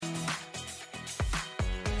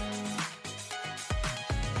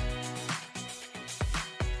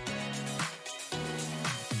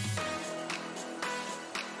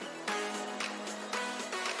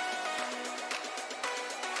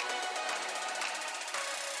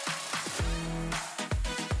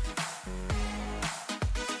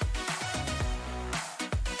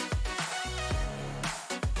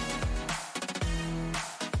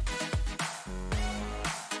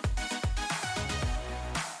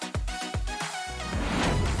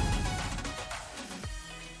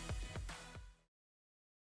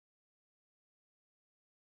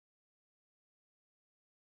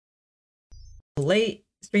late.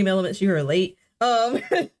 Stream Elements, you are late. And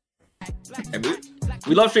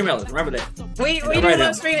we love Stream Elements. Remember that. We do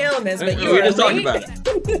love Stream Elements, but you were are just talking late. about it.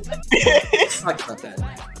 Talking about that.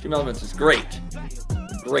 Stream Elements is great.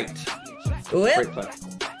 Great. Well, Great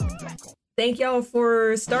platform. thank y'all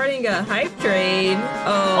for starting a hype train.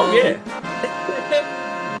 Oh yeah.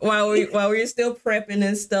 while we're still prepping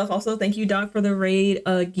and stuff. Also, thank you, Doc, for the raid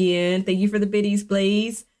again. Thank you for the biddies,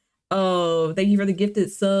 Blaze. Thank you for the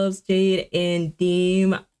gifted subs, Jade and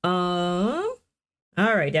Deem. All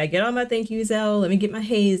right, did I get all my thank yous out? Let me get my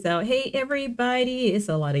haze out. Hey, everybody. It's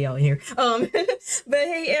a lot of y'all in here. But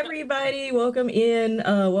hey, everybody, welcome in.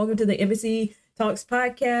 Welcome to the Embassy Talks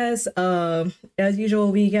podcast. As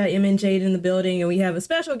usual, we got M and Jade in the building, and we have a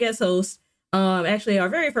special guest host. Actually, our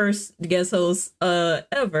very first guest host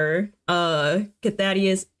ever,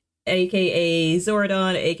 Khathaddeus, aka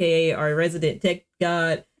Zordon, aka our resident tech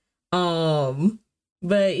god.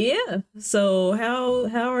 But yeah, so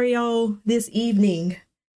how are y'all this evening?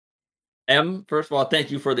 First of all, thank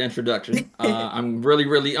you for the introduction. I'm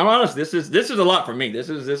honest. This is a lot for me. This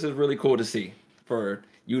is really cool to see, for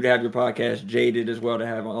you to have your podcast, Jaded as well to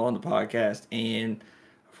have on the podcast, and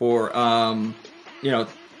for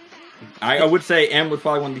I would say M was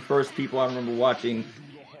probably one of the first people I remember watching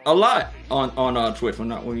a lot on Twitch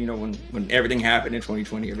when everything happened in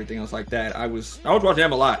 2020, everything else like that. I was watching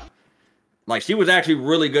M a lot. Like, she was actually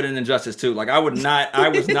really good in Injustice too. Like, I was not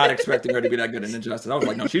expecting her to be that good in Injustice. I was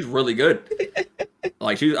like, no, she's really good.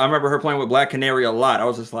 Like, I remember her playing with Black Canary a lot. I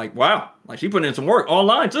was just like, wow, like she put in some work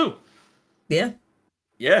online too. Yeah.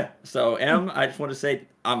 Yeah. So M, I just want to say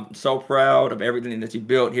I'm so proud of everything that you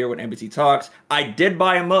built here with Embassy Talks. I did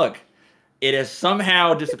buy a mug. It has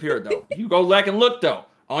somehow disappeared though. You go back and look though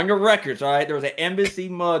on your records. All right, there was an Embassy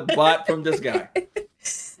mug bought from this guy.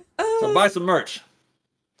 So buy some merch.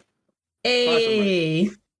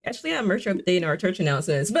 Hey, actually, I have merch update in our church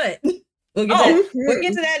announcements, but we'll get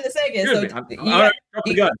to that in a second.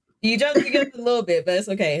 You jumped the gun a little bit, but it's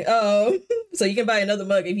okay. So you can buy another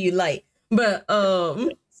mug if you like. But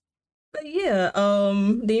yeah,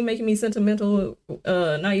 they making me sentimental.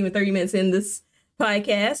 Not even 30 minutes in this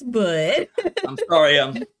podcast, but I'm sorry.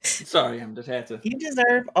 I'm just had to. You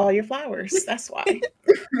deserve all your flowers. That's why.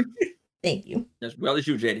 Thank you. As well as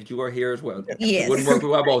you, Jaded. You are here as well. Yes. It wouldn't work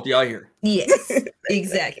without both y'all here. Yes,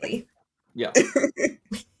 exactly. Yeah.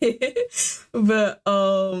 But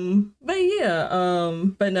no,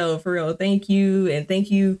 for real, thank you. And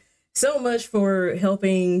thank you so much for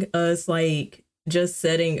helping us, like, just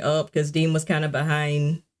setting up, because Dean was kind of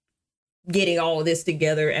behind getting all of this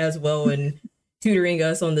together as well and tutoring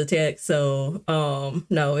us on the tech. So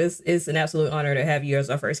no, it's an absolute honor to have you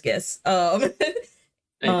as our first guest.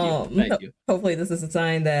 Thank you. Hopefully this is a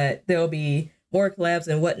sign that there'll be more collabs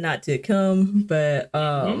and whatnot to come. But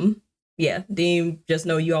yeah, Dean, just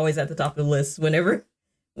know you always at the top of the list whenever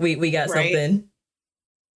we got something.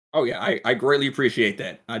 Oh yeah, I greatly appreciate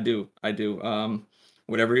that. I do.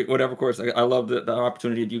 Whatever course. I love the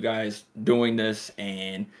opportunity of you guys doing this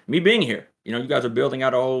and me being here. You know, you guys are building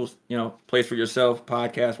out a whole, place for yourself,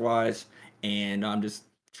 podcast wise, and I'm just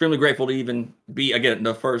extremely grateful to even be, again,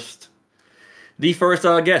 the first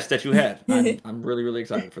guest that you had. I'm really, really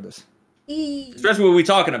excited for this. Especially what we're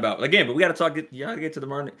talking about. Again, but we got to get to the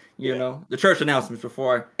morning, the church announcements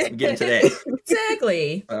before I get into that.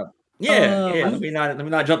 Exactly. Let me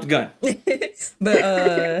not jump the gun.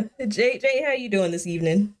 But Jay, how you doing this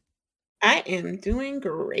evening? I am doing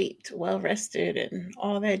great, well rested and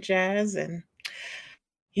all that jazz, and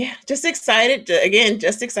yeah, just excited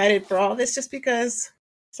for all this, just because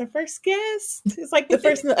it's our first guest. It's like the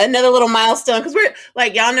first another little milestone, because we're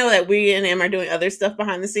like, y'all know that we and him are doing other stuff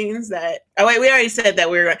behind the scenes. We already said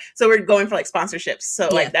that we're going for like sponsorships. So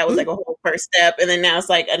like that was like a whole first step, and then now it's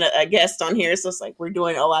like a guest on here. So it's like we're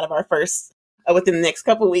doing a lot of our first within the next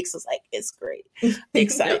couple of weeks. So it's like it's great,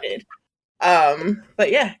 excited.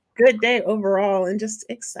 But yeah, good day overall, and just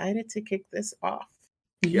excited to kick this off.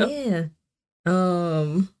 Yeah,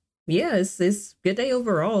 it's good day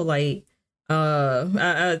overall. Like.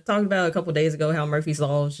 I talked about a couple days ago how Murphy's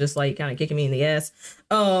Law was just like kind of kicking me in the ass.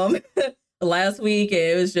 Last week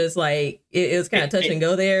it was just like it was kind of touch and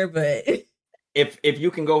go there, but if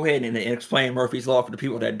you can go ahead and explain Murphy's Law for the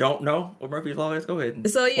people that don't know what Murphy's Law is, go ahead.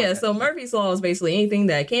 So Murphy's Law is basically anything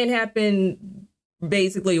that can happen,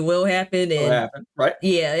 basically will happen, right?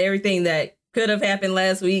 Yeah, everything that could have happened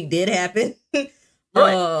last week did happen.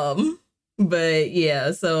 Right. But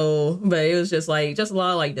yeah, but it was just a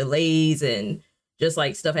lot of like delays and just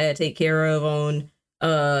like stuff I had to take care of on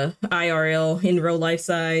IRL in real life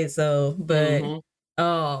side. So, but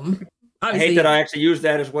I hate that I actually use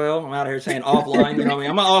that as well. I'm out here saying offline. You know what I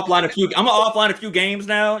mean? I'm gonna offline a few games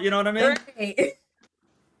now. You know what I mean? Right.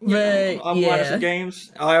 But I'm offline some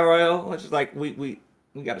games. IRL. It's just like we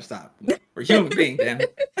got to stop. We're human beings, damn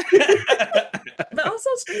it. But also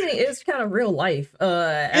streaming is kind of real life.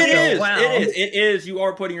 It is. You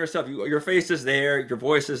are putting yourself. Your face is there. Your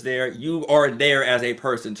voice is there. You are there as a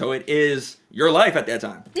person. So it is your life at that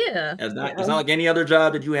time. Yeah. It's not like any other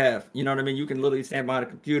job that you have. You know what I mean? You can literally stand behind a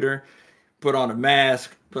computer, put on a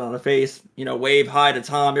mask, put on a face, wave hi to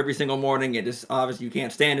Tom every single morning. And just obviously you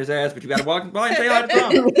can't stand his ass, but you got to walk by and say hi to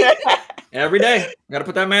Tom every day. You got to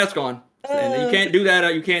put that mask on. And you can't do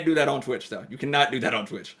that. You can't do that on Twitch, though. You cannot do that on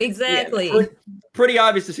Twitch. Exactly. Yeah, pretty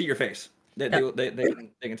obvious to see your face. They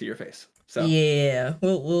can see your face. So yeah,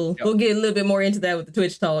 we'll get a little bit more into that with the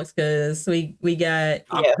Twitch talks because we got.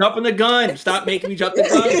 I'm jumping the gun. Stop making me jump the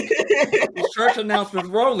gun. Church announcements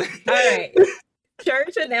rolling. All right,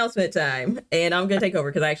 church announcement time, and I'm gonna take over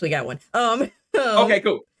because I actually got one. Okay,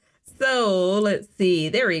 cool. So let's see.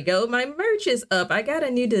 There we go. My merch is up. I got a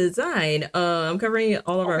new design. I'm covering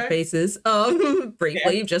all of our faces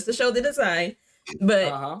briefly just to show the design.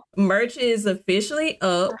 But merch is officially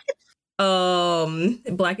up.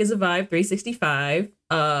 Black is a Vibe 365.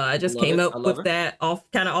 I just came up with that off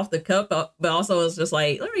the cuff, but also it's just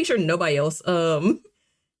like, let me make sure nobody else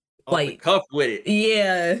like cuff with it.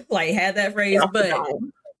 Yeah, like had that phrase. But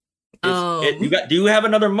do you have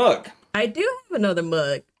another mug? I do have another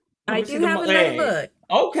mug. I do have another mug.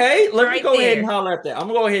 Okay, let me go ahead and holler at that. I'm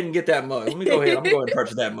gonna go ahead and get that mug. Let me go ahead. I'm going to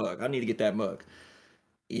purchase that mug. I need to get that mug.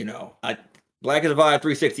 Black is a Vibe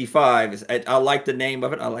 365. I like the name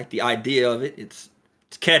of it. I like the idea of it. It's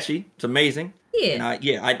catchy. It's amazing. Yeah.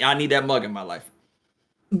 And I need that mug in my life.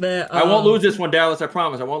 But I won't lose this one, Dallas. I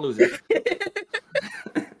promise. I won't lose it.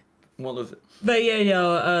 Won't lose it. But yeah,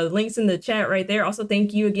 yo, links in the chat right there. Also,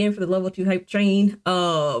 thank you again for the level 2 hype train.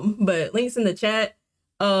 But links in the chat.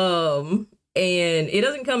 And it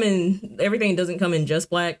doesn't come in. Everything doesn't come in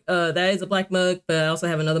just black. That is a black mug, but I also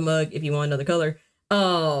have another mug if you want another color.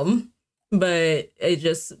 But it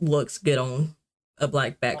just looks good on a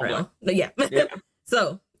black background. But yeah.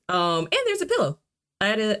 So, and there's a pillow. I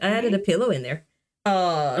added a pillow in there.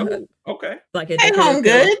 Okay. Like a home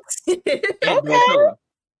goods. Okay.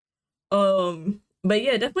 But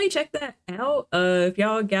yeah, definitely check that out. If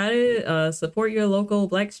y'all got it, support your local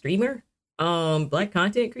black streamer, black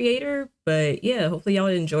content creator. But yeah, hopefully y'all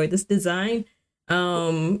enjoyed this design.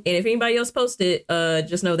 And if anybody else posted,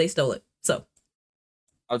 just know they stole it. So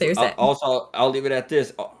there's that. Also, I'll leave it at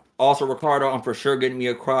this. Also, Ricardo, I'm for sure getting me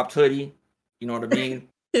a cropped hoodie. You know what I mean?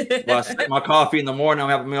 While I sip my coffee in the morning, I'm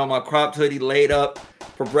having me on my cropped hoodie laid up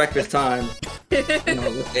for breakfast time. With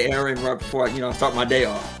the errand right before I start my day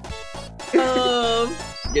off.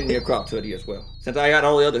 Getting me a cropped hoodie as well, since I got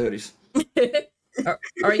all the other hoodies.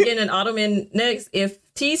 Are you getting an ottoman next? If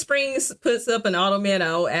Teesprings puts up an ottoman,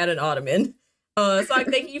 I'll add an ottoman. So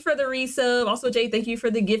thank you for the resub. Also, Jay, thank you for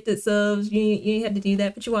the gifted subs. You ain't had to do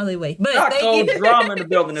that, but you while they wait. But Socko drama in the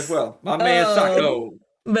building as well. My man Socko.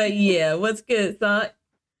 But yeah, what's good, Sock?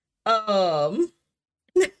 Not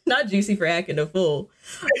Juicy for acting a fool.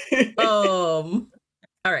 All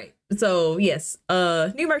right. So yes,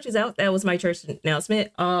 new merch is out. That was my church announcement.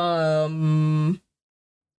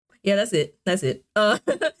 Yeah, that's it. But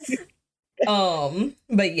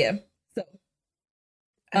yeah. So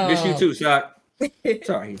miss you too, Sock.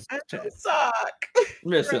 Sorry, Sock.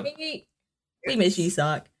 Miss him. We miss you,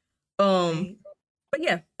 Sock. But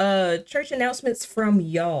yeah, church announcements from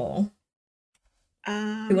y'all.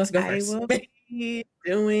 Who wants to go first? I will be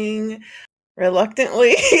doing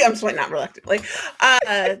reluctantly. I'm sorry, not reluctantly.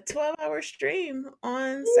 12-hour stream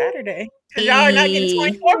on Saturday. Because y'all are not getting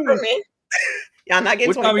 24 from me. Y'all not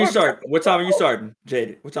getting 24. What time are you starting? What time are you starting,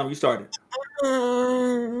 Jaded? What time are you starting? I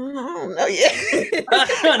don't know yet.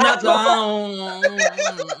 Not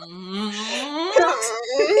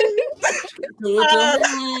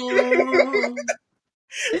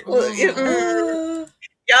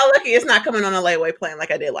y'all lucky it's not coming on a layaway plan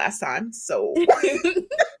like I did last time. So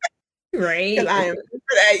right. Because I am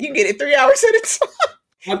for that. You can get it 3 hours at a time.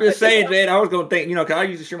 I'm just saying, Jade, I was going to think, because I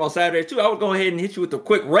used to stream on Saturdays too. I would go ahead and hit you with a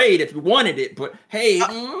quick raid if you wanted it. But hey,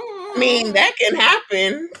 I mean, that can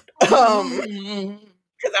happen.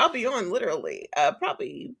 Because I'll be on literally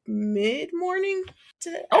probably mid-morning.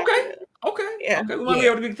 Okay. Yeah. Okay. We might be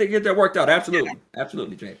able to get that worked out. Absolutely. Yeah.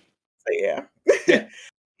 Absolutely, Jade. So yeah.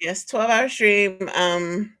 Yes, 12-hour stream.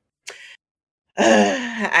 I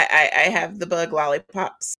have the bug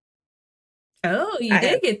lollipops. Oh, you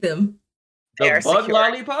did get them. The bug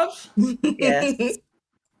lollipops? Yes.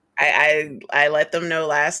 I let them know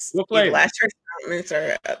last church condiments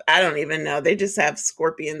are, I don't even know. They just have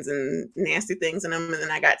scorpions and nasty things in them. And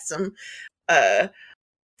then I got some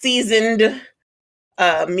seasoned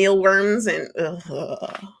mealworms and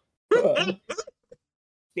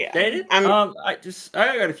yeah. Dated? I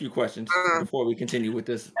got a few questions before we continue with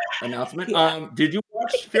this announcement. Yeah. Did you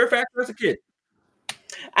watch Fear Factor as a kid?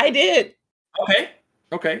 I did.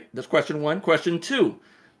 Okay. That's question 1. Question 2.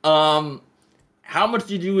 How much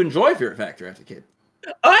did you enjoy Fear Factor as a kid?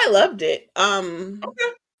 Oh, I loved it.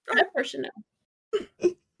 Okay. That person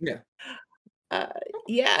know. Yeah.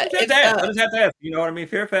 Yeah. I just have to ask. You know what I mean?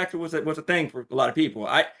 Fear Factor was a thing for a lot of people.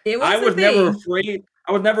 I was never afraid.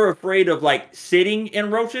 I was never afraid of like sitting in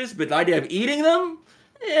roaches, but the idea of eating them,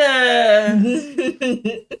 yeah.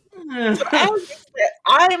 So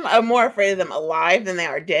I'm more afraid of them alive than they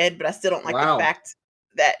are dead, but I still don't like the fact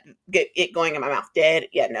that get it going in my mouth dead.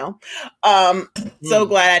 Yeah, no. So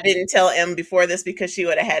glad I didn't tell Em before this because she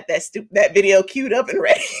would have had that video queued up and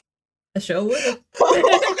ready. I sure would have.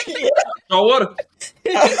 So what?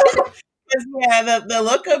 Yeah, the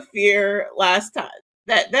look of fear last time.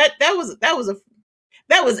 That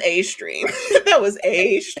was a stream. That was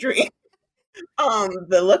a stream.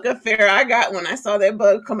 The look of fear I got when I saw that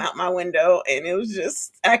bug come out my window, and it was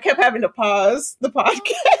just I kept having to pause the podcast.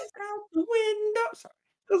 Out the window. Sorry.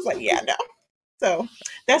 I was like, yeah, no. So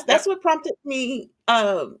that's what prompted me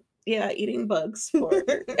eating bugs for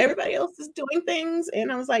everybody else is doing things.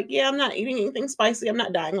 And I was like, yeah, I'm not eating anything spicy. I'm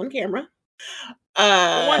not dying on camera.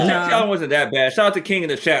 One challenge wasn't that bad. Shout out to King in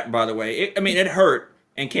the chat, by the way. It hurt.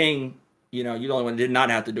 And King, you're the only one that did not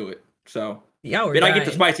have to do it. So y'all were did dying. I get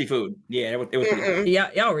the spicy food? Yeah, it was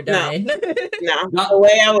y'all were dying. No. The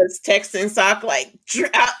way I was texting Sock like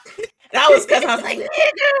that was because I was like,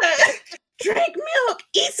 nigga, drink milk,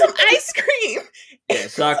 eat some ice cream. Yeah,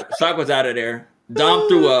 Sock was out of there. Dom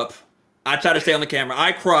threw up. I tried to stay on the camera.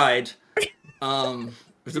 I cried. It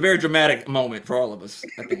was a very dramatic moment for all of us,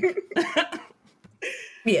 I think.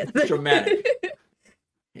 Yes. Dramatic.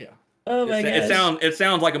 Yeah. Oh my god. It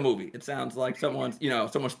sounds like a movie. It sounds like someone's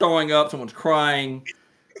throwing up, someone's crying,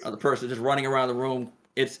 the person just running around the room.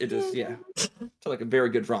 It's like a very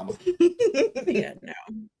good drama. Yeah, no.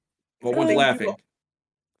 Well, one's laughing.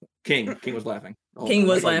 King was laughing. King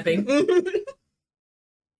was laughing.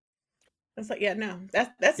 I was like, yeah, no.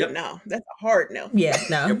 That's a no. That's a hard no. Yeah,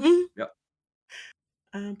 no. Yep.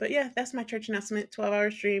 But yeah, that's my church announcement.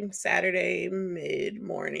 12-hour stream Saturday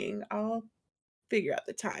mid-morning. I'll figure out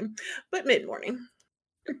the time, but mid-morning.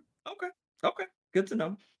 Okay. Good to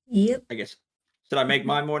know. Yep. I guess. Should I make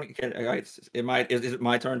my morning? Is it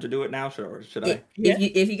my turn to do it now, or should I?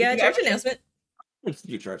 If you got a church announcement. It's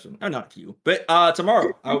you, church. No, not you. But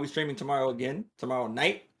tomorrow, I will be streaming tomorrow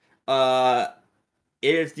night.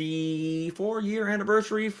 It is the 4-year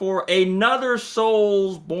anniversary for another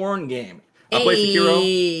Soulsborne game. I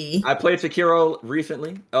played Sekiro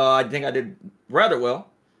recently. I think I did rather well.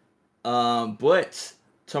 But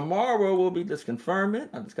tomorrow will be, let's confirm it.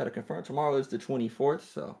 I just got to confirm. Tomorrow is the 24th.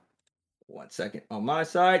 So 1 second on my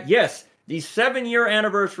side. Yes, the 7-year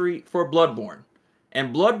anniversary for Bloodborne.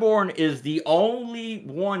 And Bloodborne is the only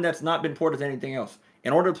one that's not been ported to anything else.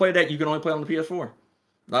 In order to play that, you can only play on the PS4.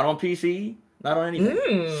 Not on PC, not on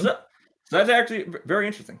anything. So that's actually very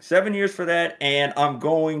interesting. 7 years for that, and I'm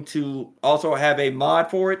going to also have a mod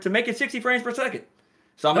for it to make it 60 frames per second.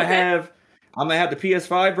 So I'm gonna have the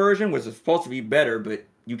PS5 version, which is supposed to be better, but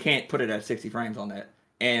you can't put it at 60 frames on that.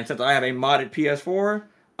 And since I have a modded PS4,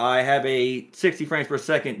 I have a 60 frames per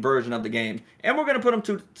second version of the game, and we're gonna put them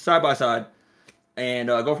two side by side and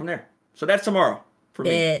go from there. So that's tomorrow for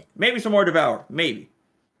me. Maybe some more Devour, maybe.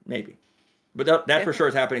 But that for sure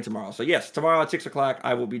is happening tomorrow. So yes, tomorrow at 6 o'clock,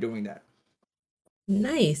 I will be doing that.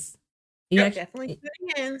 Nice. Definitely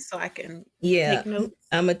tuning in so I can take notes.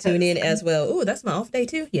 I'm gonna tune in as well. Oh, that's my off day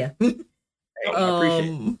too. Yeah. I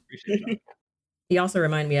appreciate it. He also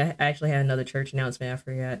reminded me I actually had another church announcement. I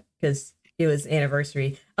forgot because it was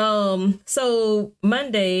anniversary. So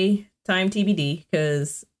Monday, time TBD,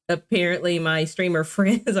 because apparently my streamer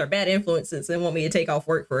friends are bad influences and want me to take off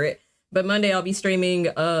work for it. But Monday I'll be streaming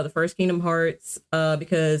the first Kingdom Hearts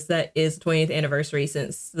because that is the 20th anniversary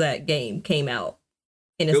since that game came out.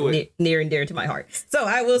 And it's near and dear to my heart. So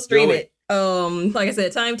I will stream it. Like I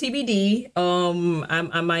said, time TBD.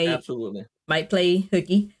 I might play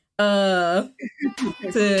hooky. To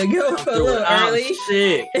go a little early.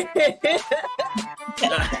 Sick.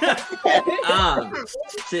 I'm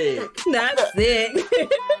sick. Not sick.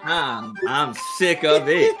 I'm sick of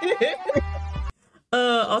it.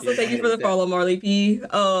 Also thank you for the follow, Marley P.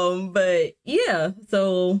 But yeah,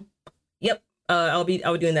 so yep. I'll be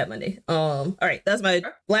doing that Monday. All right, that's my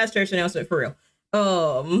last church announcement for real.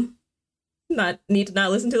 not need to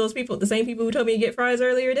not listen to those people, the same people who told me to get fries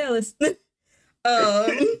earlier, Dallas.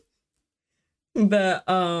 But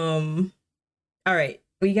all right.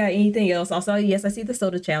 We got anything else? Also, yes, I see the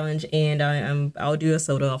soda challenge, and I'll do a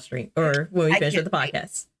soda off stream or when we finish with the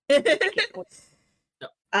podcast.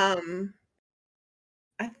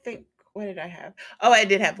 I think, what did I have? Oh, I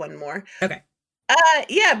did have one more. Okay.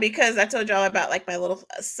 Yeah, because I told y'all about like my little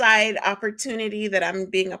side opportunity that I'm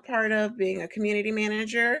being a part of, being a community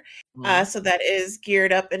manager. So that is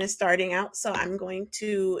geared up and is starting out. So I'm going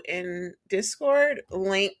to, in Discord,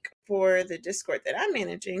 link for the Discord that I'm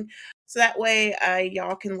managing. So that way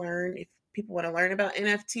y'all can learn, if people want to learn about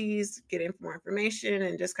NFTs, get more information,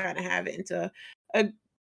 and just kind of have it into a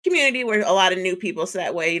community where a lot of new people. So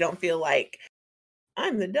that way you don't feel like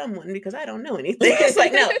I'm the dumb one because I don't know anything. It's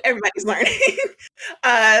like, no, everybody's learning.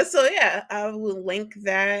 So yeah, I will link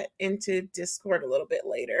that into Discord a little bit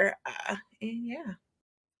later. And yeah.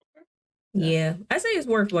 Yeah, I say it's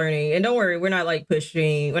worth learning, and don't worry, we're not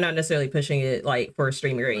necessarily pushing it like for a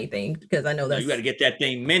stream or anything, because I know that's you got to get that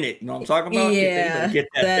thing minted. You know what I'm talking about? Yeah, get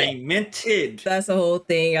that thing minted. That's the whole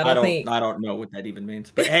thing. I don't know what that even means,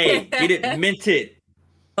 but hey, get it minted.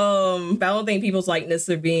 But I don't think people's likeness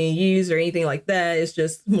are being used or anything like that. It's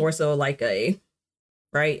just more so like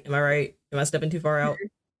right? Am I right? Am I stepping too far out?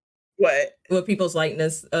 What? With people's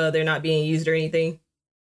likeness, they're not being used or anything.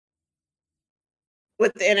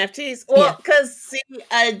 With the NFTs? Well, because see,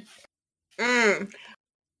 I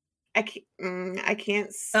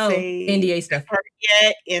can't say NDA stuff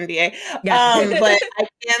yet. NDA. But I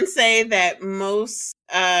can say that most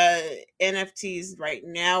NFTs right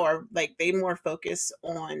now are like, they more focus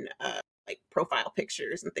on like profile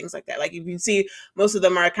pictures and things like that. Like, if you see, most of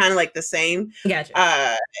them are kind of like the same.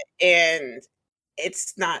 Gotcha. And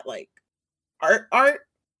it's not like art.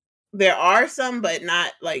 There are some, but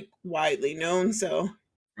not like widely known. So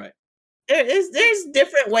right, there's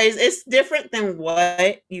different ways. It's different than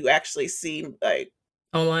what you actually see like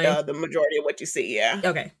online. The majority of what you see, yeah.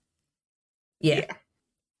 Okay. Yeah.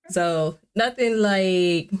 So nothing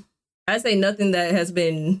like, I say nothing that has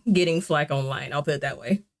been getting flack online. I'll put it that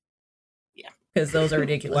way. Yeah, because those are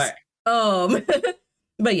ridiculous.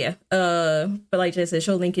 But yeah, but like Jess said,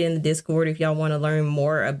 she'll link it in the Discord if y'all want to learn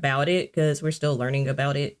more about it, because we're still learning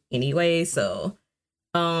about it anyway. So,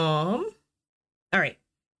 all right,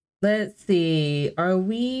 let's see. Are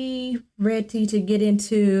we ready to get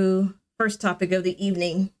into first topic of the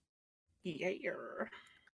evening? Yeah.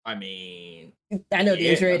 I mean, I know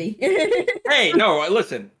Dean's ready. Hey, no,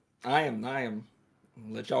 listen, I am. I'll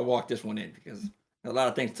let y'all walk this one in because there's a lot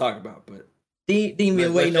of things to talk about, but. Dean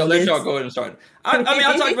been waiting on let this. y'all go ahead and start. I mean,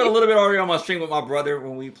 I talked about it a little bit already on my stream with my brother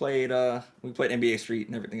when we played NBA Street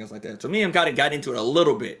and everything else like that. So me and him got into it a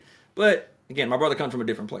little bit, but again, my brother comes from a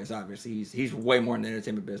different place. Obviously, he's way more in the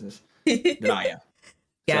entertainment business than I am.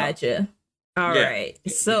 Gotcha. So, All right.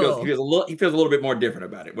 So he feels a little bit more different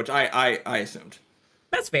about it, which I assumed.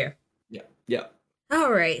 That's fair. Yeah.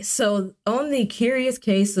 All right. So on the curious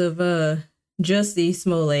case of Jussie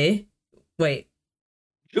Smollet. Wait.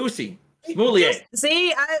 Jussie Smollet.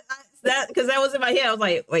 See, I that because that was in my head. I was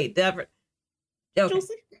like, wait, okay.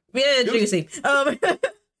 Juicy? Yeah, Juicy.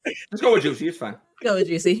 Let's go with Juicy. It's fine. Go with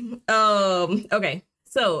Juicy. Okay.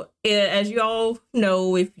 So as you all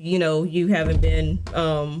know, if you haven't been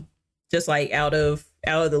just like out of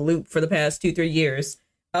the loop for the past 2-3 years,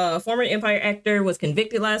 former Empire actor was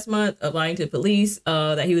convicted last month of lying to police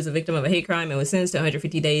that he was a victim of a hate crime and was sentenced to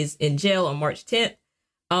 150 days in jail on March 10th.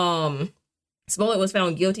 Smollet was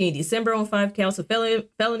found guilty in December on 5 counts of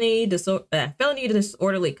felony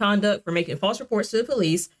disorderly conduct for making false reports to the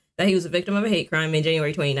police that he was a victim of a hate crime in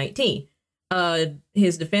January 2019.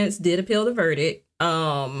 His defense did appeal the verdict.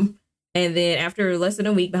 And then after less than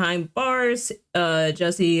a week behind bars,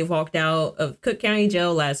 Jussie walked out of Cook County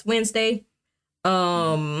Jail last Wednesday.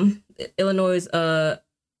 Illinois'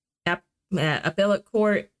 appellate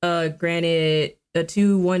court granted a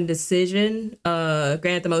 2-1 decision,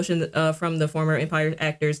 granted the motion from the former Empire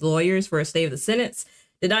actor's lawyers for a stay of the sentence.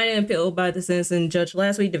 Denied an appeal by the sentencing judge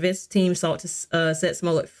last week. The defense team sought to set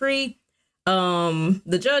Smollet free.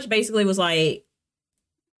 The judge basically was like,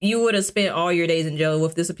 you would have spent all your days in jail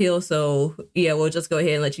with this appeal, so yeah, we'll just go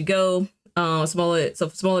ahead and let you go.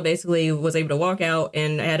 Smollet basically was able to walk out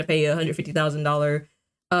and had to pay a $150,000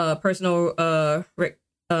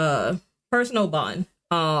 personal bond.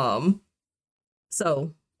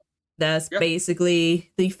 So that's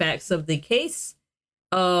basically the facts of the case.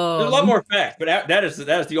 There's a lot more facts, but that is the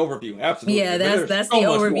overview. Absolutely. Yeah, that's the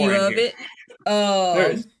overview of it.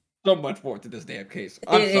 There is so much more to this damn case.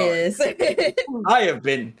 I'm sorry. I have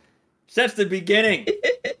been since the beginning.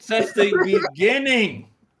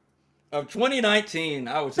 of 2019,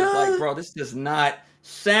 I was just like, bro, this does not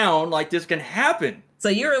sound like this can happen. So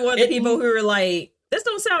you were one of the people who were like, this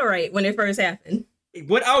don't sound right when it first happened.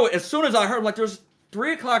 As soon as I heard, like, there's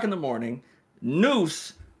 3:00 in the morning,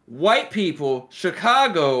 noose, white people,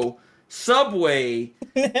 Chicago, subway,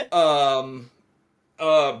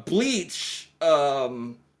 bleach,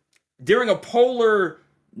 during a polar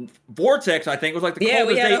vortex, I think it was like the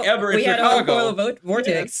coldest day ever in Chicago. We had a polar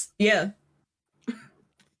vortex. Yeah.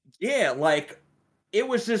 Yeah, like, it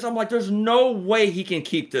was just, I'm like, there's no way he can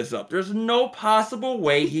keep this up. There's no possible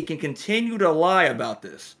way he can continue to lie about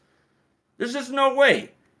this. There's just no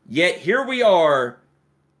way. Yet here we are,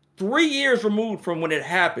 3 years removed from when it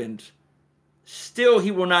happened. Still,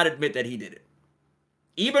 he will not admit that he did it.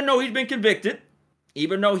 Even though he's been convicted,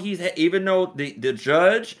 even though the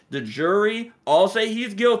judge, the jury all say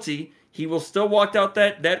he's guilty, he will still walk out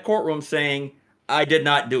that courtroom saying, I did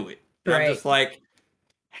not do it. Right. I'm just like,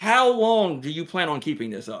 how long do you plan on keeping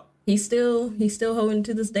this up? He's still holding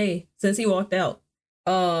to this day since he walked out.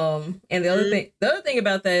 And the other thing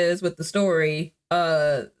about that is with the story,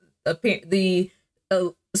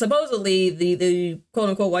 supposedly the quote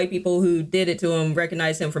unquote white people who did it to him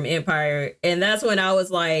recognized him from Empire, and that's when I was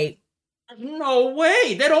like, no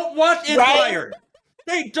way, they don't watch Empire.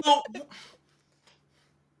 Right?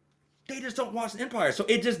 They just don't watch Empire. So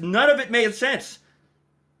none of it made sense.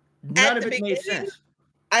 None of it made sense.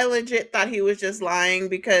 I legit thought he was just lying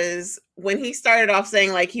because when he started off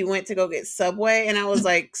saying like he went to go get Subway, and I was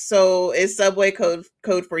like, so is Subway code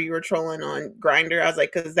for you were trolling on Grindr? I was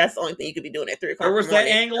like, because that's the only thing you could be doing at 3:00. There was that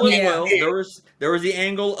angle as well. There was the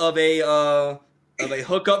angle of a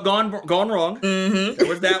hookup gone wrong. Mm-hmm. There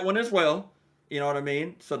was that one as well. You know what I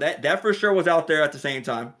mean? So that for sure was out there at the same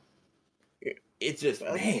time. It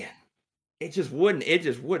just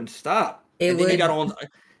wouldn't stop.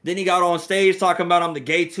 Then he got on stage talking about I'm the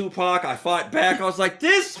gay Tupac. I fought back. I was like,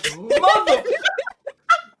 this mother.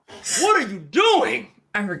 What are you doing?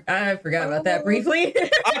 I forgot about that briefly.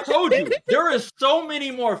 I told you, there is so many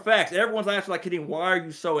more facts. Everyone's actually like, kidding, why are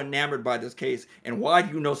you so enamored by this case? And why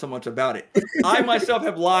do you know so much about it? I myself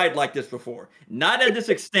have lied like this before. Not at this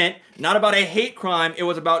extent, not about a hate crime. It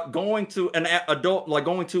was about going to an adult, like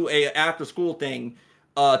going to a after school thing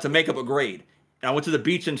to make up a grade. And I went to the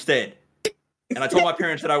beach instead. And I told my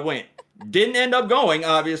parents that I went. Didn't end up going,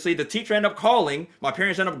 obviously. The teacher ended up calling. My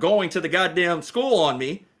parents ended up going to the goddamn school on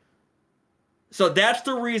me. So that's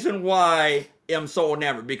the reason why I'm so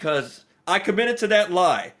enamored. Because I committed to that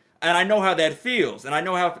lie. And I know how that feels. And I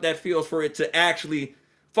know how that feels for it to actually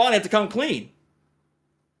finally have to come clean.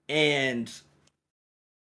 And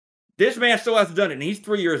this man still hasn't done it. And he's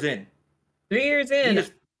 3 years in. 3 years in.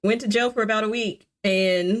 Went to jail for about a week.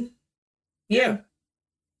 And yeah.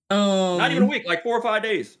 Not even a week, like 4 or 5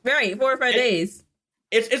 days. Right, 4 or 5 days.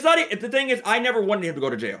 It's not. The thing is, I never wanted him to go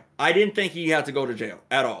to jail. I didn't think he had to go to jail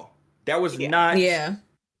at all. That was not. Yeah.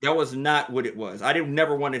 That was not what it was. I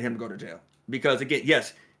never wanted him to go to jail because again,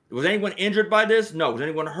 yes, was anyone injured by this? No. Was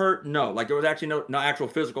anyone hurt? No. Like there was actually no actual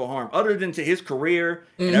physical harm other than to his career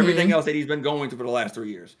and everything else that he's been going through for the last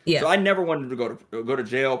 3 years. Yeah. So I never wanted him to go to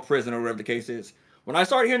jail, prison, or whatever the case is. When I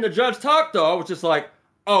started hearing the judge talk, though, I was just like,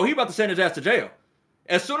 oh, he about to send his ass to jail.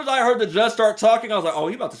 As soon as I heard the judge start talking, I was like, oh,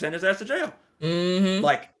 he about to send his ass to jail. Mm-hmm.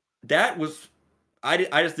 Like, that was... I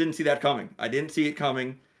just didn't see that coming. I didn't see it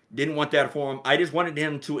coming. Didn't want that for him. I just wanted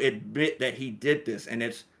him to admit that he did this. And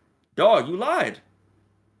it's, dog, you lied.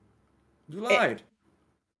 You lied.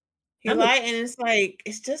 He lied, and it's like,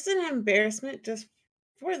 it's just an embarrassment just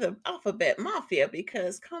for the Alphabet Mafia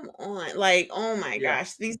because, come on. Like, oh my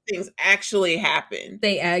gosh, these things actually happen.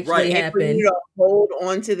 They actually happen. And for you to hold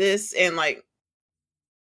on to this and, like,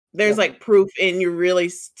 there's like proof and you're really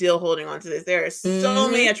still holding on to this. There are so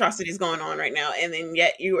many atrocities going on right now. And then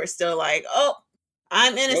yet you are still like, oh,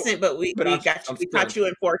 I'm innocent, but we caught you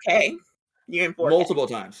in 4K. You're in 4K. Multiple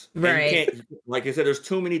times. Right. You can't, like I said, there's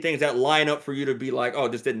too many things that line up for you to be like, oh,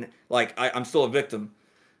 this didn't, like, I'm still a victim.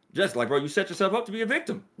 Just like, bro, you set yourself up to be a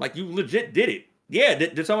victim. Like, you legit did it. Yeah,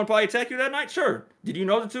 did someone probably attack you that night? Sure. Did you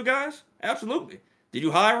know the two guys? Absolutely. Did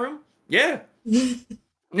you hire them? Yeah.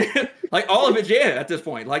 Like all of it, yeah, at this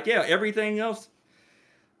point. Like, yeah, everything else.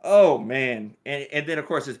 Oh, man. And then, of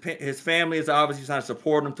course, his family is obviously trying to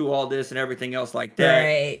support him through all this and everything else like that.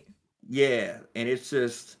 Right. Yeah. And it's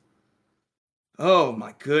just, oh,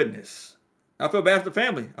 my goodness. I feel bad for the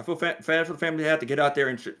family. I feel bad for the family to have to get out there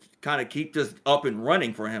and kind of keep this up and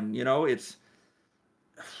running for him. You know, it's.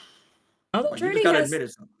 Although Journey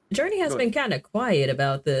has been kind of quiet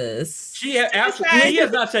about this. He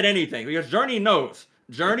has not said anything because Journey knows.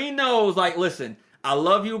 Journey knows, like, listen, I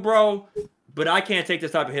love you, bro, but I can't take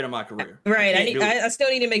this type of hit on my career. Right. I I still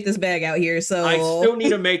need to make this bag out here. So I still need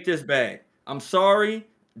to make this bag. I'm sorry.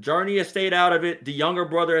 Journey has stayed out of it. The younger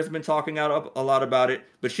brother has been talking out a lot about it,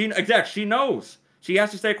 but she knows she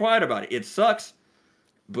has to stay quiet about it. It sucks,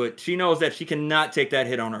 but she knows that she cannot take that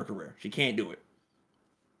hit on her career. She can't do it.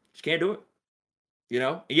 She can't do it. You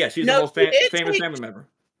know? Yeah, she's the most famous family member.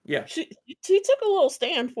 Yeah. She took a little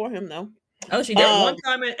stand for him though. Oh, she did. One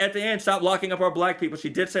time at the end, stop locking up our black people. She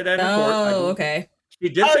did say that in court. Oh, okay. She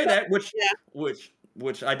did say that,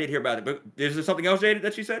 which I did hear about it. But is there something else, Jada,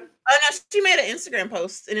 that she said? Oh no, she made an Instagram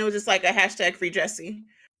post and it was just like a hashtag free Jussie.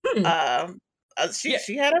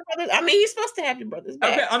 She had her brother. I mean, you're supposed to have your brother's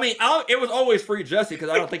back. Okay, I mean, it was always free Jussie because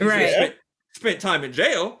I don't think he should spent time in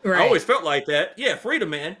jail. Right. I always felt like that. Yeah, freedom,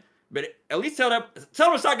 man. But at least tell them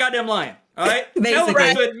to stop goddamn lying. All right, tell them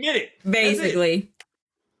to admit it. Basically,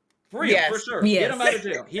 free him for sure. Yes. Get him out of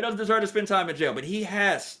jail. He doesn't deserve to spend time in jail, but he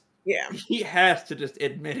has. Yeah, he has to just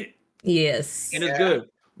admit it. Yes, and it's good.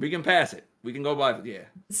 We can pass it. We can go by. Yeah.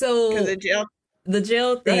 So the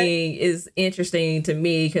jail thing is interesting to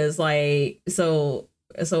me because, like, so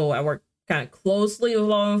I work kind of closely with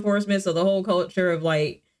law enforcement, so the whole culture of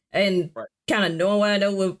like and kind of knowing what I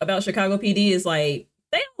know about Chicago PD is like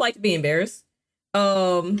they don't like to be embarrassed.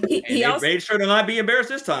 He also made sure to not be embarrassed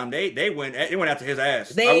this time. They went after his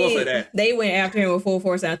ass. I will say that they went after him with full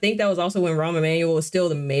force. And I think that was also when Rahm Emanuel was still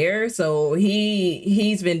the mayor, so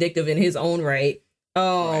he's vindictive in his own right.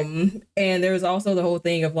 And there was also the whole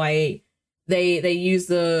thing of like they use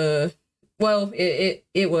it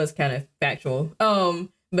was kind of factual.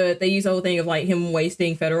 But they use the whole thing of like him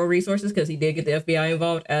wasting federal resources because he did get the FBI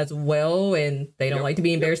involved as well, and they don't like to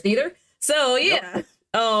be embarrassed either. So yeah.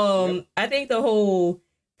 I think the whole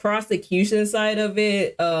prosecution side of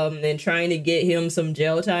it, and trying to get him some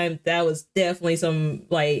jail time, that was definitely some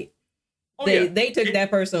like they took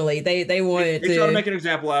that personally. They wanted to try to make an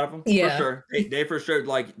example out of him. Yeah, for sure. They for sure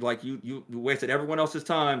like you wasted everyone else's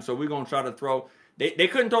time, so we're gonna try to throw. They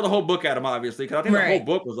couldn't throw the whole book at him, obviously, because I think the whole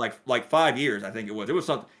book was like 5 years. I think it was. It was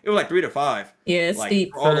something. It was like 3 to 5. Yeah, it's like,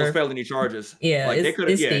 steep for all those felony charges. Yeah, like they could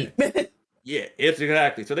have. Steep. Yeah, it's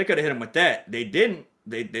exactly. So they could have hit him with that. They didn't.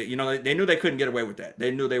 They knew they couldn't get away with that.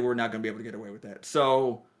 They knew they were not going to be able to get away with that.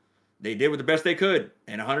 So they did with the best they could.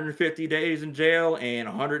 And 150 days in jail and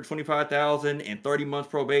 125,000 and 30 months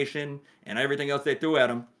probation and everything else they threw at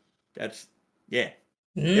him. That's They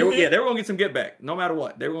were going to get some get back no matter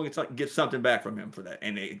what. They were going to get something back from him for that.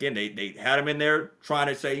 And they had him in there trying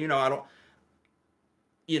to say, I'm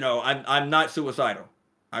not suicidal.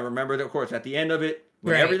 I remember that, of course, at the end of it,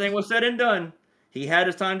 when everything was said and done, he had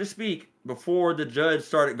his time to speak before the judge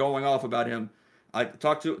started going off about him. I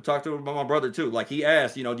talked to him about my brother too. Like he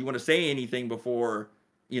asked, do you want to say anything before,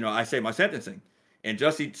 I say my sentencing? And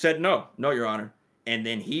Jussie said, no, Your Honor. And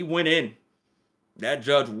then he went in. That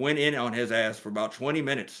judge went in on his ass for about 20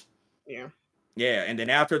 minutes. Yeah. Yeah. And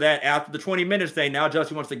then after that, after the 20 minutes thing, now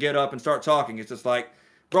Jussie wants to get up and start talking. It's just like,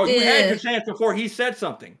 bro, you had your chance before he said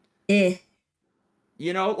something. Yeah.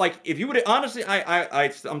 Like if you would have, honestly,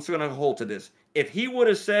 I'm still going to hold to this. If he would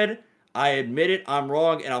have said, I admit it, I'm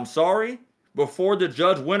wrong, and I'm sorry, before the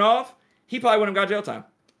judge went off, he probably wouldn't have got jail time.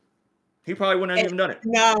 He probably wouldn't have even done it.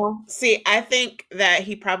 No. See, I think that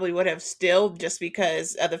he probably would have still, just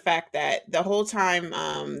because of the fact that the whole time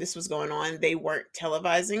this was going on, they weren't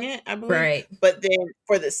televising it, I believe. Right. But then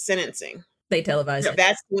for the sentencing, they televised it.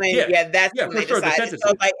 That's when, when they decided.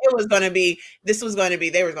 So like they were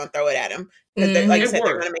going to throw it at him. Because like you said,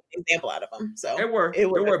 they're going to make an example out of him. So it were.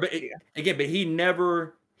 But he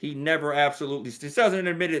never absolutely, he doesn't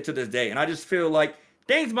admit it to this day. And I just feel like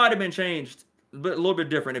things might have been changed, but a little bit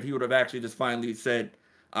different if he would have actually just finally said,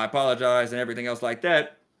 I apologize and everything else like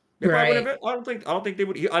that. I don't think they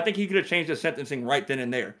would. I think he could have changed the sentencing right then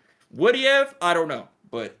and there. Would he have? I don't know.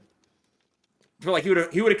 But I feel like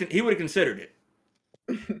he would have considered it.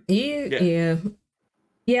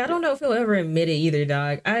 Yeah, I don't know if he'll ever admit it either,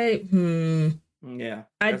 dog. Yeah,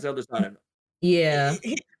 that's the other side of it. Yeah.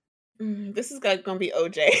 This is going to be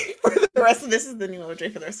OJ for the rest of this. Is the new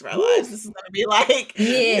OJ for the rest of our lives. This is going to be like,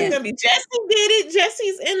 it's going to be Jussie did it.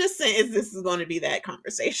 Jussie's innocent. This is going to be that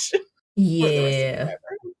conversation. Yeah.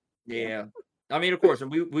 Yeah. I mean, of course, and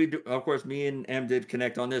we do, of course, me and Em did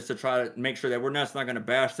connect on this to try to make sure that we're not going to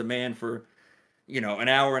bash the man for, an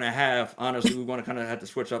hour and a half. Honestly, we want to kind of have to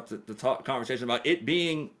switch up the conversation about it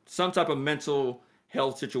being some type of mental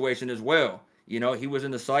health situation as well. He was in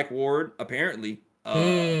the psych ward, apparently,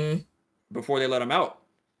 before they let him out.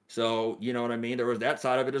 So, you know what I mean? There was that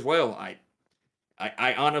side of it as well.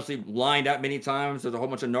 I honestly lined out many times. There's a whole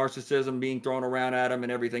bunch of narcissism being thrown around at him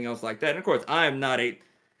and everything else like that. And of course, I am not a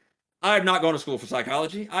I'm not going to school for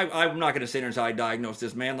psychology. I'm not going to sit here and say I diagnosed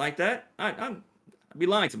this man like that. I'd be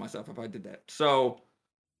lying to myself if I did that. So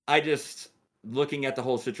I just looking at the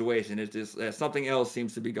whole situation, it's just something else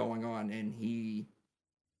seems to be going on, and he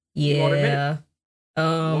won't admit it.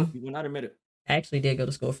 Yeah. He will not admit it. I actually did go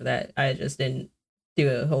to school for that. I just didn't do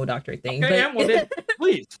a whole doctorate thing. Okay, But well then,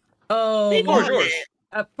 please. Speak Floor is on yours.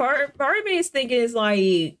 it. part of me is thinking is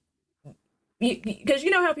like, because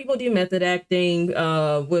you know how people do method acting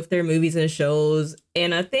with their movies and shows,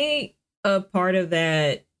 and I think a part of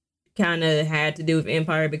that kind of had to do with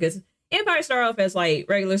Empire, because Empire started off as like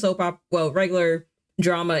regular soap opera, well, regular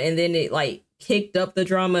drama, and then it like kicked up the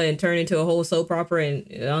drama and turned into a whole soap opera,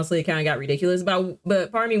 and honestly it kind of got ridiculous.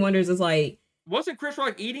 But part of me wonders is like, Wasn't Chris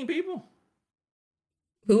Rock eating people?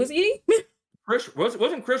 who was eating?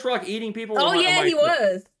 Wasn't Chris Rock eating people? Oh yeah, he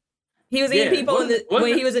was. He was eating people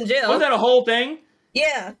when he was in jail. Was that a whole thing?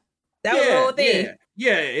 Yeah, that was the whole thing.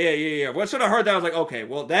 Yeah. Well, as soon as I heard that, I was like, okay,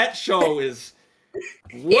 well, that show is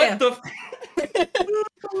Yeah.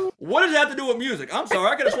 what does it have to do with music? I'm sorry,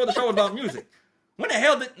 I could have sworn the show was about music. When the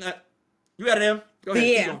hell did you got him? Go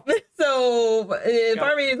ahead. Yeah. So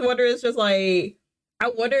part of me is wondering, it's just like, I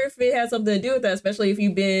wonder if it has something to do with that, especially if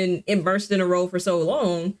you've been immersed in a role for so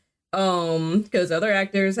long. Because other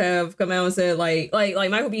actors have come out and said like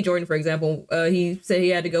Michael B. Jordan, for example, he said he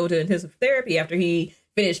had to go to intensive therapy after he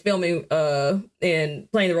finished filming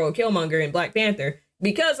and playing the role of Killmonger in Black Panther,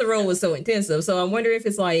 because the role was so intensive. So I'm wondering if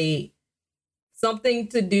it's like something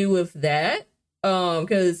to do with that.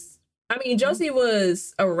 Because I mean, Jussie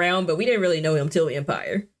was around, but we didn't really know him till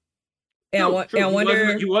Empire. And True. I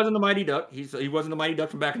wonder, He wasn't the Mighty Duck. He wasn't the Mighty Duck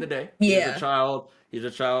from back in the day. Yeah. He's a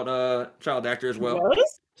child actor as well. What?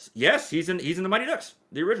 Yes, he's in the Mighty Ducks,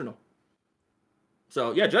 the original.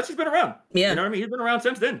 So yeah, Jussie's been around. Yeah. You know what I mean? He's been around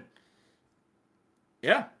since then.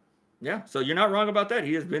 Yeah. So you're not wrong about that.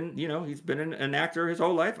 He has been, he's been an actor his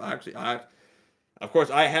whole life. Of course,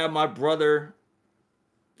 I have my brother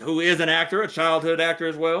who is an actor, a childhood actor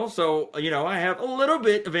as well. So, I have a little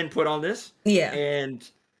bit of input on this. Yeah.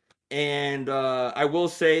 And I will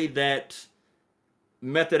say that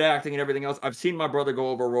method acting and everything else, I've seen my brother go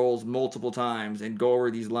over roles multiple times and go over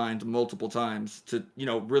these lines multiple times to,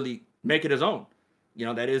 really make it his own.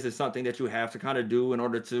 That is something that you have to kind of do in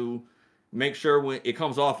order to make sure when it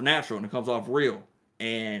comes off natural and it comes off real.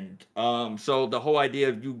 And so the whole idea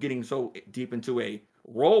of you getting so deep into a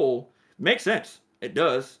role makes sense. It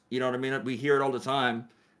does. You know what I mean? We hear it all the time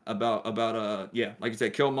about like you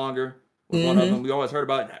said, Killmonger was one of them. We always heard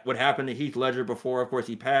about what happened to Heath Ledger before, of course,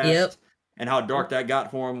 he passed. Yep. And how dark that got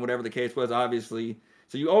for him, whatever the case was, obviously.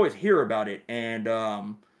 So you always hear about it. And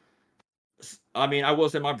I mean, I will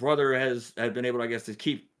say my brother has been able, I guess, to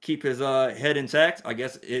keep his head intact. I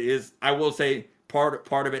guess it is, I will say part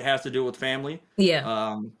of it has to do with family.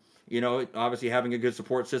 Yeah. Obviously having a good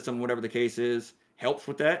support system, whatever the case is, helps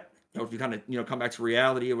with that. Helps you kind of, come back to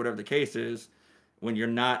reality or whatever the case is when you're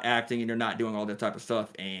not acting and you're not doing all that type of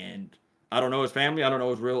stuff. And I don't know his family. I don't know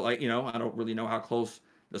his real, I don't really know how close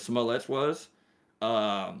the Smollets was.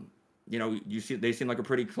 They seem like a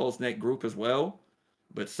pretty close-knit group as well.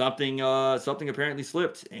 But something apparently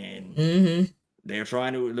slipped, and they're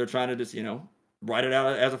trying to just, write it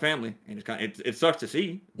out as a family. And it sucks to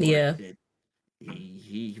see. Yeah.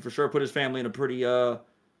 He for sure put his family in a pretty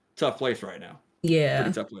tough place right now. Yeah.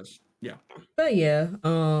 Pretty tough place. Yeah. But yeah,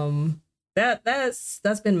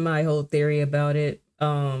 that's been my whole theory about it.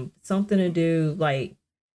 Something to do, like,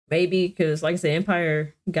 maybe because, like I said,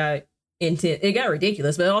 Empire got intense. It got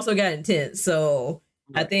ridiculous, but it also got intense. So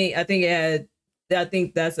right. I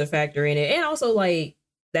think that's a factor in it, and also like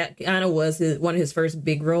that kind of was one of his first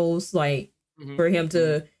big roles. Like for him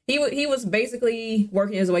to, he was basically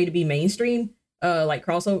working his way to be mainstream, like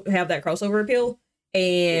have that crossover appeal,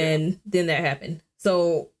 and then that happened.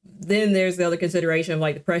 So then there's the other consideration of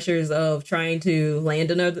like the pressures of trying to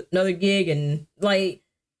land another gig, and like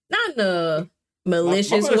not in a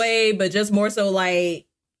malicious way, but just more so like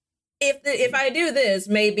if I do this,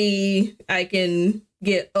 maybe I can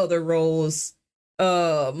get other roles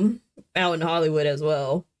out in Hollywood as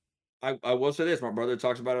well. I will say this, my brother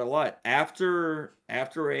talks about it a lot. After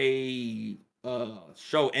a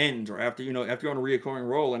show ends, or after you're on a reoccurring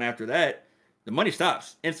role, and after that, the money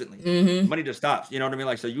stops instantly. The money just stops. You know what I mean?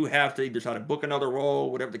 Like, so you have to either try to book another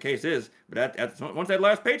role, whatever the case is. But once that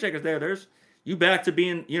last paycheck is there, there's you back to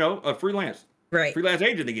being, a freelance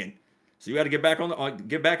agent again. So you got to get back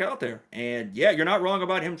out there. And yeah, you're not wrong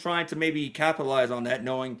about him trying to maybe capitalize on that,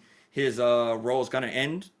 knowing his role is going to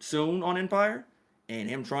end soon on Empire, and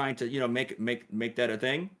him trying to make that a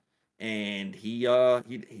thing. And he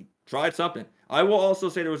tried something. I will also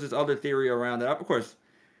say there was this other theory around that. Of course,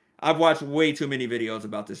 I've watched way too many videos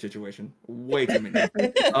about this situation. Way too many.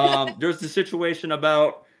 There's the situation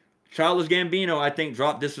about Childish Gambino, I think,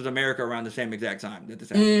 dropped This Is America around the same exact time that this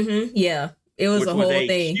happened. Yeah, it was which a was whole a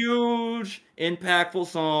thing. huge, impactful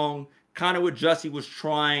song, kind of what Jussie was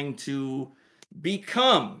trying to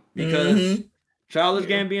become, because Childish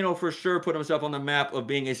Gambino for sure put himself on the map of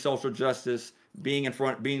being a social justice, being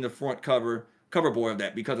the front cover boy of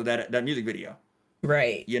that because of that music video.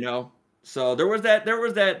 Right. You know? So there was that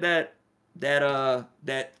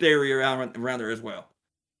theory around there as well.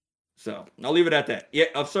 So I'll leave it at that. Yeah,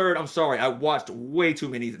 absurd. I'm sorry. I watched way too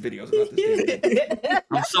many videos about this.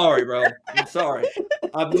 I'm sorry, bro. I'm sorry.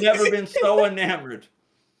 I've never been so enamored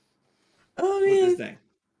with this thing.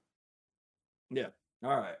 Yeah.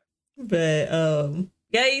 All right. But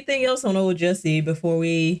got anything else on old Jussie before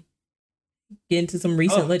we get into some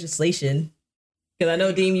recent legislation? Because I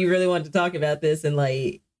know, Deem, you really wanted to talk about this, and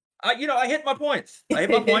like, I hit my points. You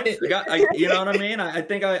know what I mean? I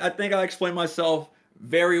think I explained myself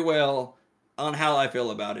very well on how I feel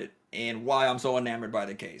about it and why I'm so enamored by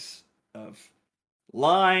the case of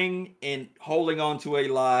lying and holding on to a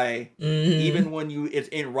lie, even when it's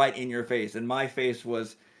right in your face. And my face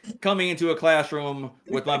was coming into a classroom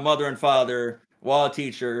with my mother and father while a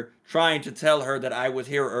teacher, trying to tell her that I was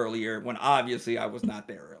here earlier when obviously I was not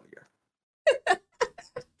there earlier.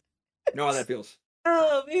 Know how that feels.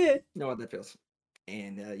 Oh man. Know how that feels.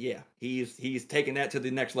 And yeah, he's taken that to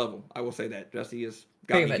the next level. I will say that Jussie is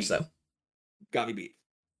very much so. Got me beat.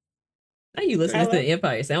 Now you listening to the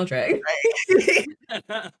Empire soundtrack.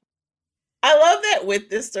 I love that with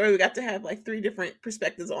this story we got to have like 3 different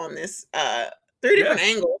perspectives on this. 3 different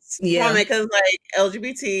angles. Yeah. Because like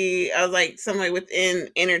LGBT, I was like somebody within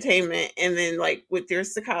entertainment, and then like with your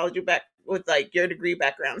psychology back with like your degree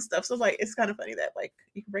background and stuff. So like it's kind of funny that like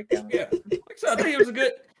you can break down. Yeah. So I think it was a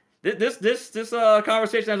good this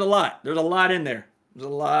conversation has a lot. There's a lot in there. There's a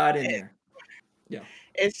lot in there. Yeah.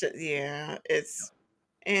 It's just,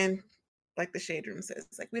 and like the Shade Room says,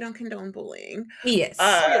 it's like we don't condone bullying. Yes.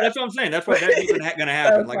 That's what I'm saying. That's what's going to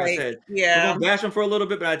happen. Like I said, we're going to bash them for a little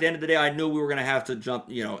bit, but at the end of the day, I knew we were going to have to jump,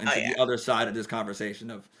 into the other side of this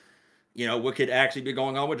conversation of, what could actually be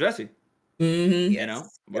going on with Jussie.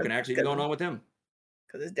 What can actually be going on with him.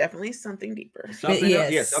 Because it's definitely something deeper.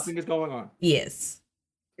 Something is going on. Yes.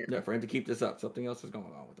 Yeah, for him to keep this up, something else is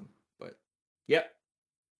going on with him. But, yep.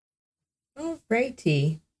 All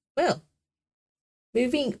righty. Well,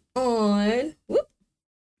 moving on. Whoop.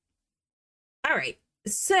 All right.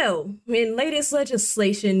 So, in latest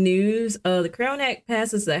legislation news, the Crown Act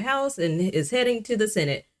passes the House and is heading to the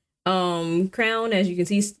Senate. Crown, as you can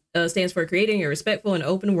see, stands for Creating a Respectful and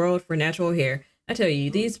Open World for Natural Hair. I tell you,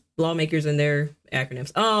 these lawmakers and their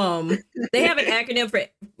acronyms. They have an acronym for,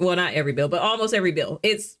 well, not every bill, but almost every bill.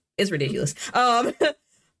 It's ridiculous.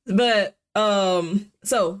 But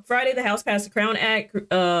so Friday the House passed the Crown Act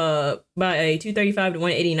by a 235 to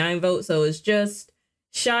 189 vote. So it's just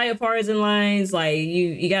shy of partisan lines. Like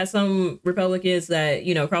you got some Republicans that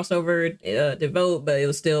crossed over to vote, but it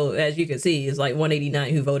was still, as you can see, it's like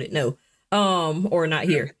 189 who voted no, or not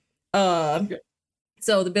here.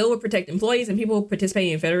 So the bill would protect employees and people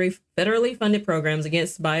participating in federally funded programs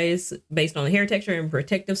against bias based on hair texture and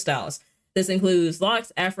protective styles. This includes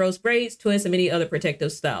locks, afros, braids, twists, and many other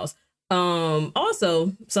protective styles.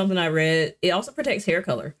 Also, something I read, it also protects hair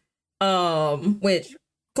color, which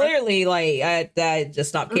clearly, like, I just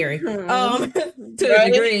stopped caring, to a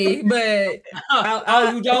degree, but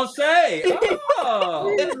you don't say.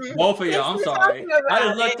 Oh, both of you. I'm sorry. I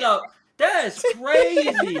just looked up. That's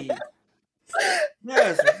crazy.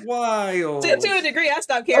 That's wild. To a degree, I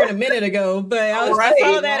stopped caring a minute ago, but I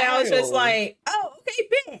saw that, I was just like, oh, okay,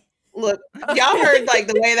 bet. Look, y'all heard like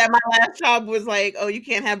the way that my last job was like, oh, you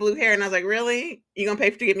can't have blue hair, and I was like, really? You gonna pay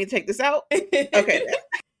to get me to take this out? Okay.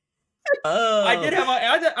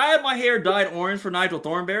 I had my hair dyed orange for Nigel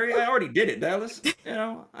Thornberry. I already did it, Dallas.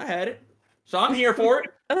 I had it, so I'm here for it.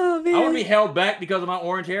 Oh man, I want to be held back because of my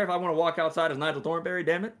orange hair if I want to walk outside as Nigel Thornberry.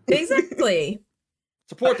 Damn it! Exactly.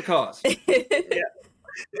 Support the cause.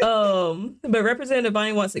 But Representative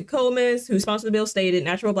Bonnie Watson-Coleman, who sponsored the bill, stated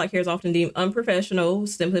natural black hair is often deemed unprofessional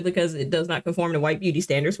simply because it does not conform to white beauty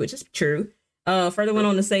standards, which is true. Further went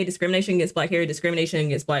on to say discrimination against black hair, discrimination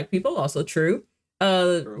against black people, also true.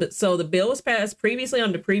 But so the bill was passed previously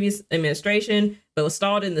under the previous administration, but was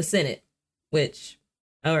stalled in the Senate, which,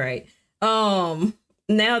 all right. Now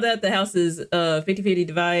that the House is 50-50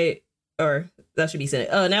 divide, or that should be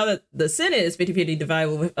Senate. Now that the Senate is 50-50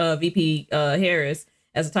 divided with VP Harris,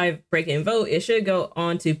 as a tie-breaking vote, it should go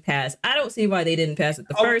on to pass. I don't see why they didn't pass it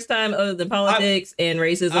the first time, other than politics and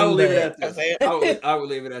racism. I will leave it at this. I will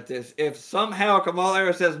leave it at this. If somehow Kamala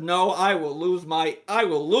Harris says no, I will lose my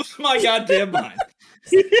goddamn mind.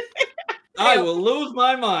 I will lose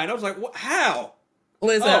my mind. I was like, what? How?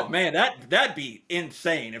 Listen, oh man, that'd be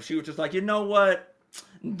insane if she was just like, you know what?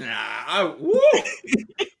 Nah, I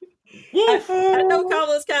know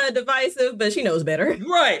Kamala's kind of divisive, but she knows better.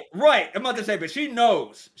 Right. I'm about to say, but she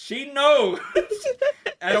knows. And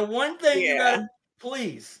the one thing you gotta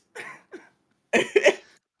please.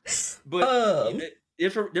 But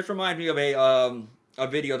this reminds me of a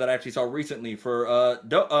video that I actually saw recently for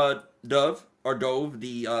Dove,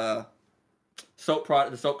 the soap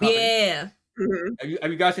company. Yeah. Mm-hmm.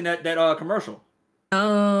 Have you guys seen that commercial?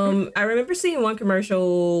 I remember seeing one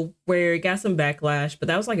commercial where it got some backlash, but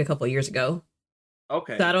that was like a couple of years ago.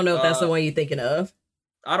 Okay. So I don't know if that's the one you're thinking of.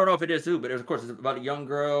 I don't know if it is too, but of course it's about a young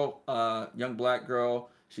girl, young black girl.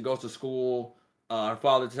 She goes to school. Her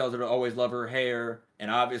father tells her to always love her hair,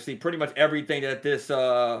 and obviously pretty much everything that this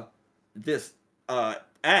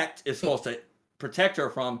act is supposed to protect her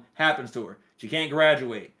from happens to her. She can't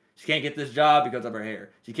graduate. She can't get this job because of her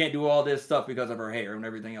hair. She can't do all this stuff because of her hair and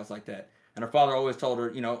everything else like that. And her father always told her,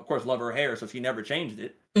 of course, love her hair, so she never changed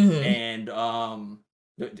it. Mm-hmm. And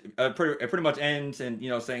it pretty much ends and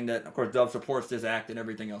saying that, of course, Dove supports this act and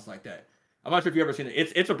everything else like that. I'm not sure if you've ever seen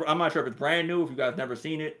it. I'm not sure if it's brand new. If you guys never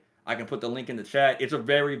seen it, I can put the link in the chat. It's a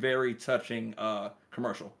very, very touching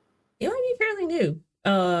commercial. It might be fairly new.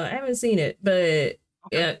 I haven't seen it, but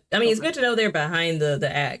yeah, I mean, it's good to know they're behind the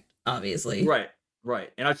act, obviously. Right.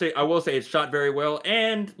 And I will say it's shot very well,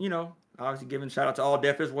 and obviously giving shout out to All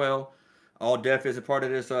Deaf as well. All Deaf is a part of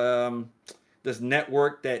this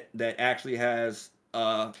network that actually has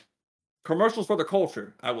commercials for the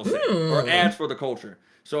culture, I will say, or ads for the culture.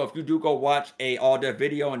 So if you do go watch a All Deaf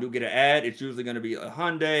video and do get an ad, it's usually going to be a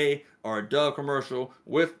Hyundai or a Dove commercial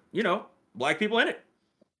with black people in it.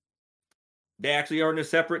 They actually are in a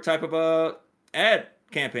separate type of ad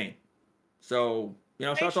campaign. So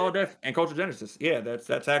shout out to All Deaf and Culture Genesis. Yeah,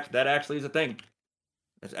 that actually is a thing.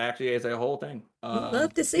 That actually is a whole thing.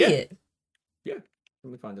 Love to see it. Yeah,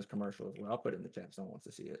 let me find this commercial as well. I'll put it in the chat if someone wants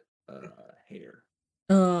to see it. Hair.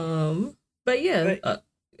 But yeah, go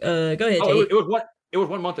ahead. Jay. It was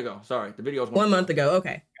 1 month ago. Sorry, the video was 1 month ago.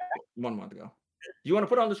 Okay. 1 month ago. Do you want to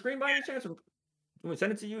put it on the screen by any chance? Let me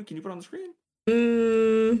send it to you. Can you put it on the screen?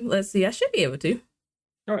 Let's see. I should be able to.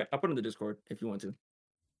 All right, I'll put it in the Discord if you want to.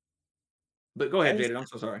 But go ahead, Jaden. I'm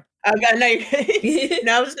so sorry. No, I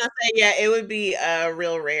was just gonna say, yeah, it would be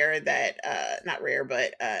real rare that not rare,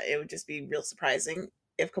 but it would just be real surprising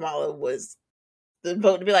if Kamala was the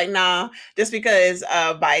vote to be like, nah, just because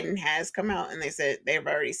Biden has come out and they've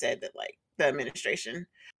already said that like the administration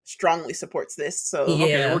strongly supports this. So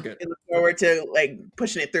yeah, we're good. I look forward to like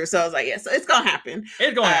pushing it through. So I was like, yeah, so it's gonna happen.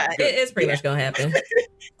 It's gonna happen. It's pretty much gonna happen.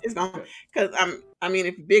 It's gonna, because I mean,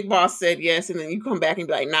 if Big Boss said yes, and then you come back and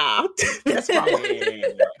be like, nah, that's wrong.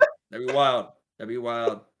 That'd be wild. That would be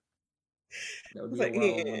wild.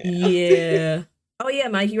 Yeah. Oh yeah,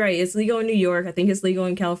 Mike, you're right. It's legal in New York. I think it's legal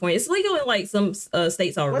in California. It's legal in like some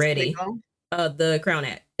states already. The Crown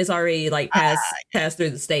Act. It's already like passed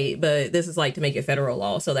through the state, but this is like to make it federal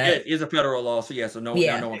law. So that it is a federal law. So so no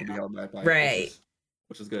one can be held back by it,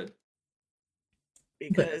 which is good.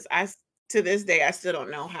 Because to this day, I still don't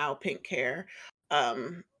know how pink hair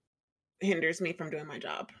hinders me from doing my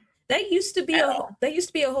job. That used to be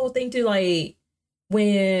a whole thing too. Like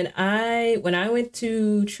when I went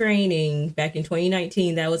to training back in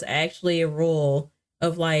 2019, that was actually a rule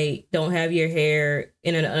of like, don't have your hair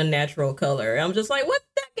in an unnatural color. I'm just like, what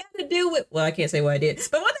that got to do with? Well, I can't say what I did,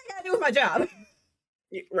 but what that got to do with my job?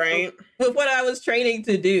 Right. With what I was training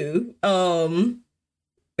to do. And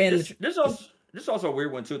this also a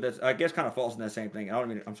weird one too. That's I guess kind of falls in that same thing.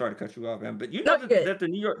 I'm sorry to cut you off, man. But that the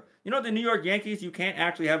New York Yankees, you can't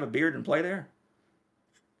actually have a beard and play there.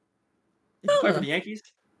 You can play for the Yankees.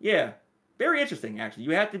 Yeah, very interesting. Actually,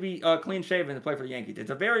 you have to be clean shaven to play for the Yankees. It's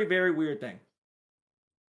a very, very weird thing.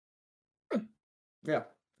 Yeah,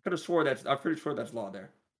 I'm pretty sure that's law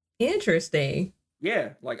there. Interesting. Yeah,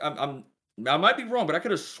 like I might be wrong, but I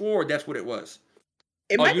could have swore that's what it was.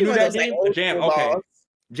 It might be one of those like Jam. Okay.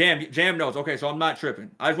 Jam knows. Okay, so I'm not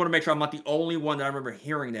tripping. I just want to make sure I'm not the only one that I remember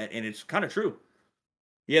hearing that, and it's kind of true.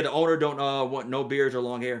 Yeah, the owner don't want no beards or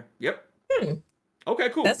long hair. Yep. Okay,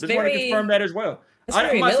 cool. Just want to confirm that as well.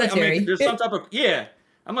 I'm not saying, there's some type of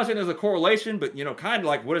I'm not saying there's a correlation, but kind of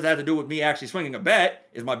like what does that have to do with me actually swinging a bat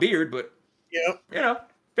is my beard, but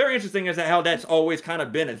very interesting is how that's always kind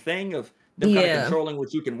of been a thing of them kind of controlling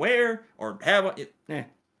what you can wear or have.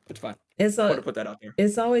 It's fine. It's I want to put that out there.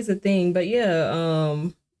 It's always a thing, but yeah,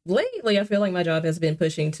 lately I feel like my job has been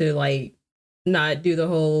pushing to like not do the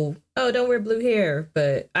whole don't wear blue hair,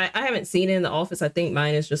 but I haven't seen it in the office. I think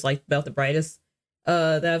mine is just like about the brightest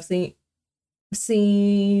that I've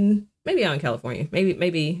seen maybe out in California.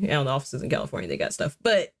 Maybe out in the offices in California they got stuff.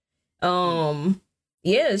 But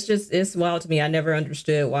yeah, it's wild to me. I never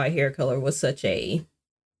understood why hair color was such a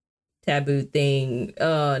taboo thing.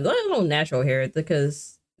 Let alone natural hair,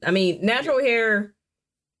 because I mean natural hair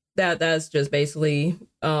that's just basically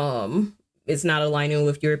it's not aligning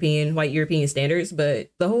with white European standards, but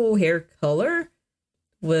the whole hair color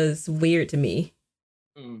was weird to me.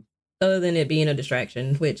 Other than it being a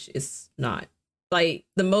distraction, which is not. Like,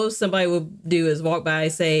 the most somebody would do is walk by,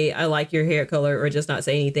 say, I like your hair color, or just not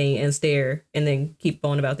say anything and stare and then keep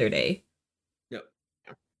on about their day. Yep.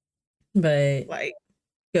 But, like,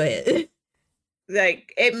 go ahead.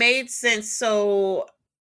 Like, it made sense. So,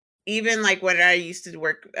 even like when I used to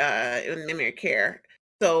work in memory care,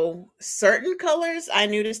 so certain colors I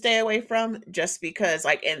knew to stay away from, just because,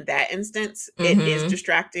 like, in that instance, it is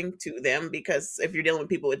distracting to them, because if you're dealing with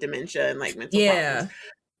people with dementia and like mental problems,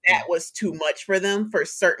 that was too much for them for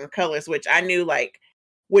certain colors, which I knew like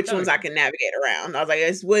which ones I can navigate around. I was like,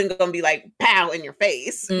 this wasn't gonna be like pow in your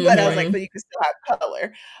face, but I was like, but you can still have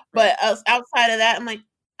color. But outside of that, I'm like,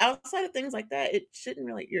 outside of things like that, it shouldn't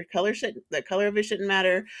really, the color of it shouldn't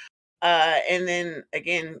matter. And then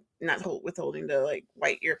again, not withholding the like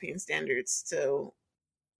white European standards. So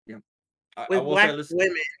with Black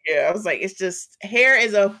women, I was like, it's just hair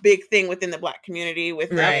is a big thing within the Black community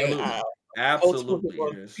with absolutely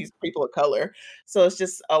people of color. So it's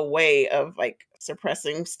just a way of like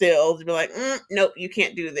suppressing still to be like, nope, you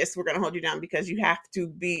can't do this. We're gonna hold you down because you have to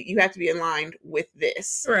be in line with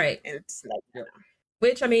this, right? And it's like,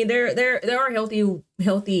 which I mean, there are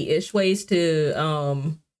healthy-ish ways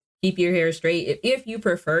to keep your hair straight if you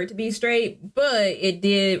prefer to be straight, but it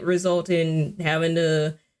did result in having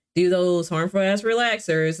to do those harmful ass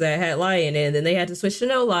relaxers that had lye in it, and then they had to switch to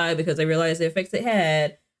no lye because they realized the effects it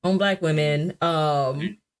had on Black women.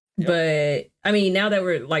 But I mean, now that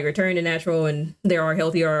we're like returning to natural and there are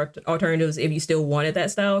healthier alternatives if you still wanted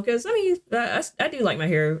that style, because I mean, I do like my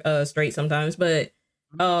hair straight sometimes, but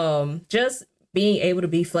just being able to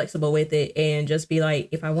be flexible with it and just be like,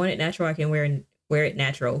 if I want it natural, I can wear it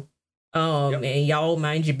natural. And y'all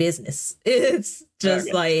mind your business. It's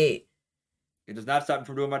just like, it does not stop me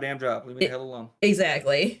from doing my damn job. Leave me the hell alone.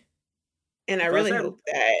 Exactly. And I really hope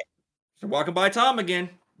that. So walking by Tom again.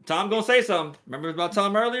 Tom gonna say something. Remember about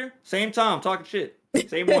Tom earlier? Same Tom talking shit.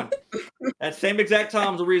 Same one. That same exact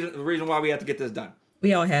Tom's the reason why we have to get this done.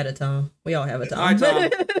 We all had a Tom. We all have a Tom. Hi Tom.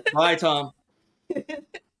 Bye Tom.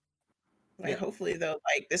 Like, hopefully though,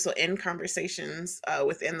 like this will end conversations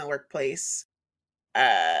within the workplace.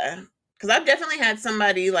 Because I've definitely had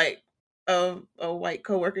somebody like a white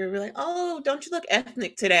coworker be like, "Oh, don't you look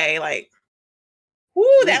ethnic today?" Like, whoo,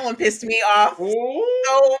 that one pissed me off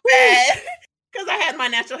so bad. Because I had my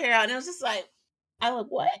natural hair out and it was just like, I look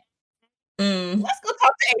what? Let's go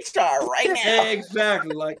talk to HR right now.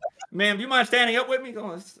 Exactly. Like, ma'am, do you mind standing up with me?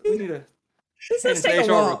 We need to let's take a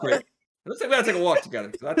walk. Real quick. We gotta take a walk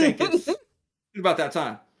together. I think it's about that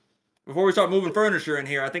time. Before we start moving furniture in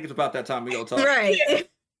here, I think it's about that time we go talk. Right.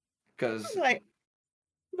 Because my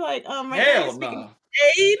hell no.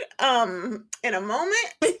 Shade, in a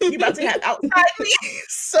moment, you about to have outside me.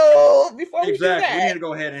 So before we do that, we need to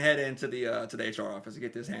go ahead and head into the HR office and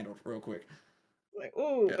get this handled real quick. Like,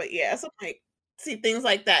 but so like, see, things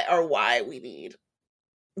like that are why we need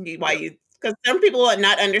because some people are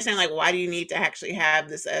not understand like, why do you need to actually have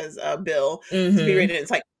this as a bill to be written? It's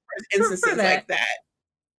like instances for like that,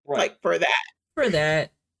 like for that.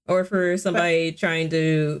 Or for somebody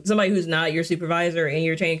who's not your supervisor in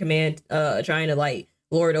your chain of command, trying to like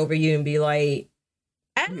lord over you and be like,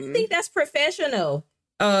 I don't think that's professional.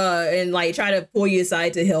 And like try to pull you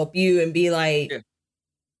aside to help you and be like, I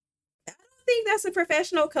don't think that's a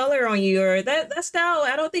professional color on you, or that style.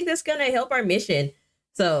 I don't think that's gonna help our mission.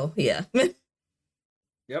 So yeah. Yep.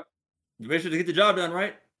 You make sure to get the job done,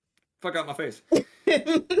 right? Fuck out my face. That's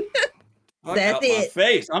it. My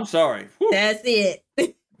face. I'm sorry. Whew. That's it.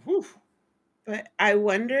 Whew. But I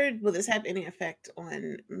wondered, will this have any effect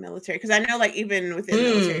on military? Because I know, like, even within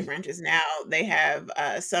military branches now, they have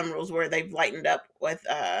some rules where they've lightened up with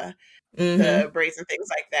the braids and things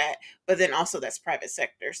like that. But then also that's private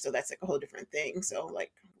sector, so that's like a whole different thing. So,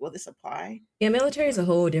 like, will this apply? Yeah, military is a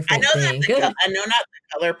whole different thing. I know not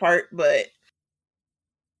the color part, but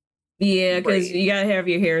yeah, because you gotta have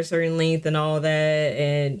your hair a certain length and all that,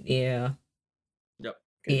 and yeah. Yep.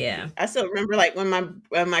 Yeah. I still remember like when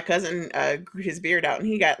my cousin grew his beard out and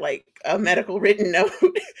he got like a medical written note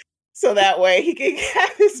so that way he could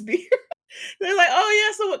have his beard. They're like, oh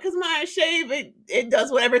yeah, so because when I shave, it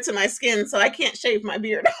does whatever to my skin, so I can't shave my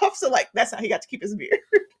beard off. So like that's how he got to keep his beard.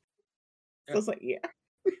 So it's like, yeah.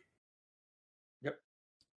 Yep.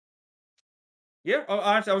 Yeah.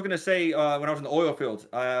 Honestly, I was gonna say when I was in the oil fields,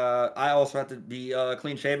 I also had to be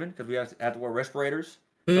clean shaven because we had to wear respirators.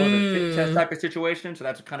 So it was a fit test type of situation. So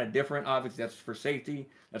that's kind of different. Obviously, that's for safety.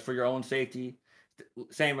 That's for your own safety.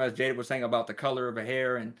 Same as Jada was saying about the color of a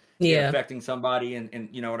hair and it Yeah. affecting somebody, and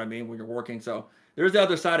you know what I mean when you're working. So there's the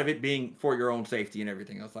other side of it being for your own safety and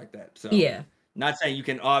everything else like that. So Yeah. not saying you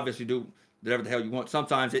can obviously do whatever the hell you want.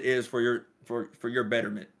 Sometimes it is for your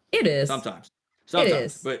betterment. It is. Sometimes, It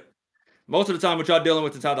is. but most of the time, what y'all dealing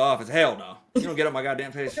with inside the office, hell no. You don't get out my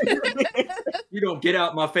goddamn face. You don't get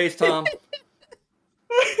out my face, Tom.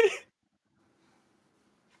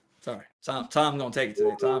 Sorry, Tom gonna take it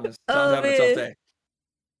today. Tom's having a tough day.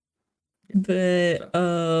 But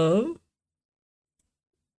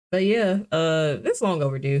yeah, it's long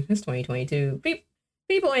overdue. It's 2022.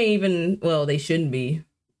 People ain't even, well, they shouldn't be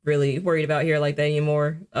really worried about hair like that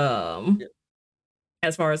anymore.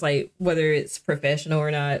 As far as like whether it's professional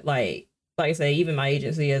or not, like I say, even my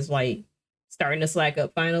agency is like starting to slack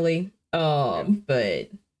up finally. But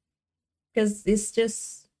because it's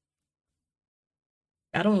just,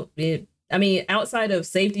 I mean, outside of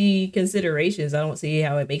safety considerations, I don't see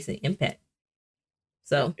how it makes an impact.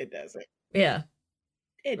 So it doesn't. Yeah.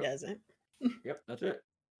 It doesn't. Yep, that's it.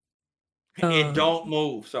 It don't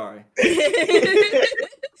move. Sorry.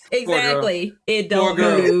 Exactly. It don't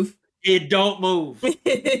move. It don't move.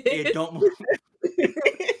 It don't move.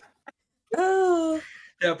 Oh.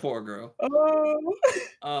 That poor girl.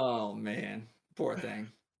 Oh man. Poor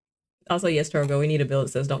thing. Also, yes, Torgo, we need a bill that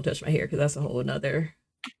says don't touch my hair because that's a whole nother.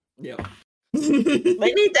 Yep. They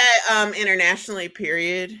need that internationally,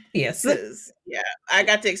 period. Yes. Yeah, I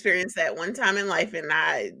got to experience that one time in life, and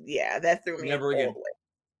that threw me never again.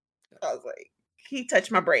 I was like, he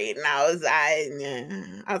touched my braid, and I was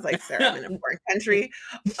like, sir, I'm in a foreign country.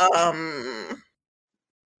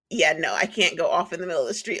 Yeah, no, I can't go off in the middle of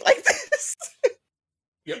the street like this.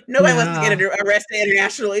 Yep. Nobody wants to get arrested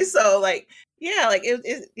internationally, so like, yeah, like he's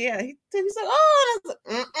like, oh,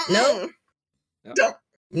 and I was like,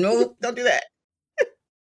 nope, don't do that.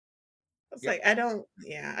 It's like I don't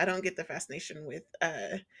get the fascination with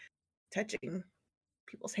touching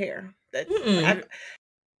people's hair.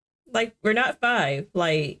 Like we're not 5.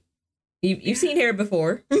 Like you've seen hair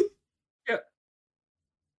before. Yep.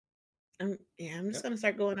 I'm just gonna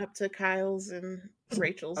start going up to Kyle's and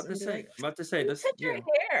Rachel's and be like, I'm about to say this. Touch your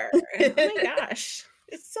hair. Oh my gosh.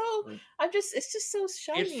 It's so it's just so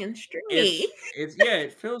shiny and stringy.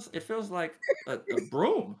 It feels like a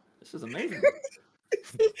broom. This is amazing.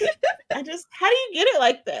 How do you get it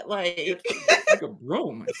like that? Like it's like a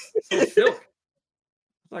broom. It's so silk.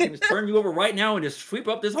 I can just turn you over right now and just sweep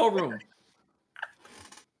up this whole room.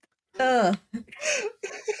 Oh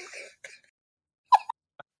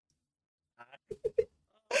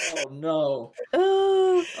no.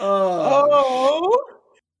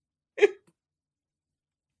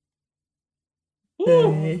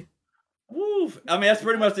 Woo. I mean, that's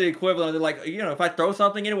pretty much the equivalent of like, if I throw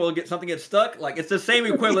something in it, will something get stuck? Like, it's the same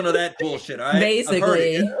equivalent of that bullshit, all right?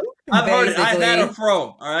 Basically. I've heard it. I've had a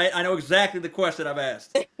throw, all right? I know exactly the question I've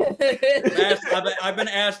asked. I've been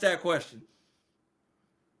asked that question.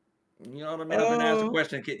 You know what I mean? I've been asked the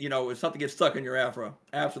question, if something gets stuck in your afro.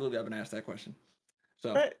 Absolutely, I've been asked that question.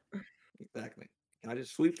 So, exactly. Can I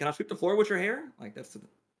sweep the floor with your hair? Like,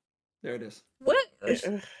 there it is. What?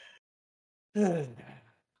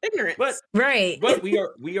 Ignorance. But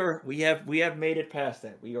we have made it past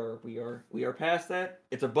that. We are past that.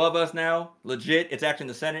 It's above us now. Legit. It's actually in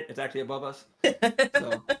the Senate. It's actually above us.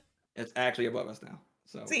 So it's actually above us now.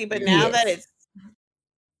 So but now that it's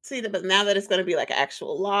going to be like an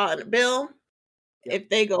actual law and a bill, if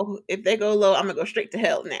they go low, I'm gonna go straight to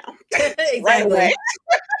hell now. Exactly. Right away.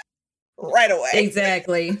 Right away.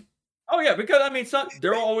 Exactly. Oh yeah, because I mean,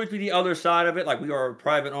 there will always be the other side of it. Like, we are a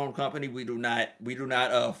private-owned company. We do not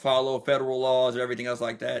follow federal laws or everything else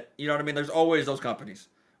like that. You know what I mean? There's always those companies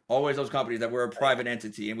that we're a private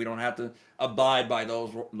entity and we don't have to abide by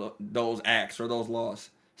those acts or those laws.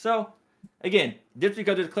 So, again, just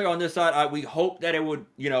because it's clear on this side, we hope that it would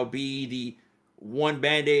be the one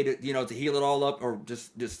Band-Aid to heal it all up, or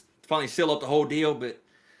just finally seal up the whole deal. But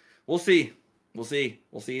we'll see. We'll see.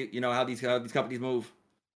 How these companies move.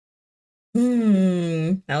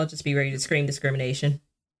 I'll just be ready to scream discrimination.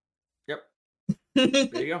 Yep.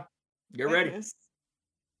 There you go. Get ready.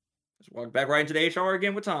 Let's walk back right into the HR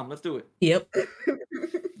again with Tom. Let's do it. Yep.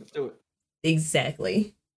 Let's do it.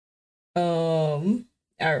 Exactly. All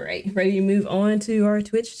right. Ready to move on to our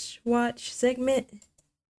Twitch watch segment?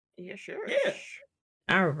 Yeah, sure. Yeah.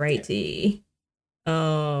 All righty.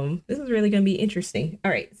 This is really gonna be interesting. All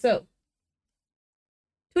right, so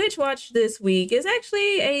Twitch watch this week is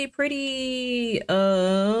actually a pretty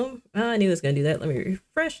I knew it was gonna do that. Let me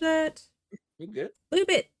refresh that. You good? A little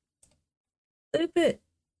bit. There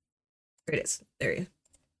it is. There you go.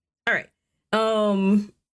 All right.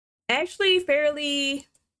 Actually fairly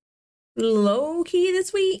low key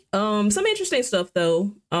this week. Some interesting stuff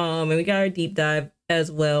though. And we got our deep dive as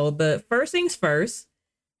well. But first things first,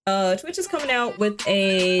 Twitch is coming out with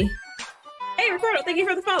a hey Ricardo, thank you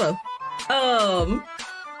for the follow.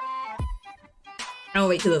 I'll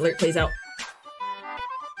wait till the alert plays out.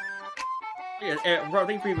 Yeah, bro, I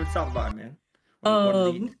think people talking about it, man. One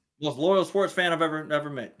of the most loyal sports fan I've ever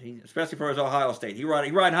met. Especially for his Ohio State. He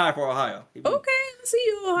riding high for Ohio. Okay, I see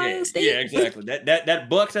you, Ohio State. Yeah, exactly. that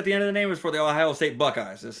Bucks at the end of the name is for the Ohio State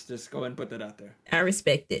Buckeyes. Just go ahead and put that out there. I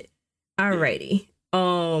respect it. Alrighty.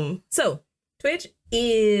 So Twitch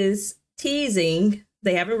is teasing.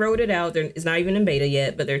 They haven't rolled it out. It's not even in beta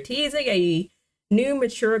yet, but they're teasing a new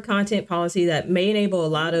mature content policy that may enable a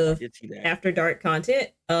lot of after dark content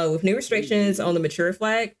with new restrictions on the mature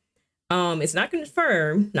flag. It's not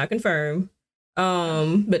confirmed,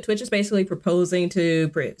 but Twitch is basically proposing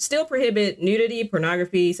to still prohibit nudity,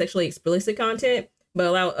 pornography, sexually explicit content, but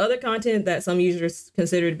allow other content that some users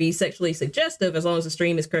consider to be sexually suggestive as long as the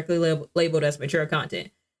stream is correctly labeled as mature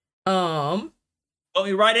content. Put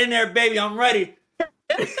me right in there, baby. I'm ready.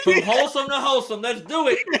 From wholesome to wholesome. Let's do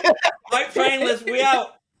it. White trainless, we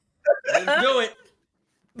out. Let's do it.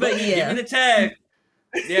 But yeah. Give me the tag.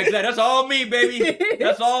 Yeah, exactly. That's all me, baby.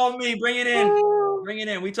 That's all me. Bring it in. Bring it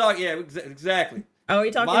in. We talk. Yeah, exactly. Are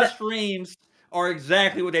we talking My streams are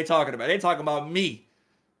exactly what they're talking about. They're talking about me.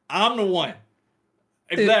 I'm the one.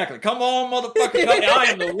 Exactly. Come on, motherfucker. I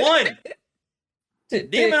am the one.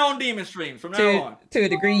 Demon on demon streams from now on. To a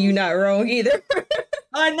degree, you're not wrong either.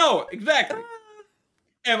 I know. Exactly.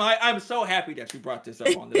 And I'm so happy that you brought this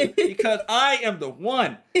up on this because I am the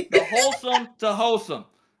one. The wholesome to wholesome.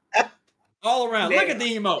 All around. Look at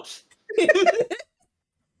the emotes.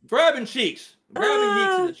 Grabbing cheeks. Grabbing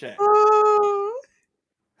geeks in the chat.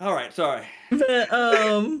 All right, sorry. But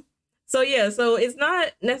so yeah, so it's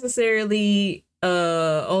not necessarily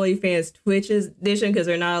OnlyFans Twitch edition because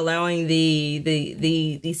they're not allowing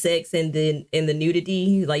the sex and the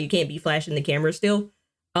nudity. Like you can't be flashing the camera still.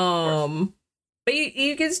 But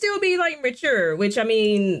you can still be like mature, which I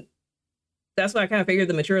mean, that's what I kind of figured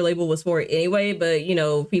the mature label was for anyway. But you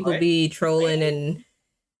know, people be trolling and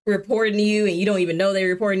reporting to you, and you don't even know they're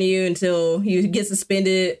reporting to you until you get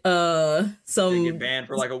suspended. They get banned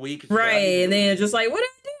for like a week, right? And then just like, what did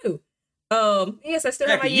I do? Yes, I still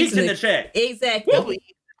have my yeast in the chat. Exactly,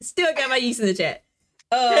 still got my yeast in the chat.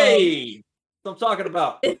 Hey, that's what I'm talking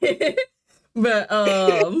about.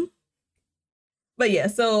 But yeah,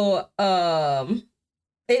 so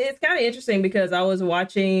it's kind of interesting because I was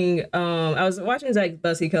watching Zach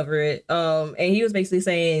Bussey cover it, and he was basically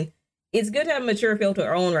saying it's good to have a mature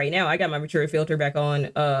filter on right now. I got my mature filter back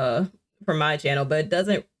on from my channel, but it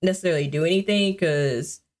doesn't necessarily do anything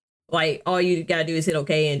because like all you gotta do is hit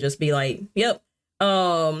okay and just be like, yep.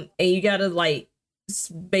 And you gotta like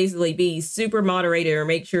basically be super moderated or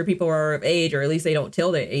make sure people are of age, or at least they don't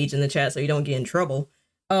tell their age in the chat so you don't get in trouble.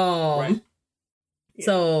 Right.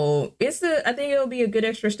 So I think it'll be a good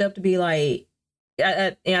extra step to be like,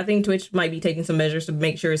 and I think Twitch might be taking some measures to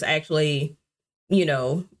make sure it's actually, you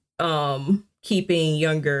know, keeping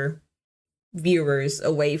younger viewers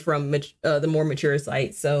away from the more mature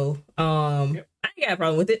sites. So I ain't got a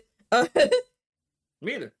problem with it.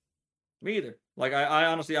 Me either. Like I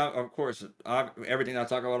honestly, of course, everything I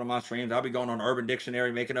talk about on my streams, I'll be going on Urban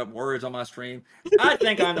Dictionary, making up words on my stream. I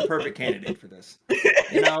think I'm the perfect candidate for this.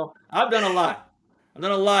 You know, I've done a lot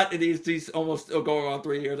in these almost going on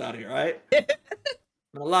 3 years out here, right?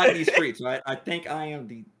 A lot in these streets, right? I think I am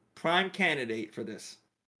the prime candidate for this.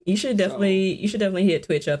 You should definitely hit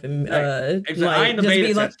Twitch up and exactly. I am the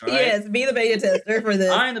beta tester, right? Yes, be the beta tester for this.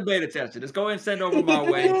 I am the beta tester. Just go ahead and send over my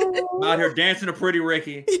way. I'm out here dancing to Pretty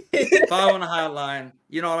Ricky, following the hotline.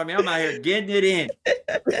 You know what I mean? I'm out here getting it in.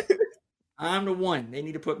 I'm the one. They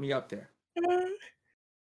need to put me up there.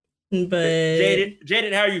 But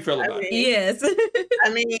Jaded, how you feel about it? Yes. I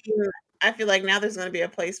mean, I feel like now there's going to be a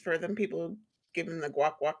place for them people giving the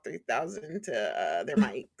Guac 3000 to their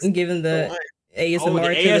mics. Giving the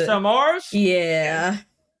ASMR. The ASMRs? Yeah.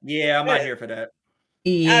 Yeah, I'm not here for that.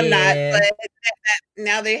 I'm not, Yeah. but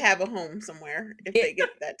now they have a home somewhere if they get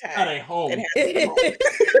that tag. Not a home. It has a home.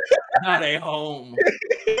 Not a home.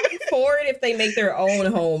 For it if they make their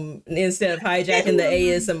own home instead of hijacking the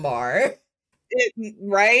ASMR.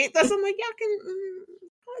 Right? That's I'm like, y'all can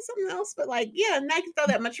call it something else, but like, yeah, now you can throw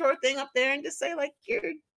that mature thing up there and just say like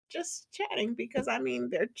you're just chatting because I mean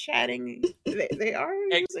they're chatting. They are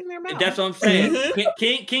using their mouth. That's what I'm saying.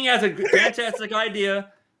 King has a fantastic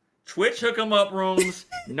idea. Twitch hook 'em up rooms,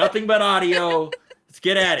 nothing but audio. Let's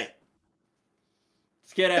get at it.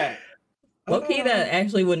 Well, key, that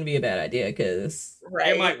actually wouldn't be a bad idea because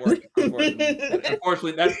it might work.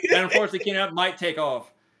 Unfortunately, that unfortunately King might take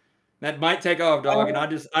off. That might take off, dog. And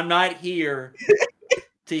I'm not here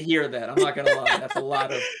to hear that. I'm not gonna lie. That's a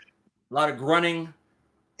lot of grunting,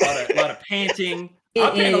 a lot of panting.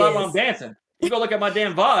 I'm panting a lot while I'm dancing. You go look at my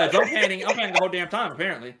damn VODs. I'm panting the whole damn time.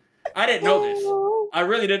 Apparently, I didn't know this. I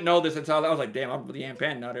really didn't know this until I was like, damn, I really am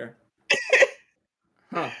panting out there.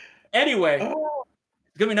 Huh. Anyway,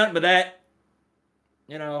 it's gonna be nothing but that.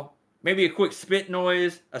 You know, maybe a quick spit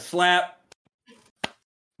noise, a slap.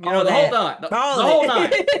 You know, the whole nine. The whole nine.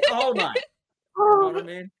 The whole nine. You know what I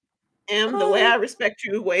mean? The way I respect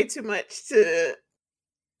you way too much to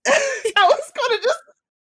I was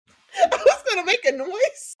gonna make a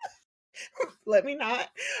noise. Let me not.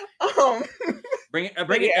 Bring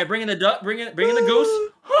in the duck, bring in the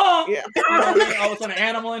goose. Huh? Yeah. You know what I mean? All of a sudden, an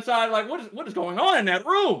animal inside. Like, what is going on in that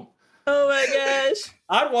room? oh my gosh.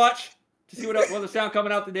 I'd watch to see what the sound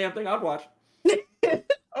coming out the damn thing. I'd watch.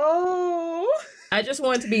 I just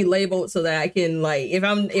want it to be labeled so that I can like if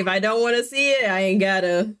I don't want to see it, I ain't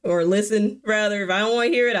gotta or listen rather. If I don't want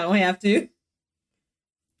to hear it, I don't have to.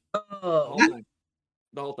 Oh,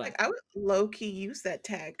 the whole thing. Like, I would low key use that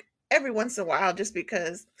tag every once in a while just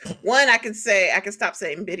because one, I can stop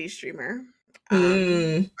saying biddy streamer. I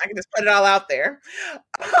can just put it all out there.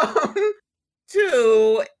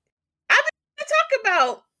 Two, I'm gonna talk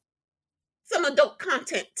about some adult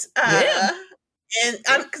content. And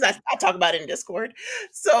because I talk about it in Discord.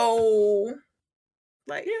 So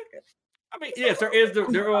like I mean, yes,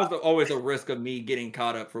 there was always a risk of me getting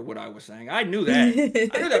caught up for what I was saying. I knew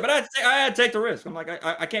that. But I had to take the risk. I'm like,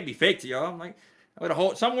 I can't be fake to y'all. I'm like,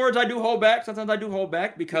 some words I do hold back. Sometimes I do hold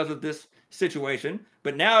back because of this situation.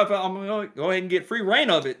 But now if I'm going to go ahead and get free reign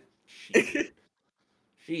of it,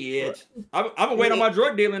 shit. I've been waiting on my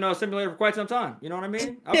drug dealing simulator for quite some time. You know what I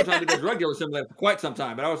mean? I've been trying to do the drug dealer simulator for quite some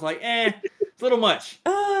time. But I was like, it's a little much.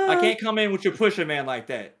 I can't come in with your pusher man like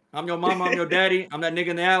that. I'm your mama, I'm your daddy. I'm that nigga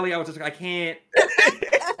in the alley. I was just like, I can't.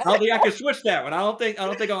 I don't think I can switch that one. I don't think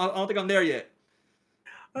I'm there yet.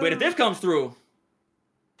 But if this comes through,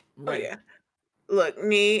 right. Yeah. Look,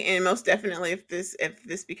 me and most definitely if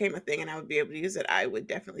this became a thing and I would be able to use it, I would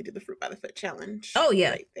definitely do the fruit by the foot challenge. Oh yeah,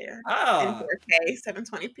 right there in 4K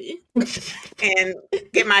 720p, and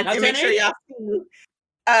make sure y'all see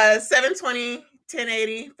 720,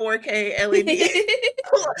 1080, 4K LED,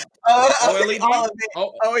 OLED, all of it,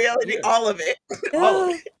 OLED, yeah. all of it.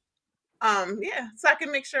 Yeah, so I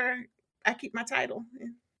can make sure I keep my title.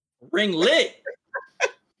 Ring lit.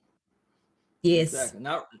 Yes. Exactly.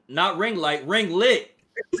 Not ring light, ring lit.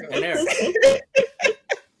 And there.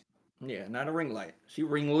 Yeah, not a ring light. She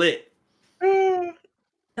ring lit.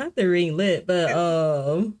 Not the ring lit, but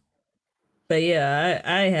yeah,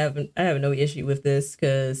 I have no issue with this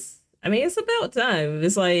because I mean it's about time.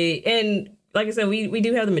 It's like, and like I said, we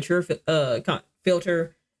do have the mature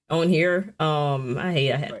filter on here. I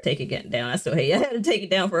hate I had to take it down. I still hate I had to take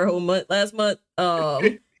it down for a whole month last month.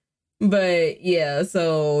 But yeah,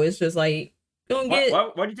 so it's just like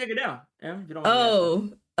why'd you take it down? Yeah, you don't no,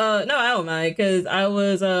 I don't mind because I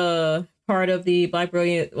was part of the Black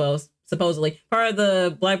Brilliant. Well, supposedly part of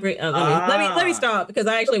the Black Brilliant. Let me stop because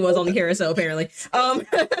I actually was on the carousel apparently.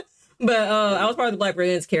 But I was part of the Black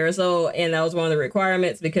Brilliance carousel, and that was one of the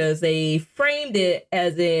requirements because they framed it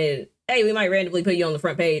as in, hey, we might randomly put you on the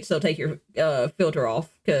front page, so take your filter off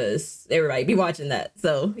because everybody be watching that.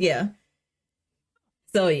 So yeah.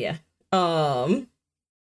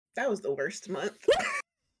 That was the worst month.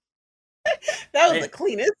 That was the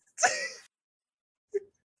cleanest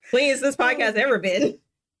this podcast ever been.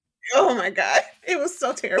 Oh my god, it was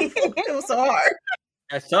so terrible. It was so hard.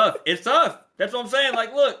 That's tough. It's tough. That's what I'm saying.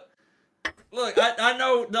 Like, look. I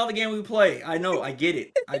know the other game we play. I know. I get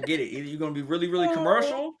it. Either you're gonna be really, really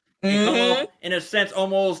commercial, and come off, in a sense,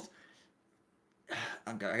 almost.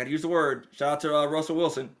 I gotta use the word. Shout out to Russell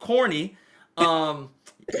Wilson. Corny. Either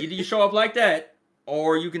you show up like that,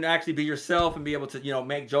 or you can actually be yourself and be able to,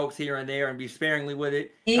 make jokes here and there and be sparingly with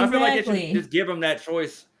it. Exactly. I feel like they should just give them that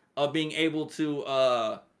choice of being able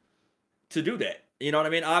to do that. You know what I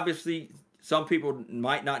mean? Obviously, some people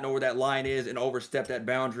might not know where that line is and overstep that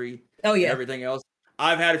boundary. Oh yeah. And everything else.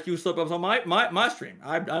 I've had a few slip ups on my stream.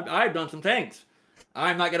 I've done some things.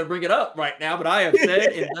 I'm not gonna bring it up right now, but I have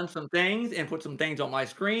said and done some things and put some things on my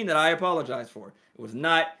screen that I apologize for. It was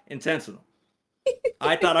not intentional.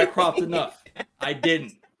 I thought I cropped enough. I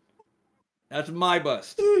didn't. That's my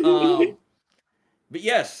bust. But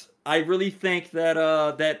yes, I really think that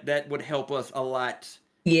that would help us a lot.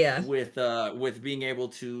 Yeah. With being able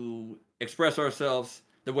to express ourselves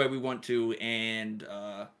the way we want to, and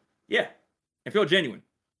yeah, and feel genuine.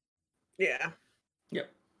 Yeah. Yep.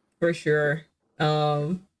 For sure.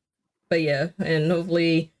 But yeah, and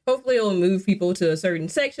hopefully it'll move people to a certain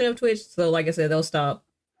section of Twitch. So like I said, they'll stop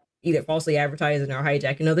either falsely advertising or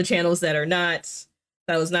hijacking other channels that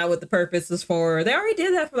was not what the purpose is for. They already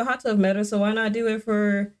did that for the hot tub meta, so why not do it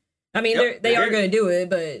for, I mean, they are going to do it,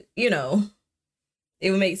 but you know,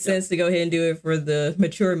 it would make sense to go ahead and do it for the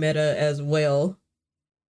mature meta as well.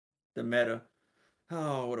 The meta.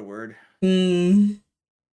 Oh, what a word.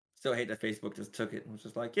 Still hate that Facebook just took it and was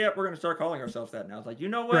just like, yeah, we're going to start calling ourselves that now. It's like, you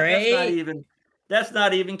know what? Right? That's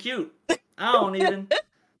not even cute. I don't even.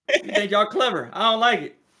 You think y'all clever. I don't like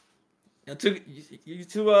it. You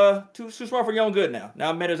too smart for your own good now.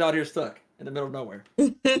 Now meta's out here stuck in the middle of nowhere.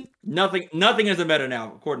 Nothing is a meta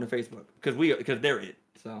now, according to Facebook, because they're it.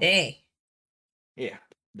 So dang. Yeah.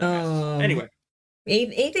 Anyway.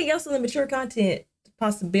 Anything else on the mature content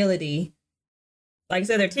possibility? Like I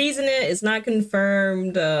said, they're teasing it. It's not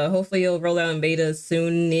confirmed. Hopefully it'll roll out in beta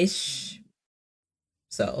soonish.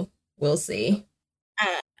 So we'll see.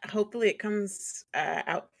 Hopefully it comes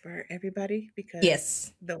out for everybody, because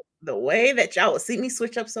yes, the way that y'all will see me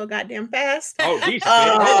switch up so goddamn fast. Oh, Jesus,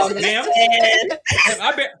 ma'am.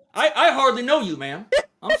 I hardly know you, ma'am.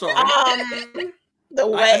 I'm sorry. The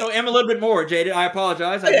way I know Em a little bit more, Jaded. I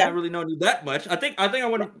apologize. I haven't really known you that much. I think I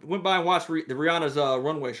went by and watched the Rihanna's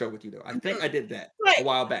runway show with you though. I think I did that a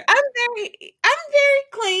while back. I'm very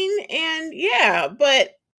clean, and yeah,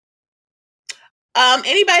 but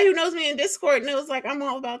anybody who knows me in Discord knows like I'm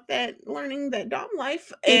all about that learning that dom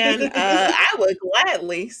life, and I would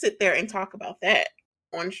gladly sit there and talk about that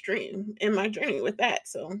on stream in my journey with that.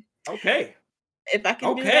 So okay, if I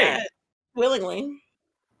can do that willingly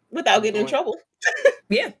without getting in trouble.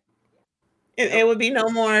 Yeah. It would be no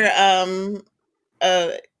more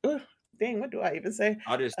dang, what do I even say?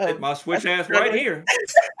 I'll just hit my switch ass right here.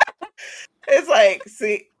 It's like,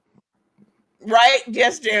 see, right,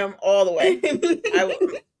 Just Jam all the way.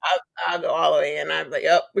 I'll go all the way, and I'm like,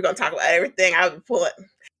 yep, we're gonna talk about everything. I'm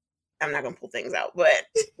not gonna pull things out, but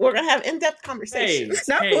we're gonna have in-depth conversations.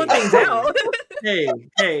 Not pull things out.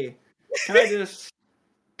 Hey, can I just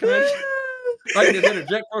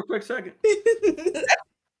interject for a quick second?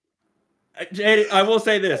 Jade, I will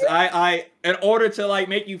say this. I in order to like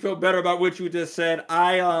make you feel better about what you just said,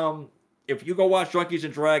 if you go watch Drunkies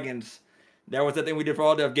and Dragons, that was the thing we did for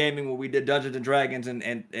All Dev Gaming where we did Dungeons and Dragons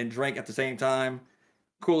and drank at the same time.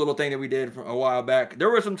 Cool little thing that we did for a while back. There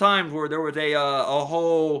were some times where there was a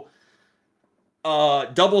whole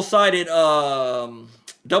double-sided. I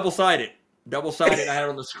had it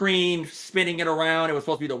on the screen, spinning it around. It was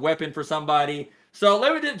supposed to be the weapon for somebody. So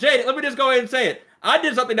let me just go ahead and say it. I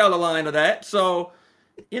did something down the line of that. So,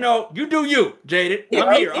 you do you, Jaded.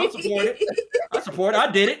 I'm here. I'll support it. I support it.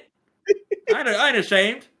 I did it. I ain't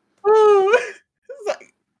ashamed. It's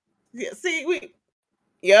like, yeah, see, we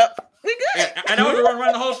good. And I was running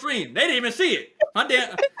around the whole stream. They didn't even see it.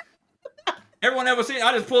 Everyone ever see it?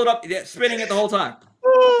 I just pulled it up, spinning it the whole time.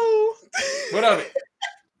 What of it?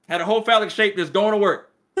 Had a whole phallic shape just going to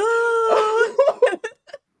work.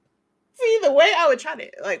 See, the way I would try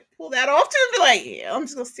to like pull that off to be like, yeah, I'm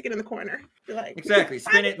just gonna stick it in the corner. Be like, exactly.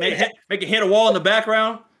 Spin it, make it hit a wall in the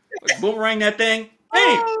background, like boomerang that thing.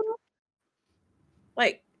 Hey,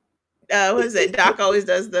 like, what is it? Doc always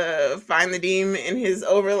does the find the Deem in his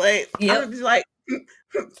overlay. Yeah, I'm just like,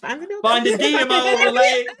 find the D in my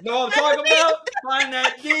overlay. Know what I'm talking about? Find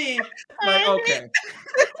that D. Like, okay.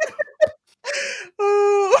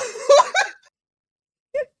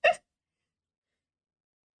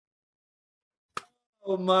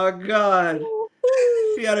 Oh my God.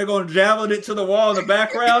 See how they're going to javelin it to the wall in the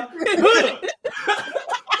background?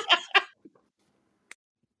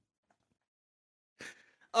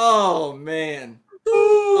 Oh, man.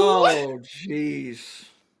 Oh, jeez.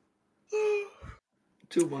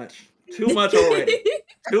 Too much. Too much already.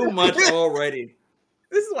 Too much already.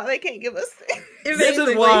 This is why they can't give us things. This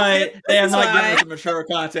is why they have not given us mature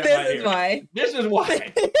content right here. This is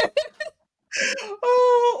why.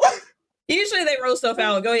 Usually they roast stuff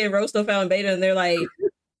out. Go ahead and roast stuff out in beta, and they're like,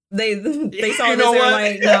 they saw this, they're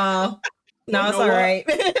like, no, it's all right.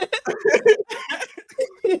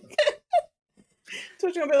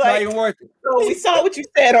 Twitch gonna be Not like, even worth it. "Oh, we saw what you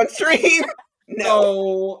said on stream."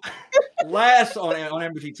 No. So, last on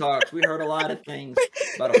Embassy Talks, we heard a lot of things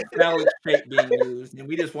about a phallic shape being used, and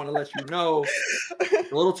we just want to let you know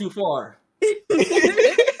a little too far.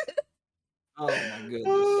 Oh my goodness.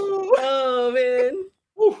 Oh man.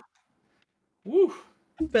 Woo. Woo.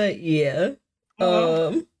 But yeah.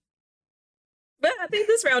 But I think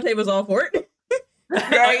this round table's all for it.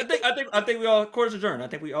 I think we all, course adjourned. I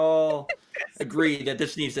think we all agree that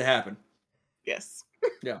this needs to happen. Yes.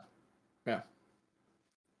 Yeah.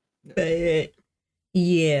 But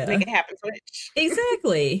yeah. Make it happen, Twitch.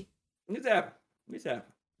 Exactly. It needs to happen. It's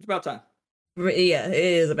about time. Yeah, it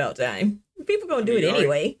is about time. People gonna do it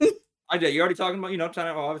anyway. You're already talking about,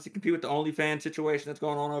 trying to obviously compete with the OnlyFans situation that's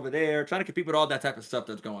going on over there, trying to compete with all that type of stuff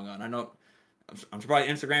that's going on. I know, I'm surprised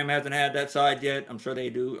Instagram hasn't had that side yet. I'm sure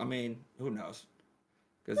they do. I mean, who knows?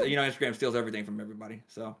 Because, Instagram steals everything from everybody.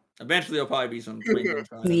 So eventually there'll probably be some premium.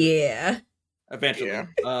 Yeah. Eventually. Yeah.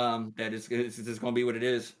 That it's just going to be what it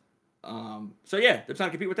is. So yeah, they're trying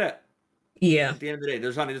to compete with that. Yeah. At the end of the day,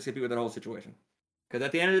 they're trying to just compete with that whole situation. Because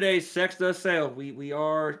at the end of the day, sex does sell. We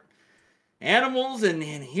are animals and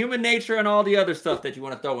human nature and all the other stuff that you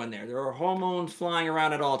want to throw in there. There are hormones flying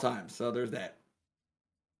around at all times. So there's that.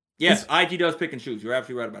 Yes, IG does pick and choose. You're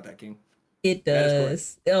absolutely right about that, King. It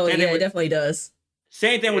does. Oh, yeah, it definitely does.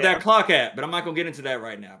 Same thing with that clock app, but I'm not going to get into that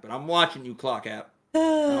right now. But I'm watching you, clock app.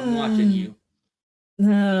 I'm watching you.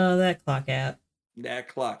 Oh, that clock app. That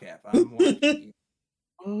clock app. I'm watching you.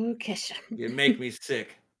 Oh, Kesha. You make me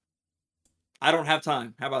sick. I don't have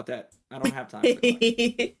time. How about that? I don't have time.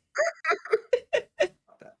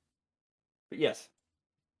 But yes.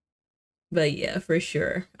 But yeah, for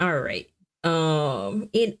sure. All right.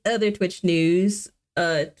 In other Twitch news,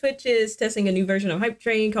 Twitch is testing a new version of Hype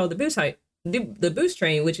Train called the Boost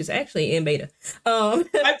Train, which is actually in beta.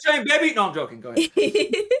 Hype Train, baby. No, I'm joking. Go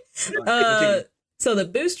ahead. So the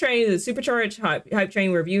Boost Train is a supercharged hype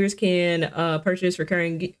train where viewers can purchase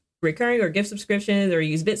recurring or gift subscriptions or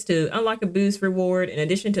use bits to unlock a boost reward in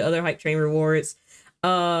addition to other hype train rewards.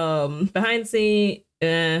 Behind the scene,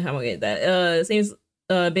 I won't get that. It seems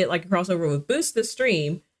a bit like a crossover with Boost the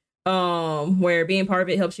Stream, where being part of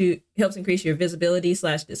it helps increase your visibility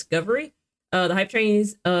 / discovery. The hype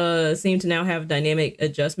trains seem to now have dynamic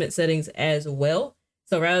adjustment settings as well.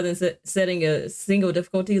 So rather than setting a single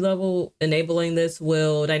difficulty level, enabling this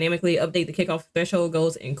will dynamically update the kickoff threshold,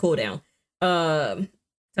 goals, and cooldown. I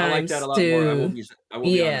like that a lot more. I will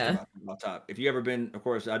be honest about top. If you ever been, of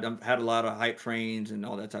course, I've had a lot of hype trains and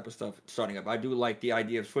all that type of stuff starting up. I do like the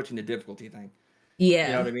idea of switching the difficulty thing. Yeah,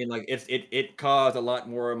 you know what I mean. Like it caused a lot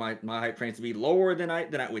more of my hype trains to be lower than I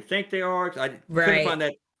would think they are. I couldn't find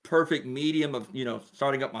that perfect medium of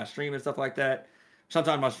starting up my stream and stuff like that.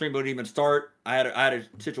 Sometimes my stream wouldn't even start. I had a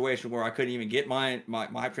situation where I couldn't even get my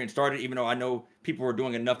hype train started, even though I know people were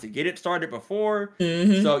doing enough to get it started before.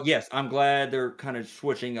 Mm-hmm. So yes, I'm glad they're kind of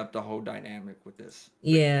switching up the whole dynamic with this.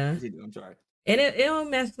 Yeah, I'm sorry. And it'll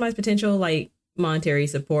maximize potential like monetary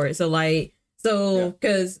support. So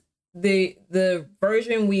because the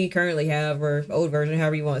version we currently have, or old version,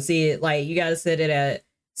 however you want to see it, like you got to set it at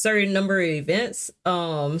certain number of events.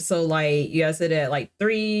 So like you gotta set it at like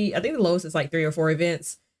 3. I think the lowest is like 3 or 4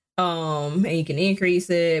 events. And you can increase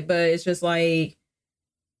it, but it's just like,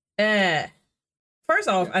 first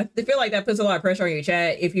off, I feel like that puts a lot of pressure on your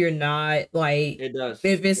chat if you're not like, it does.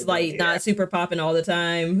 If it's not super popping all the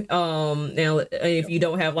time. If you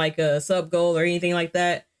don't have like a sub goal or anything like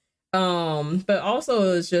that. But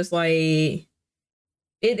also it's just like,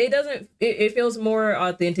 it feels more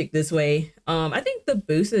authentic this way. I think the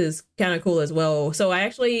boost is kind of cool as well. So I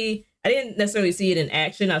didn't necessarily see it in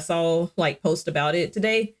action. I saw like post about it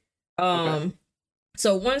today.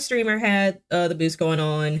 So one streamer had the boost going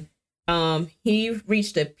on. He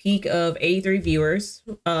reached a peak of 83 viewers.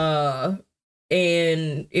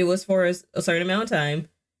 And it was for a certain amount of time.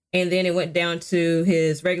 And then it went down to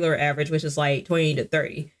his regular average, which is like 20 to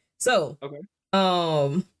 30. So,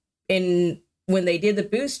 and when they did the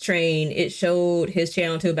boost train, it showed his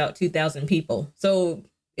channel to about 2,000 people. So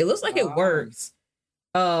it looks like it works.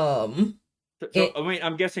 I mean,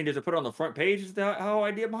 I'm guessing, does it put it on the front page? Is that how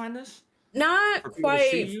idea behind this? Not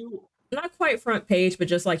quite front page, but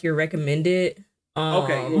just like your recommended.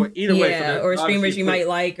 Well, either way, so or streamers you might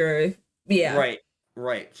like, or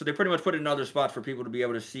right. So they pretty much put it in other spots for people to be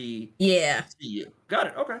able to see. See you. Got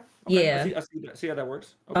it. Okay. Yeah. I see how that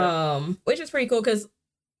works. Okay. Which is pretty cool because,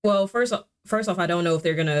 well, first off, I don't know if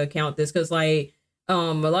they're gonna count this because like a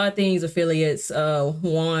lot of things affiliates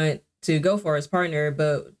want to go for as partner,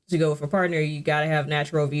 but to go for partner, you got to have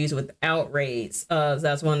natural views without raids.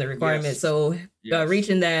 That's one of the requirements. Yes. So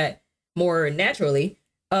reaching that more naturally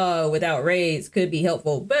without raids could be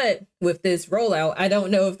helpful. But with this rollout, I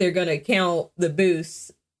don't know if they're going to count the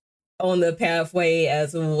boosts on the pathway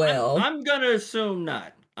as well. I'm going to assume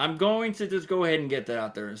not. I'm going to just go ahead and get that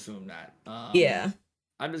out there and assume not. Yeah.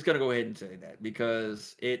 I'm just going to go ahead and say that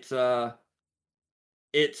because it's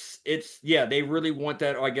yeah, they really want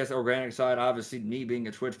that, I guess, organic side. Obviously, me being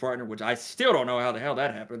a Twitch partner, which I still don't know how the hell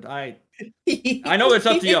that happened. I know it's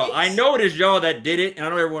up to y'all. I know it is y'all that did it, and I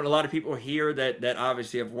know a lot of people here that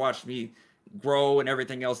obviously have watched me grow and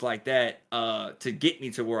everything else like that to get me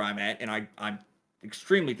to where I'm at, and I'm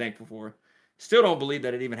extremely thankful for. Still don't believe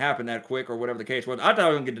that it even happened that quick or whatever the case was. I thought I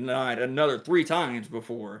was gonna get denied another 3 times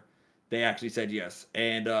before they actually said yes,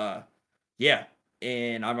 and yeah.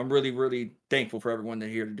 And I'm really, really thankful for everyone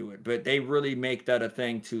that's here to do it. But they really make that a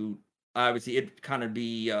thing to, obviously, it kind of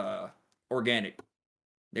be organic.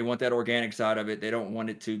 They want that organic side of it. They don't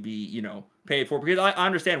want it to be, paid for. Because I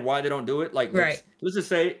understand why they don't do it. Like, right. let's just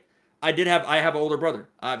say, I have an older brother.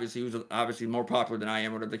 Obviously, who's obviously more popular than I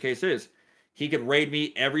am, whatever the case is. He could raid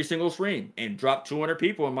me every single stream and drop 200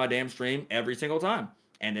 people in my damn stream every single time.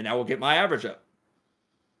 And then I will get my average up.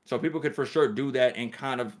 So people could for sure do that and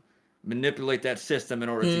kind of manipulate that system in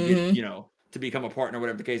order to get, to become a partner,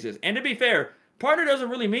 whatever the case is. And to be fair, partner doesn't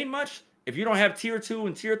really mean much if you don't have tier 2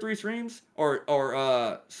 and tier 3 streams or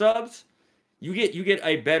subs. You get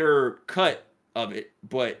a better cut of it.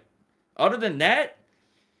 But other than that,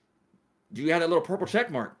 you have that little purple check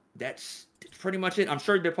mark. That's pretty much it. I'm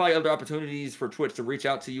sure there are probably other opportunities for Twitch to reach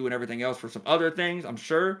out to you and everything else for some other things, I'm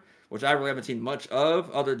sure, which I really haven't seen much of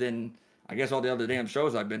other than, I guess, all the other damn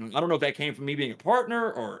shows I've been on. I don't know if that came from me being a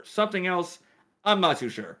partner or something else. I'm not too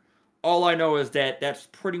sure. All I know is that that's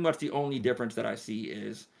pretty much the only difference that I see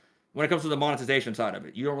is when it comes to the monetization side of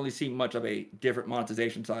it. You don't really see much of a different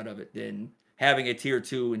monetization side of it than having a tier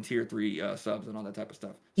 2 and tier 3 subs and all that type of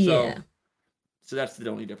stuff. So that's the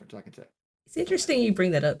only difference I can say. It's interesting you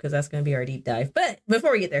bring that up because that's going to be our deep dive. But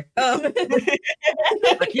before we get there,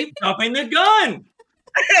 I keep jumping the gun.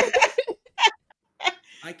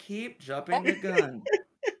 I keep jumping the gun.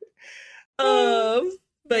 But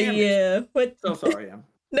damn yeah, what? So sorry, Em.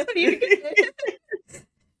 No, you.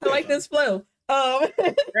 I like this flow.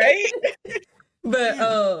 Right. But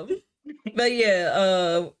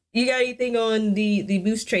yeah, you got anything on the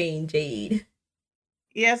boost train, Jade?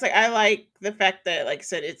 Yeah, it's like I like the fact that, like I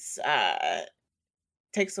said, it's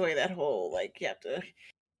takes away that whole like you have to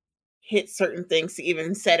hit certain things to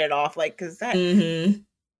even set it off, like because that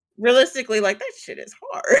realistically, like that shit is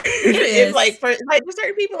hard. It's like for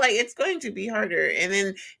certain people, like it's going to be harder, and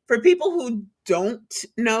then for people who don't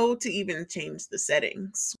know to even change the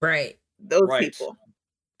settings, right? Those people.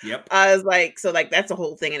 Yep. I was like, so like that's a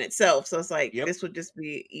whole thing in itself. So it's like this would just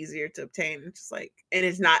be easier to obtain. It's just like, and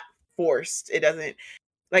it's not forced. It doesn't,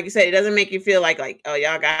 like you said, it doesn't make you feel like oh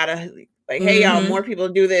y'all gotta like hey y'all more people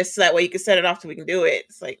do this so that way you can set it off so we can do it.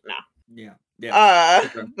 It's like no. Yeah.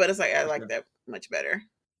 But it's like I like that much better.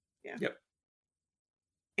 Yeah. Yep.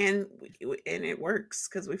 And it works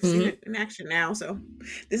because we've seen it in action now. So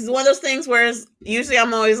this is one of those things where usually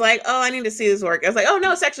I'm always like, oh, I need to see this work. I was like, oh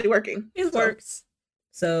no, it's actually working. It works.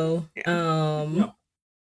 So no.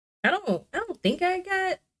 I don't think I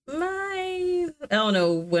got I don't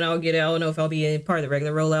know when I'll get it. I don't know if I'll be a part of the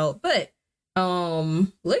regular rollout, but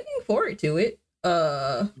looking forward to it.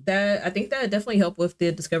 That I think that definitely helped with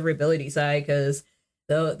the discoverability side because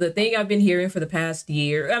the thing I've been hearing for the past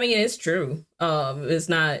year, I mean, it's true. It's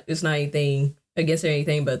not anything against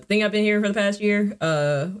anything, but the thing I've been hearing for the past year,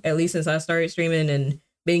 at least since I started streaming and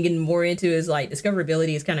been getting more into is like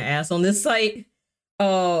discoverability is kind of ass on this site.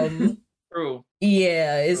 True.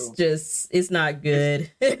 Yeah, it's just it's not good.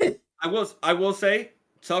 I will say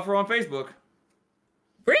tougher on Facebook.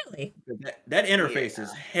 Really? That interface is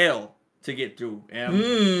hell to get through,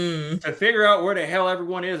 and to figure out where the hell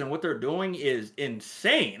everyone is and what they're doing is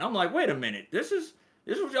insane. I'm like, wait a minute, this is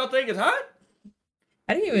what y'all think is hot?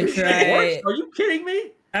 I didn't even try. Are you kidding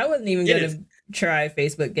me? I wasn't even gonna try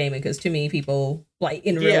Facebook gaming because too many people like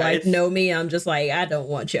in real life know me. I'm just like, I don't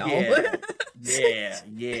want y'all. Yeah,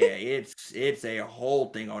 it's a whole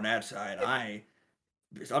thing on that side.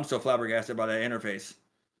 I'm so flabbergasted by that interface.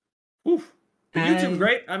 Oof. YouTube's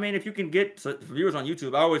great. I mean, if you can get viewers on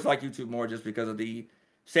YouTube, I always like YouTube more just because of the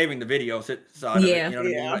saving the video side of it. You know what I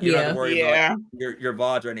mean? You don't have to worry about your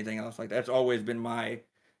VODs or anything else. Like that's always been my.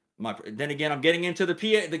 Then again, I'm getting into the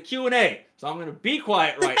Q&A, so I'm gonna be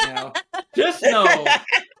quiet right now. Just know.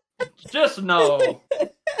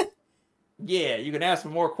 Yeah, you can ask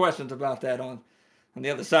me more questions about that on on the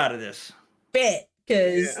other side of this. Bet.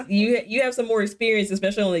 Because you have some more experience,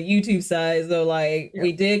 especially on the YouTube side. So, like,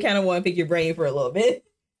 we did kind of want to pick your brain for a little bit.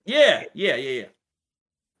 Yeah.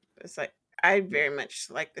 It's like, I very much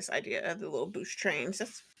like this idea of the little boost trains.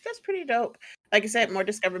 That's pretty dope. Like I said, more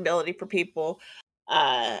discoverability for people.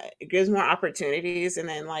 It gives more opportunities, and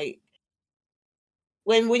then like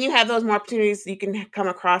when you have those more opportunities, you can come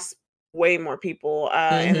across way more people,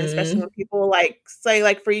 and especially when people like say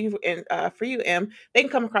like for you and for you, M, they can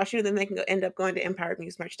come across you, then they can end up going to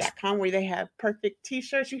empiremusemerch.com where they have perfect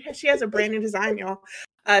t-shirts. She has a brand new design, y'all.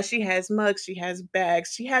 She has mugs, she has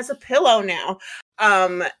bags, she has a pillow now.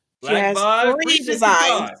 She has 3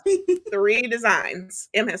 designs. 3 designs.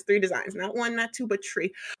 M has 3 designs, not 1, not 2, but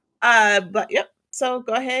 3. But yep. So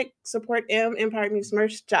go ahead, support M,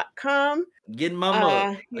 empiremusemerch.com. Getting my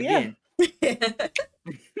mug again.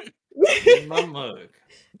 Getting my mug.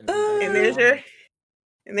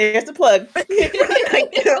 And there's the plug.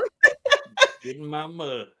 Getting my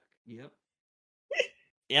mug. Yep.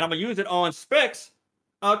 And I'm gonna use it on Specs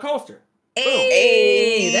coaster.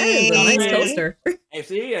 Hey, that is a nice coaster. Hey,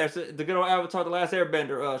 see, yeah, the good old Avatar, the Last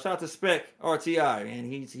Airbender. Shout out to Spec RTI,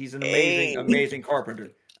 and he's an amazing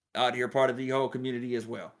carpenter out here, part of the whole community as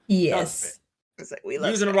well. Yes. It's like, we love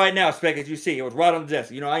using Spec. it right now, Spec, as you see, it was right on the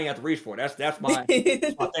desk. You know, I ain't have to reach for it. That's my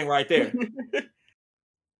thing right there.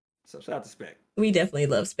 So shout out to Spec. We definitely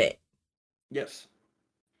love Spec. Yes.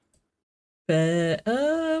 But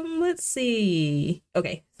let's see.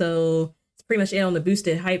 Okay, so it's pretty much it on the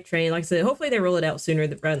boosted hype train. Like I said, hopefully they roll it out sooner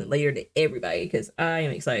rather than later to everybody, because I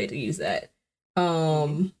am excited to use that.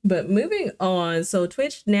 But moving on, so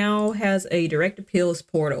Twitch now has a direct appeals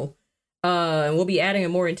portal. And we'll be adding a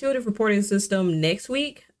more intuitive reporting system next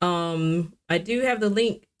week. I do have the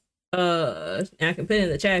link. And I can put it in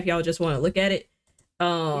the chat if y'all just want to look at it. I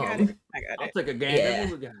got it. I'll take a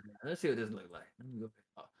gander. Yeah. Let's see what this looks like. Let me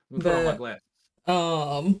put on my glasses.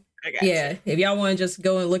 Yeah, if y'all want to just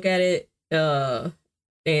go and look at it,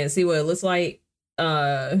 and see what it looks like,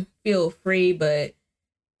 feel free. But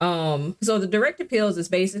so the direct appeals is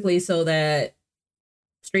basically so that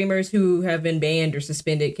streamers who have been banned or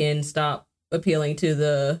suspended can stop appealing to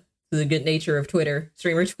the good nature of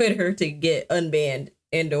streamer Twitter, to get unbanned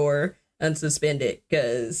and or unsuspended,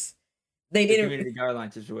 because they didn't community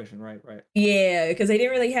guideline situation, right? Yeah, because they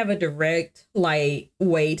didn't really have a direct like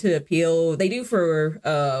way to appeal. They do for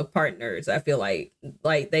partners. I feel like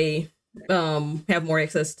they have more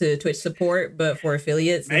access to Twitch support, but for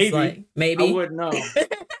affiliates, it's like maybe I wouldn't know.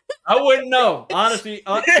 I wouldn't know, honestly.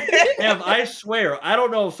 Ev, I swear, I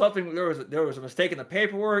don't know if there was a mistake in the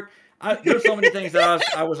paperwork. There's so many things that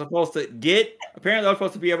I was supposed to get. Apparently, I was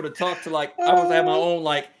supposed to be able to talk to I was supposed to have my own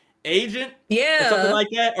agent, or something like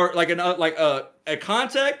that, or a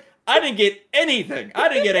contact. I didn't get anything. I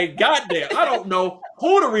didn't get a goddamn. I don't know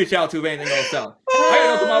who to reach out to if anything goes south. I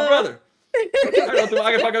gotta go to my brother. I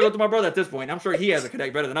gotta go to my brother at this point. I'm sure he has a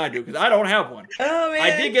connect better than I do, because I don't have one. Oh man!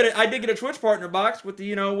 I did get a Twitch partner box with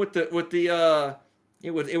the it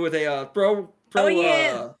was a pro. Oh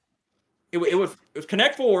yeah. It was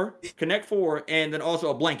Connect 4, and then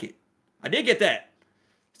also a blanket. I did get that.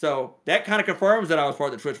 So that kind of confirms that I was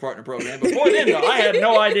part of the Twitch partner program. Before then, though, I had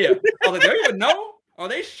no idea. I was like, they even know? Are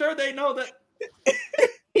they sure they know that?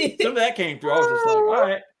 Some of that came through. I was just like, all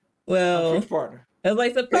right. Well, Twitch partner. I was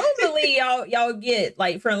like, supposedly y'all get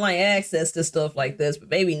frontline access to stuff like this, but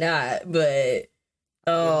maybe not. But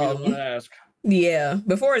yeah,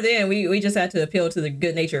 before then we just had to appeal to the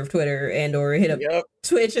good nature of Twitter and or hit up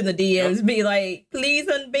Twitch in the DMs, be like, please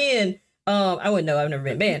unban. I wouldn't know, I've never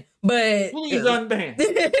been banned, but please unban.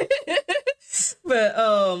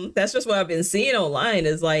 But that's just what I've been seeing online,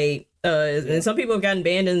 is and some people have gotten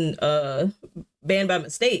banned and banned by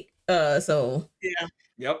mistake. So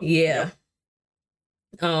yeah.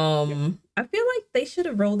 I feel like they should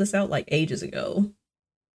have rolled this out ages ago.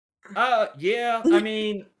 Yeah, I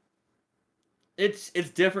mean, it's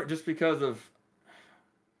different just because of.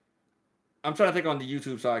 I'm trying to think on the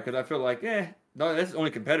YouTube side, because I feel like, no, that's the only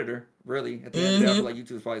competitor, really. At the end of the day, I feel like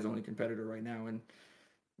YouTube's probably the only competitor right now, and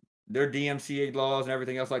their DMCA laws and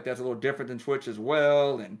everything else like that's a little different than Twitch as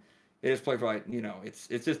well, and it is played it's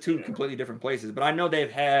just two completely different places. But I know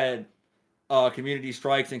they've had community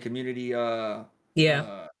strikes and community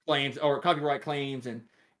claims or copyright claims and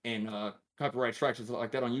copyright strikes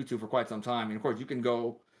like that on YouTube for quite some time. And of course, you can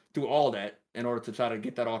go through all that in order to try to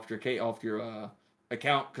get that off your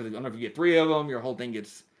account, because I don't know if you get 3 of them, your whole thing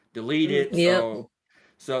gets deleted.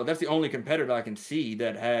 So that's the only competitor I can see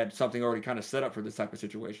that had something already kind of set up for this type of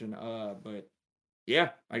situation. But yeah,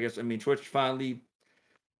 I guess Twitch finally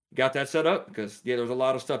got that set up, because there was a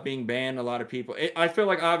lot of stuff being banned, a lot of people. I feel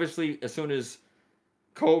like obviously as soon as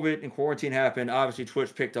COVID and quarantine happened, obviously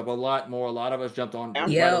Twitch picked up a lot more. A lot of us jumped on right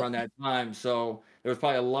Yep. around that time. So there was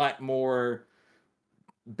probably a lot more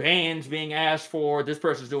bans being asked for. This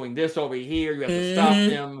person's doing this over here. You have to stop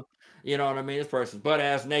them. You know what I mean? This person's butt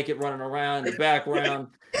ass naked running around in the background.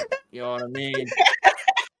 You know what I mean?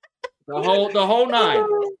 The whole nine.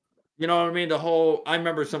 You know what I mean? The whole. I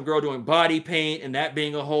remember some girl doing body paint and that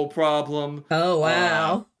being a whole problem. Oh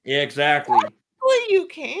wow. Yeah, exactly. Well, you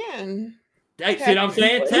can. Hey, see what I'm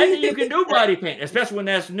saying? Technically, you can do body paint, especially when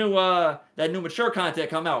that's new. That new mature content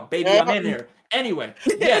come out. Baby, I'm in there. Anyway,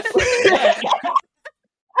 yes,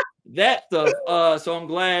 that stuff. So I'm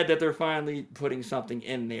glad that they're finally putting something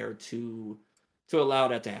in there to allow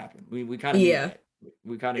that to happen. We kind of need that.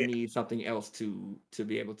 We kind of need something else to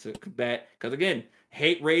be able to combat. Because again,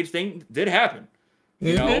 hate rage thing did happen.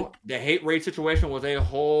 You know, the hate rage situation was a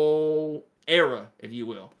whole era, if you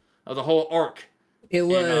will, of the whole arc. It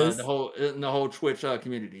was the whole Twitch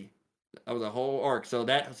community. That was a whole arc. So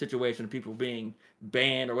that situation of people being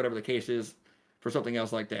banned or whatever the case is for something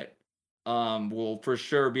else like that, will for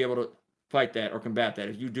sure be able to fight that or combat that.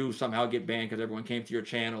 If you do somehow get banned because everyone came to your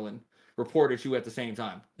channel and reported you at the same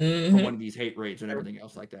time for one of these hate raids and everything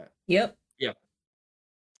else like that. Yep.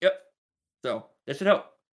 So that should help.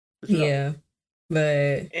 Yeah.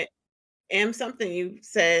 But and something you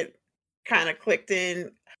said kind of clicked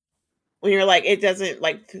in when you're like, it doesn't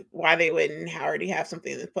like why they wouldn't already have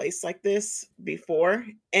something in place like this before.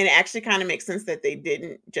 And it actually kind of makes sense that they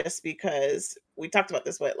didn't, just because we talked about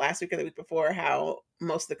this last week or the week before, how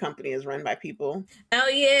most of the company is run by people. Oh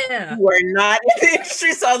yeah. Who are not in the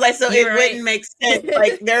industry. So I was like, so it wouldn't make sense.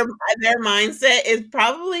 Like their mindset is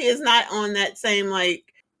probably not on that same, like,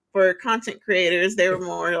 for content creators, they were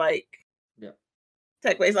more like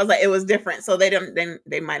tech ways. I was like, it was different. So they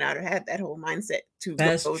might not have had that whole mindset to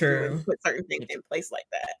go through and put certain things in place like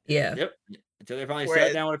that. Yeah. Yep. Until they finally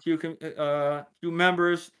sat down with a few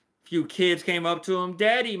members, a few kids came up to them.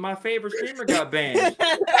 Daddy, my favorite streamer got banned.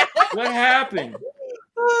 What happened?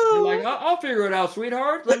 They're like, I'll figure it out,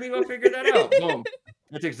 sweetheart. Let me go figure that out. Boom.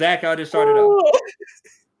 That's exactly how this started out.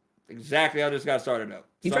 Exactly how this got started out.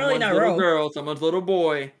 You're probably not little wrong. Girl, someone's little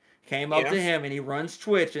boy came up to him and he runs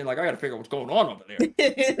Twitch and like, I gotta figure out what's going on over there.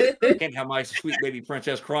 I can't have my sweet baby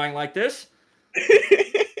princess crying like this.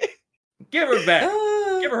 Give her back.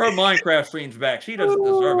 Give her Minecraft streams back. She doesn't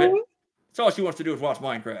deserve it. That's all she wants to do is watch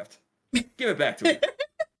Minecraft. Give it back to her.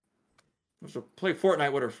 Wants to play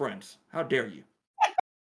Fortnite with her friends. How dare you?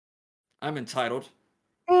 I'm entitled.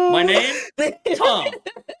 My name? Tom.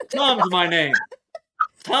 Tom's my name.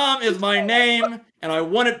 Tom is my name, and I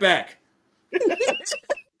want it back.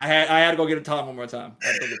 I had to go get a Tom one more time.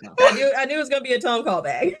 I knew it was gonna be a Tom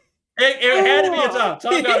callback. It had to be a Tom.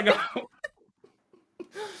 Tom gotta go.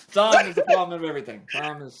 Tom is the problem of everything.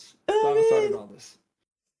 Tom has started all this.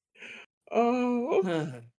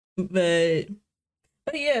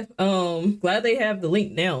 But yeah, glad they have the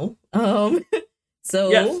link now. So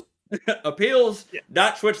yes.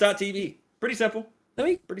 Appeals.twitch.tv. Pretty simple.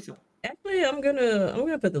 Pretty simple. Actually, I'm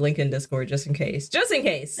gonna put the link in Discord just in case. Just in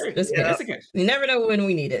case. You never know when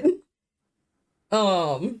we need it.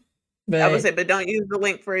 But I would say, but don't use the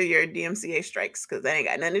link for your DMCA strikes because that ain't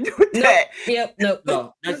got nothing to do with that. Yep. Nope.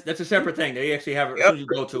 No, that's a separate thing. They actually have it as soon as you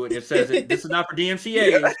go to it. It says this is not for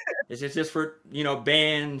DMCA. This is just for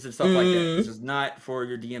bans and stuff like that. This is not for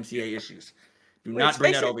your DMCA issues. Do not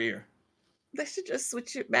bring that over here. They should just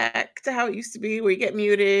switch it back to how it used to be, where you get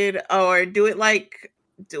muted, or do it like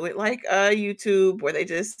YouTube, where they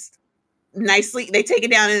just nicely take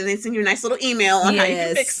it down and they send you a nice little email on how you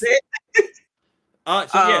can fix it.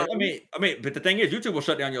 I mean, but the thing is, YouTube will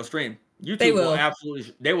shut down your stream. YouTube will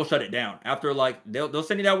absolutely, they will shut it down after they'll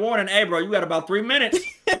send you that warning. Hey, bro, you got about 3 minutes.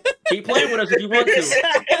 Keep playing with us if you want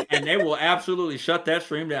to, and they will absolutely shut that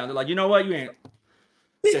stream down. They're like, you know what, you ain't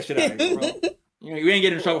that shit out of here, bro. You ain't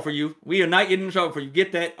getting in trouble for you. We are not getting in trouble for you.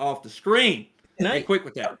 Get that off the screen. They quick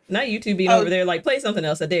with that. Not YouTube being over there like, play something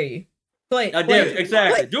else. I dare you. I dare you.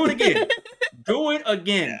 Exactly. Do it again. Do it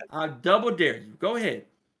again. I double dare you. Go ahead.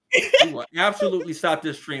 You will absolutely stop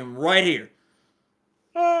this stream right here.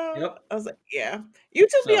 Yep. I was like, yeah.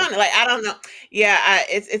 YouTube be on it. Like, I don't know. Yeah,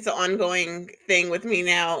 it's an ongoing thing with me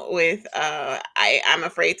now. With I'm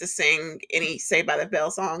afraid to sing any Saved by the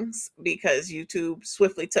Bell songs because YouTube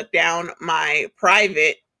swiftly took down my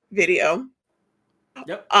private video.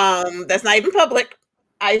 Yep. That's not even public.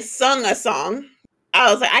 I sung a song. I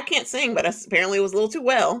was like, I can't sing, but apparently it was a little too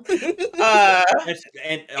well. And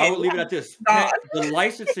I will leave it at this. The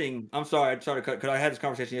licensing. I'm sorry to cut because I had this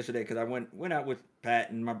conversation yesterday because I went out with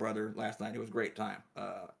Pat and my brother last night. It was a great time.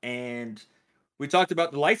 And we talked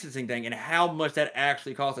about the licensing thing and how much that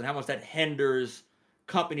actually costs and how much that hinders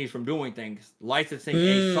companies from doing things. Licensing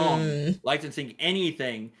a song, licensing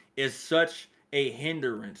anything is such a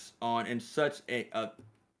hindrance on and such a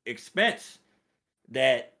expense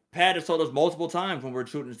that Pat has told us multiple times when we're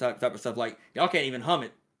shooting this type of stuff, like, y'all can't even hum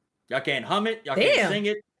it. Y'all can't hum it. Y'all can't sing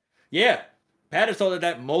it. Yeah. Pat has told us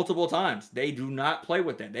that multiple times. They do not play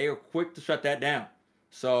with that. They are quick to shut that down.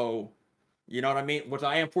 So, you know what I mean? Which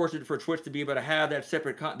I am fortunate for Twitch to be able to have that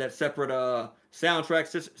separate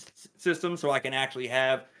soundtrack system, so I can actually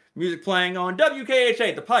have music playing on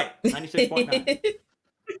WKHA, The Pipe, 96.9.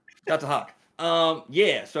 That's a hawk.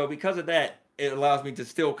 Yeah, so because of that, it allows me to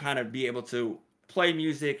still kind of be able to play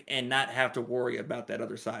music and not have to worry about that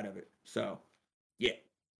other side of it. So, yeah.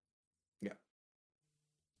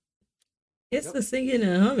 It's the singing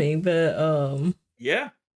and humming, but yeah,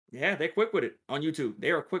 they're quick with it on YouTube.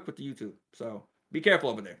 They are quick with the YouTube. So be careful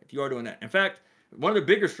over there if you are doing that. In fact, one of the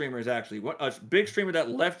bigger streamers actually, a big streamer that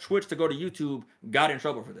left Twitch to go to YouTube, got in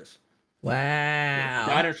trouble for this. Wow. Yeah,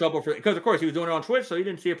 got in trouble for it because of course he was doing it on Twitch, so he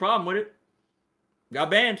didn't see a problem with it.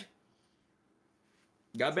 Got banned.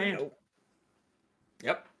 Nope.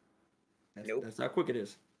 Yep. That's how quick it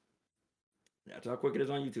is. That's how quick it is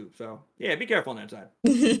on YouTube. So yeah, be careful on that side.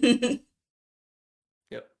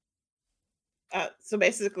 Yep. So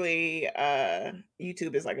basically,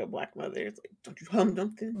 YouTube is like a black mother. It's like, don't you hum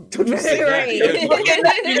nothing? Don't you say Right.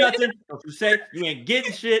 nothing? Don't you say you ain't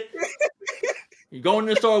getting shit? You go in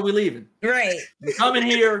the store, we leaving. Right. You come in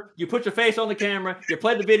here, you put your face on the camera, you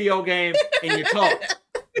play the video game, and you talk.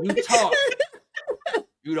 You talk.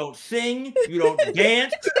 You don't sing, you don't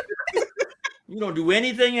dance, you don't do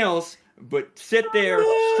anything else but sit there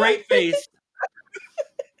straight faced.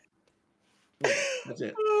 That's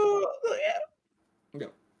it.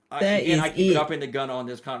 Yeah. I keep it up in the gun on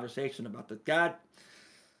this conversation about the God.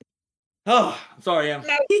 Oh, I'm sorry, Em.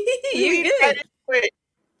 You good.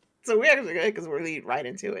 So we're actually good because we're leading right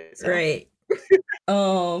into it. So. Right.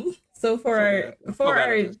 So for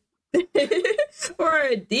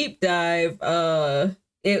our deep dive,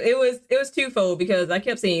 it was twofold because I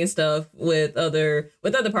kept seeing stuff with other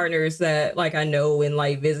partners that like I know and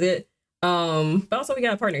like visit. But also we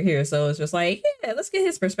got a partner here, so it's just like, yeah, let's get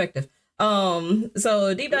his perspective.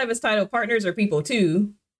 So deep dive is titled "Partners Are People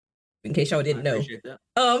Too," in case y'all didn't know. In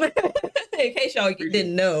case y'all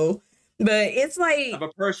didn't know. But it's like of a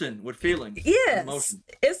person with feelings. Yes.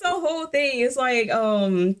 It's the whole thing. It's like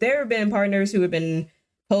there have been partners who have been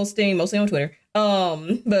posting mostly on Twitter.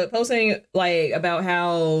 But posting like about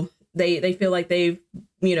how they feel like they've,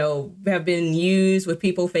 you know, have been used with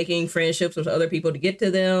people faking friendships with other people to get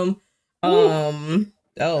to them. Okay,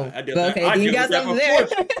 you got something there.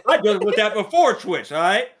 I dealt with that before Twitch, all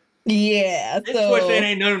right? Yeah. This Twitch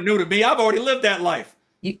ain't nothing new to me. I've already lived that life.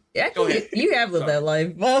 You have lived that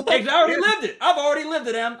life. I already lived it. I've already lived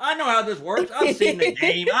it, Em. I know how this works. I've seen the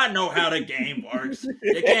game. I know how the game works.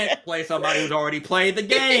 You can't play somebody who's already played the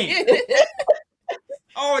game.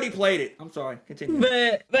 Already played it. I'm sorry. Continue.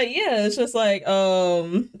 But yeah, it's just like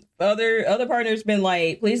other partners been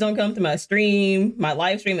like, please don't come to my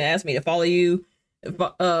live stream and ask me to follow you.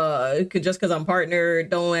 Just because I'm partner,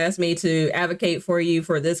 don't ask me to advocate for you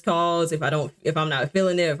for this cause if I'm not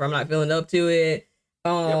feeling it, if I'm not feeling up to it.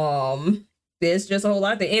 It's just a whole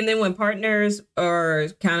lot. And then when partners are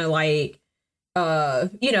kind of like,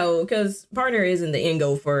 you know, because partner isn't the end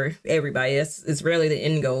goal for everybody. It's rarely the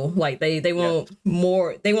end goal. Like they want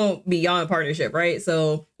more, they want beyond partnership, right?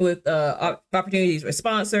 So with opportunities with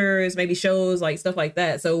sponsors, maybe shows, like stuff like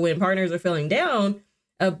that. So when partners are feeling down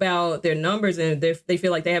about their numbers and they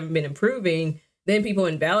feel like they haven't been improving, then people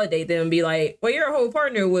invalidate them and be like, well, you're a whole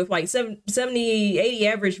partner with like 70, 80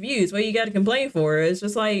 average views. What you got to complain for? It's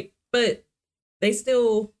just like, but they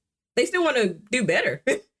still want to do better.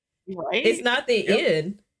 Right. It's not the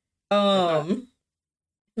end. But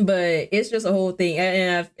it's just a whole thing.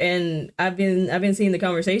 And I've been seeing the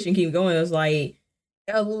conversation keep going. It's like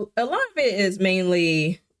a lot of it is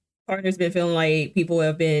mainly partners been feeling like people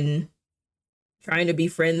have been trying to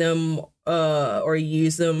befriend them or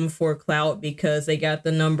use them for clout because they got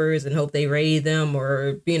the numbers and hope they raid them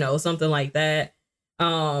or, you know, something like that.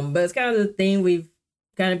 But it's kind of the thing we've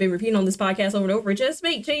kind of been repeating on this podcast over and over. Just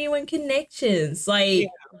make genuine connections. Like,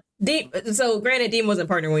 so granted, Dean wasn't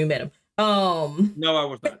partner when we met him. No, I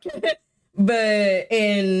was not. But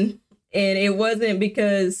and it wasn't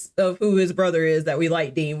because of who his brother is that we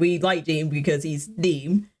like Dean. We like Dean because he's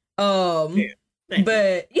Dean. But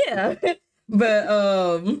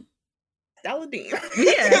Saladin.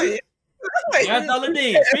 Yeah. Yeah,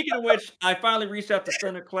 Saladin. Speaking of which, I finally reached out to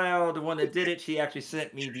Thundercloud, the one that did it. She actually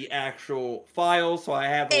sent me the actual file, so I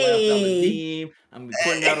have the last Saladin. I'm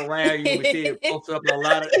putting that around. You will see it post up a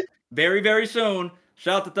lot of very, very soon.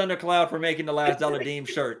 Shout out to Thundercloud for making the Last Dollar Deem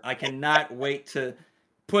shirt. I cannot wait to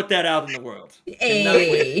put that out in the world. Cannot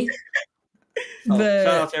wait. Hey, So shout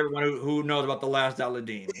out but to everyone who knows about the Last Dollar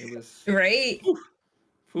Deem. It was right. oof,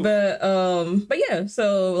 oof. But yeah,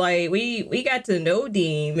 so like we got to know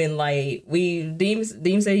Deem, and like Deem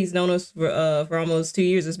said he's known us for almost 2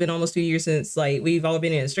 years. It's been almost 2 years since like we've all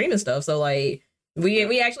been in streaming stuff. So like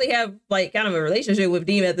we actually have like kind of a relationship with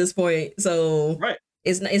Deem at this point. So Right.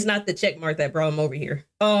 it's not the check mark that brought him over here.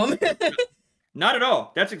 Not at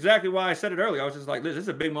all. That's exactly why I said it earlier. I was just like, this is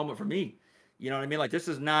a big moment for me. You know what I mean? Like, this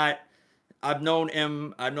is not. I've known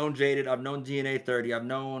M. I've known Jaded. I've known DNA 30. I've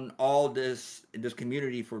known all this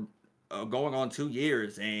community for going on 2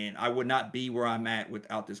 years, and I would not be where I'm at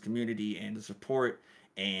without this community and the support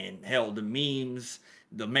and hell, the memes,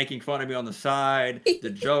 the making fun of me on the side, the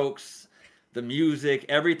jokes, the music,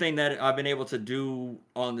 everything that I've been able to do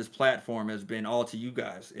on this platform has been all to you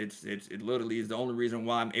guys. It literally is the only reason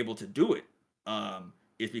why I'm able to do it.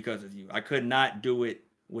 Is because of you. I could not do it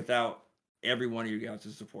without every one of you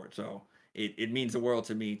guys' support. So it means the world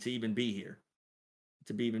to me to even be here,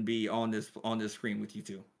 to even be on this screen with you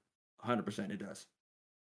two. 100% it does.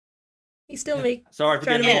 He still make Sorry for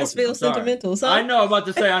trying to getting make us emotional. feel I'm sorry. sentimental. So I know. I'm about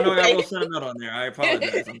to say. I know I got a little sentimental on there. I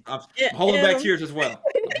apologize. I'm holding back tears as well.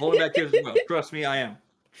 I'm holding back tears as well. Trust me, I am.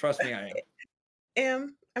 Trust me, I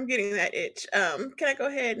am. I'm getting that itch. Can I go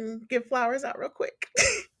ahead and give flowers out real quick?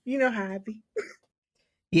 You know how I be.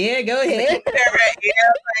 yeah, go ahead.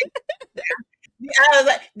 I was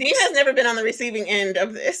like, Dean has never been on the receiving end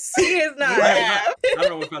of this. He is not. I don't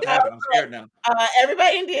know what's about to happen. I'm scared now.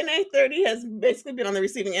 Everybody in DNA 30 has basically been on the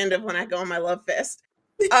receiving end of when I go on my love fest.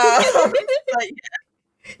 But I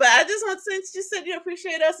just want, since you said you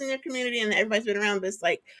appreciate us and your community and everybody's been around this,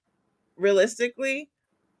 like, realistically,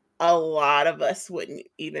 a lot of us wouldn't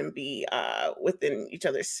even be within each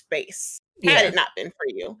other's space had it not been for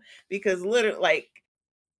you, because literally, like,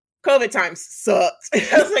 COVID times sucked.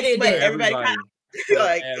 I was like, but everybody kind of,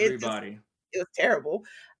 like, everybody. It was terrible.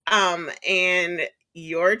 And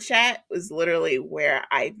your chat was literally where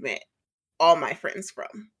I met all my friends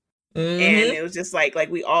from. Mm-hmm. And it was just like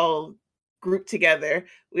we all grouped together.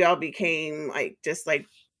 We all became like, just like,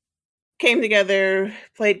 came together,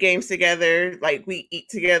 played games together, like we eat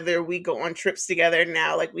together, we go on trips together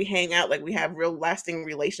now, like we hang out, like we have real lasting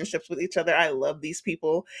relationships with each other. I love these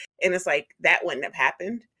people. And it's like, that wouldn't have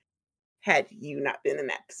happened had you not been in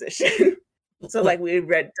that position. So like we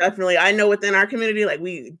definitely, I know within our community, like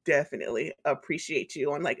we definitely appreciate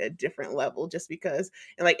you on like a different level, just because,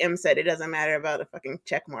 and like M said, it doesn't matter about a fucking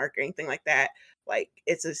check mark or anything like that. Like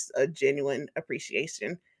it's just a genuine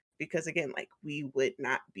appreciation, because again, like we would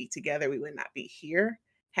not be together, we would not be here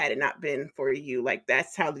had it not been for you. Like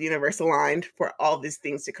that's how the universe aligned for all these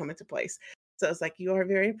things to come into place. So it's like, you are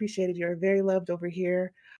very appreciated, you're very loved over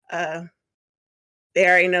here. They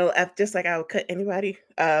already know, just like I would cut anybody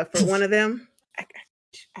for one of them. I got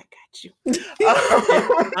you.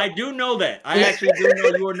 I do know that. I actually do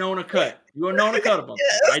know you are known to cut. You are known to cut about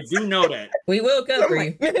that. I do know that. We will cut for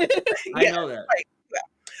you. I know that.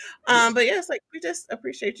 But yes, like we just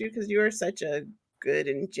appreciate you because you are such a good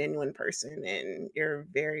and genuine person, and you're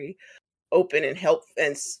very open and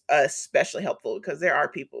especially helpful, because there are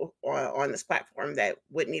people on this platform that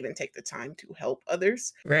wouldn't even take the time to help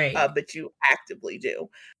others, right? But you actively do,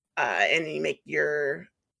 and you make your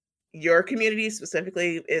community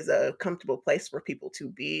specifically is a comfortable place for people to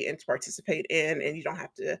be and to participate in, and you don't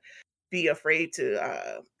have to be afraid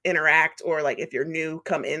to interact, or like if you're new,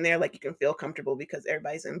 come in there, like you can feel comfortable because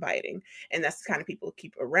everybody's inviting, and that's the kind of people who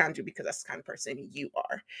keep around you, because that's the kind of person you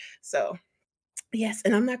are. So yes,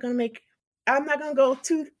 and I'm not gonna go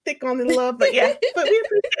too thick on the love, but yeah, but we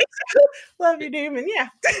appreciate you. Love you, Demon. Yeah,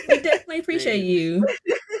 we definitely appreciate you.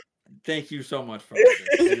 Thank you so much for all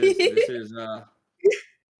this. This is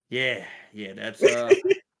yeah, that's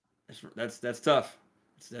tough.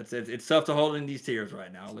 It's tough to hold in these tears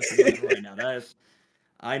right now. Listen, right now, that is.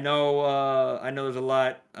 I know there's a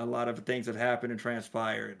lot of things have happened and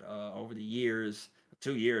transpired over the years,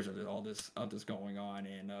 2 years of all this going on,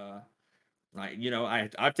 and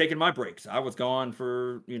I've taken my breaks. I was gone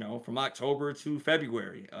for from October to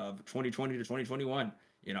February of 2020 to 2021.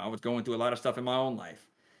 I was going through a lot of stuff in my own life,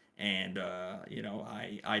 and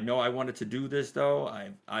I know I wanted to do this though.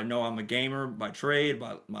 I know I'm a gamer by trade,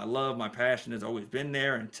 but my love, my passion has always been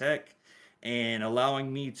there in tech, and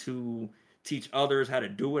allowing me to teach others how to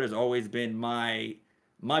do it has always been my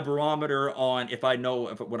barometer on if I know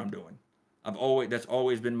what I'm doing. That's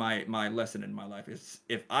always been my lesson in my life. Is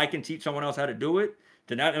if I can teach someone else how to do it,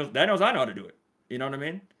 then that knows I know how to do it. You know what I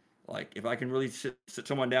mean? Like if I can really sit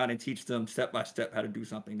someone down and teach them step by step how to do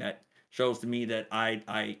something, shows to me that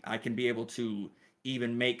I can be able to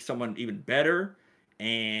even make someone even better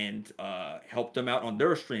and help them out on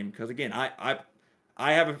their stream. Because again, I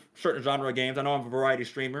have a certain genre of games. I know I'm a variety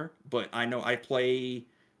streamer, but I know I play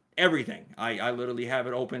everything. I literally have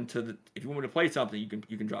it open to the. If you want me to play something,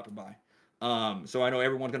 you can drop it by. So I know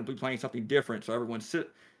everyone's going to be playing something different. So everyone's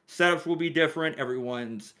setups will be different.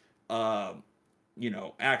 Everyone's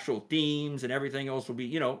actual themes and everything else will be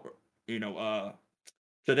you know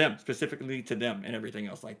to them, specifically to them, and everything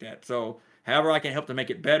else like that. So however I can help to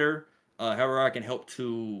make it better, however I can help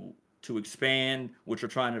to expand what you're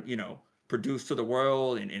trying to produce to the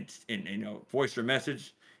world, and voice your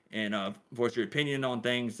message and voice your opinion on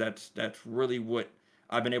things. That's really what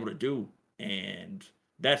I've been able to do, and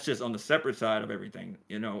that's just on the separate side of everything.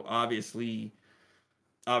 Obviously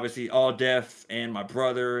all deaf and my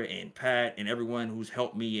brother and Pat and everyone who's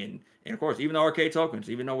helped me, and of course even the arcade tokens,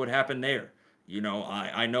 even though what happened there.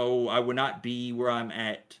 I know I would not be where I'm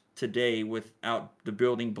at today without the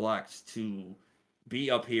building blocks to be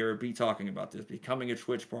up here, be talking about this, becoming a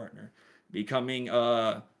Twitch partner, becoming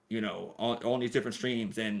on these different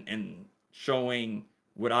streams, and showing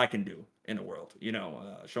what I can do in the world,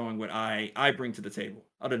 showing what I bring to the table,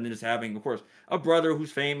 other than just having, of course, a brother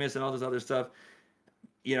who's famous and all this other stuff.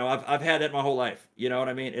 I've had that my whole life. You know what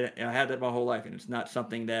I mean? I had that my whole life, and it's not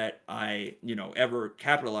something that I ever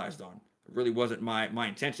capitalized on. It really wasn't my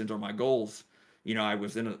intentions or my goals. I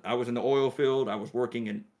was in the oil field. I was working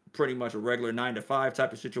in pretty much a regular 9 to 5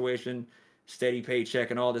 type of situation, steady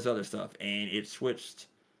paycheck and all this other stuff, and it switched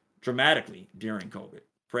dramatically during COVID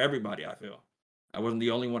for everybody. I feel I wasn't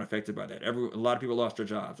the only one affected by that. A lot of people lost their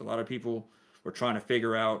jobs. A lot of people were trying to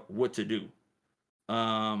figure out what to do.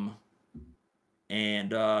 Um,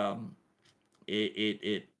 and I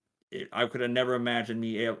could have never imagined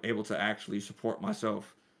me able to actually support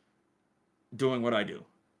myself doing what I do,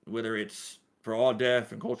 whether it's for All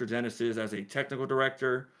Deaf and Culture Genesis as a technical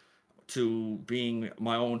director, to being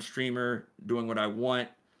my own streamer, doing what I want,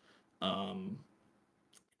 um,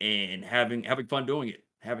 and having fun doing it,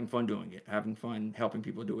 having fun helping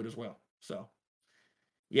people do it as well. So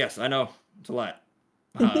yes, I know it's a lot,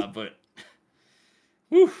 but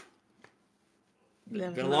whew,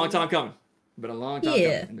 been a long time coming. Been a long time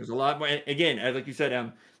coming, and there's a lot more. Again, as like you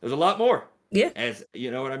said, there's a lot more. Yeah. As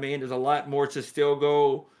you know what I mean. There's a lot more to still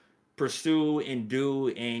go pursue and do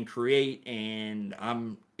and create, and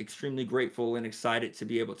I'm extremely grateful and excited to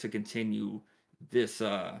be able to continue this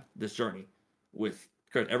journey with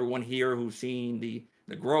everyone here who's seen the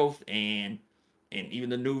growth, and even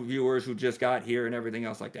the new viewers who just got here and everything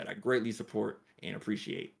else like that. I greatly support and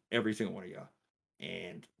appreciate every single one of y'all,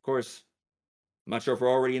 and of course. I'm not sure if we're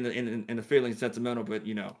already in the feeling sentimental, but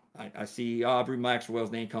I see Aubrey Maxwell's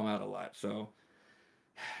name come out a lot. So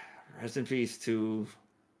rest in peace to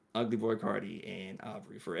Ugly Boy Cardi and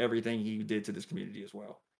Aubrey for everything he did to this community as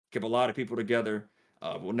well. Kept a lot of people together.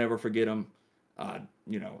 We'll never forget him.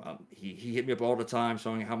 He hit me up all the time,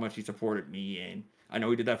 showing how much he supported me, and I know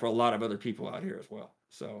he did that for a lot of other people out here as well.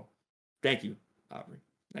 So thank you, Aubrey.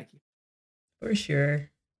 Thank you. For sure.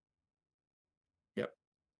 Yep.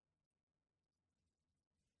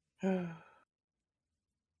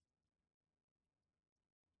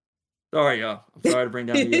 Sorry, y'all. I'm sorry to bring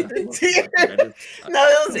down the. No,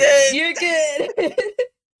 it was good. You're good.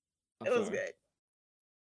 It was good.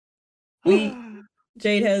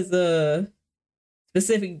 Jade has a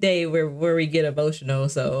specific day where we get emotional,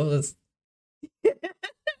 so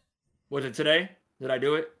was it today? Did I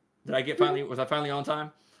do it? Was I finally on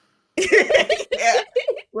time? Yeah.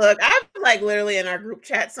 Look, I'm like literally in our group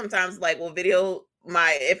chat sometimes, like, will video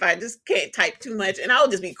if I just can't type too much, and I'll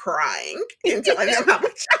just be crying and telling them how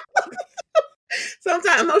much I love them.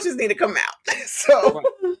 Sometimes emotions need to come out. So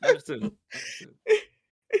understood.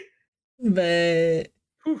 But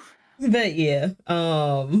yeah.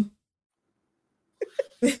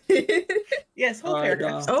 Yes, whole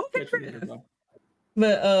paragraph.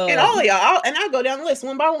 But and all of y'all, and I'll go down the list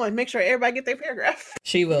one by one, make sure everybody get their paragraph.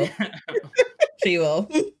 She will. She will.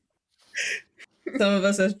 Some of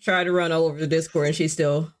us have tried to run all over the Discord, and she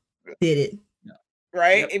still did it.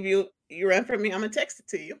 Right? Yep. If you run from me, I'm gonna text it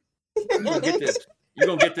to you. You're gonna get this. You're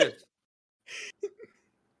gonna get this.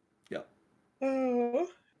 Yep. Oh.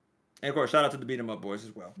 And of course, shout out to the Beat 'em Up Boys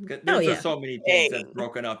as well. There's just so many things that's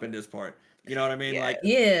broken up in this part. You know what I mean? Yeah. Like,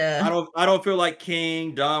 yeah. I don't feel like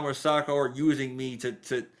King, Dom, or Sako are using me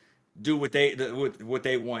to do what they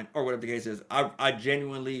want, or whatever the case is. I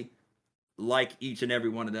genuinely like each and every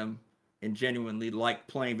one of them, and genuinely like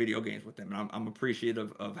playing video games with them. And I'm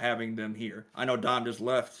appreciative of having them here. I know Dom just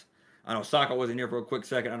left. I know Sako wasn't here for a quick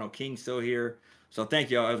second. I know King's still here. So thank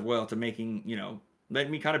y'all as well to making let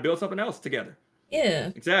me kind of build something else together. Yeah.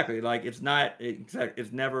 Exactly. Like it's not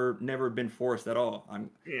it's never been forced at all. I'm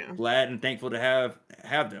Yeah. glad and thankful to have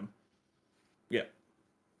them. Yeah.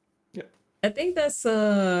 Yeah. I think that's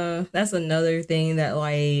another thing that,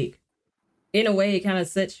 like, in a way it kind of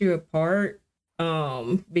sets you apart,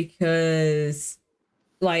 because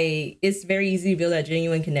like it's very easy to build that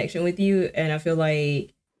genuine connection with you, and I feel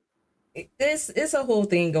like this is a whole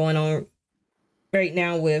thing going on right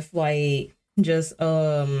now with, like, just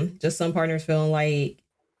some partners feeling like,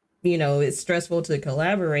 it's stressful to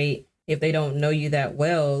collaborate if they don't know you that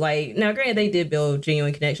well. Like, now granted, they did build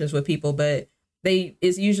genuine connections with people, but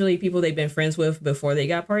it's usually people they've been friends with before they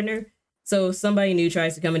got partnered. So if somebody new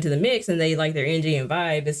tries to come into the mix and they like their energy and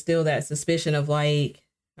vibe, it's still that suspicion of like,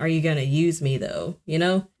 are you gonna use me though?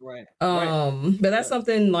 Right. But that's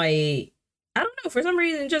something, like, I don't know, for some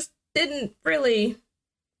reason just doesn't really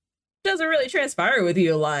transpire with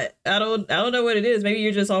you a lot. I don't know what it is. Maybe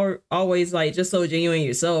you're just always like just so genuine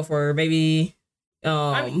yourself, or maybe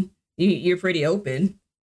you're pretty open.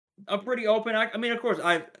 I'm pretty open. I mean, of course,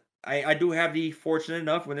 I do have the fortunate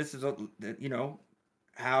enough when this is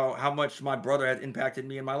how much my brother has impacted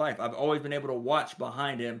me in my life. I've always been able to watch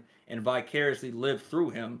behind him and vicariously live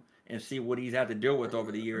through him and see what he's had to deal with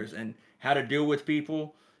over the years and how to deal with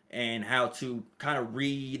people and how to kind of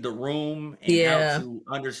read the room and how to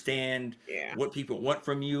understand what people want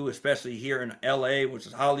from you, especially here in LA, which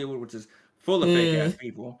is Hollywood, which is full of fake ass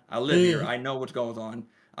people. I live here. I know what's going on.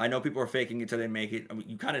 I know people are faking it till they make it. I mean,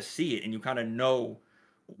 you kind of see it and you kind of know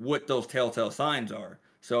what those telltale signs are.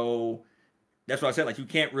 So that's what I said. Like, you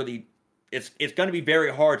can't really. It's going to be very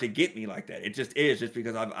hard to get me like that. It just is, just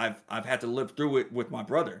because I've had to live through it with my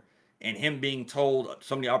brother, and him being told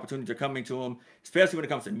so many opportunities are coming to him, especially when it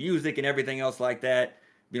comes to music and everything else like that.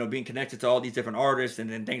 Being connected to all these different artists and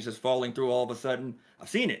then things just falling through all of a sudden. I've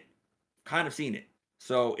seen it, kind of seen it.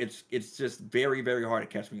 So it's just very, very hard to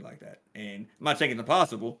catch me like that. And I'm not saying it's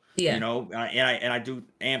impossible, Yeah. And I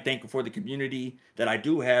am thankful for the community that I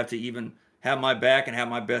do have to even have my back and have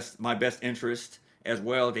my best interest as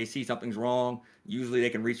well. If they see something's wrong, usually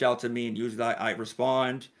they can reach out to me, and usually I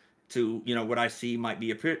respond to what I see might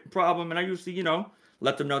be a problem, and I usually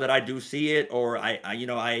let them know that I do see it, or I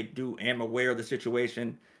am aware of the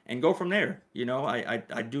situation, and go from there.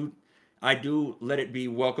 I do let it be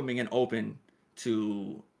welcoming and open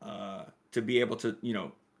to be able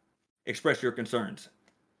to express your concerns,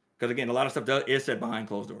 because again, a lot of stuff is said behind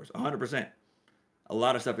closed doors. 100%. A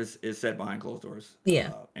lot of stuff is said behind closed doors.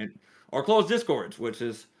 Yeah. Or closed discords, which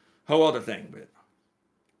is a whole other thing. But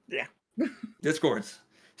yeah, discords.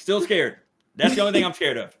 Still scared. That's the only thing I'm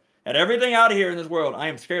scared of. And everything out here in this world, I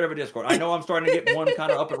am scared of a Discord. I know I'm starting to get one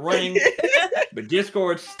kind of up and running, but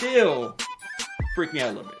Discord still freak me out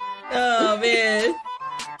a little bit. Oh man.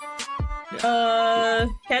 Yeah.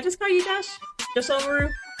 Can I just call you Josh? Just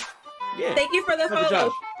over. Yeah. Thank you for the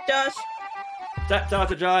follow, Josh. Shout out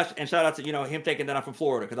to Josh, and shout out to him taking that I'm from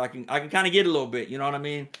Florida, because I can kind of get a little bit. You know what I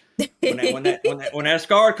mean? When that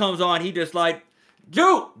scar comes on, he just like,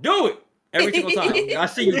 do it every single time. I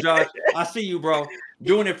see you, Josh. I see you, bro.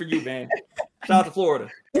 Doing it for you, man. Shout out to Florida,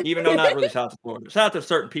 even though not really shout out to Florida. Shout out to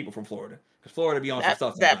certain people from Florida, because Florida be on some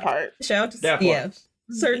stuff. That part. Shout out to that part. Yeah,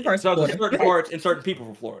 certain parts. Shout out to certain parts and certain people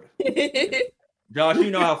from Florida. Josh,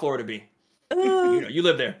 you know how Florida be. You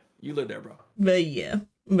live there. You live there, bro. But yeah.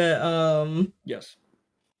 But yes,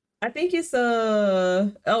 I think it's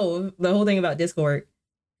the whole thing about Discord.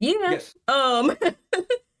 Yeah. Yes.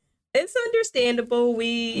 It's understandable.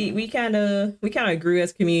 We kind of grew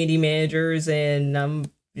as community managers, and I'm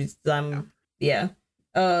kind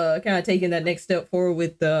of taking that next step forward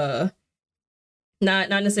with not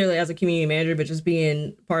necessarily as a community manager, but just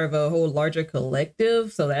being part of a whole larger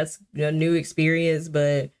collective. So that's a new experience.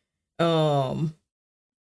 But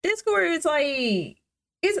Discord is like,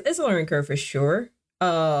 it's a learning curve for sure.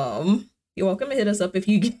 You're welcome to hit us up if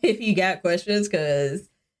you got questions, because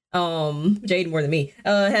Jade more than me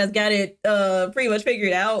has got it pretty much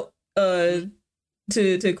figured out to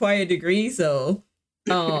quite a degree. So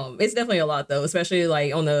it's definitely a lot though, especially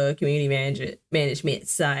like on the community management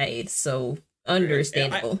side. So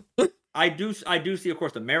understandable. I do see, of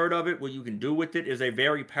course, the merit of it. What you can do with it is a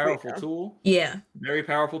very powerful tool. Yeah. Very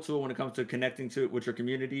powerful tool when it comes to connecting to it with your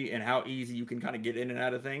community, and how easy you can kind of get in and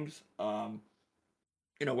out of things.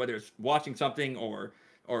 Whether it's watching something or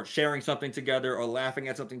sharing something together or laughing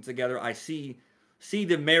at something together, I see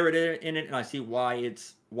the merit in it, and I see why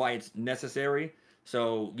it's necessary.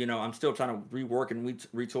 So, I'm still trying to rework and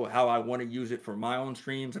retool how I want to use it for my own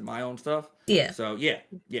streams and my own stuff. Yeah. So yeah.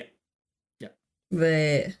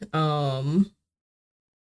 But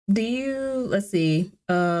let's see.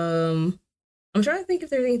 I'm trying to think if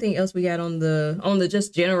there's anything else we got on the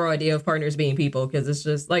just general idea of partners being people, because it's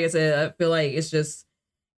just like I said, I feel like it's just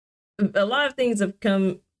a lot of things have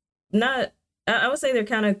come not I would say they're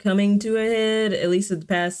kind of coming to a head, at least in the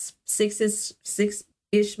past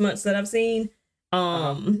six-ish months that I've seen.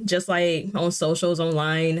 Just like on socials,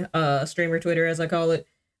 online, streamer Twitter as I call it.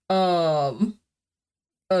 Of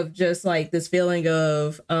just like this feeling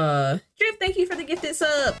of Drip, thank you for the gifted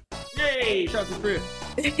sub. Yay! Shout out to Drip.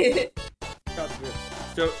 Shout out to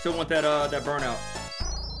Drip. Still want that that burnout.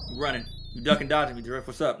 You running. You ducking dodging me, Drip.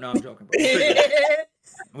 What's up? No, I'm joking.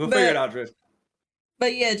 We'll figure it out, Drip.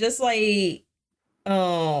 But yeah, just like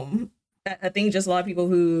I think just a lot of people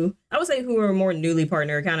who I would say who are more newly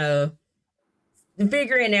partner kind of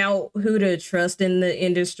figuring out who to trust in the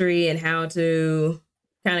industry and how to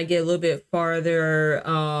kind of get a little bit farther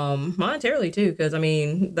monetarily too, because I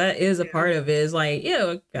mean that is a part of it. Is like,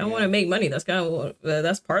 I want to make money. That's kind of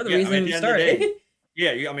that's part of the reason we started. I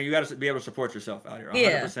mean, you got to be able to support yourself out here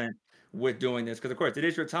 100% with doing this, because of course it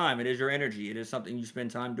is your time, it is your energy, it is something you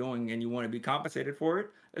spend time doing, and you want to be compensated for it,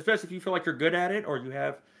 especially if you feel like you're good at it or you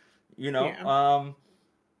have, and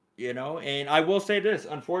I will say this,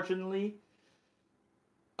 unfortunately,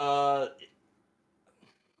 the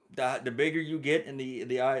bigger you get and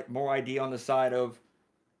the more idea on the side of,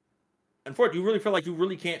 unfortunately, you really feel like you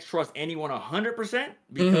really can't trust anyone 100%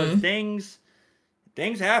 because things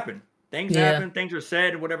happen. Things happen, things are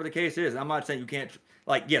said, whatever the case is. I'm not saying you can't,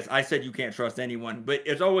 yes, I said you can't trust anyone, but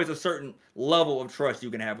it's always a certain level of trust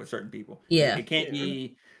you can have with certain people. Yeah. It can't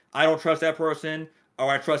be, I don't trust that person,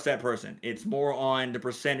 or I trust that person. It's more on the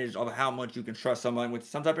percentage of how much you can trust someone with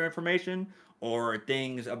some type of information or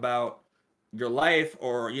things about your life,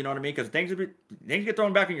 or you know what I mean? Because things get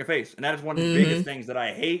thrown back in your face, and that is one of the biggest things that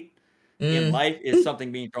I hate in life is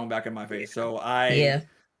something being thrown back in my face. So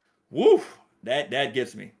woof, that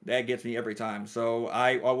gets me. That gets me every time. So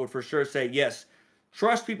I would for sure say yes.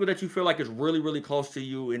 Trust people that you feel like is really, really close to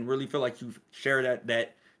you and really feel like you share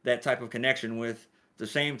that type of connection with. At the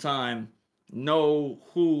same time, know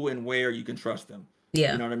who and where you can trust them.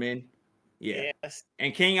 Yeah. You know what I mean? Yeah. Yes.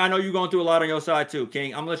 And King, I know you're going through a lot on your side too.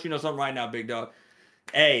 King, I'm gonna let you know something right now, big dog.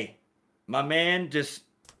 Hey, my man, just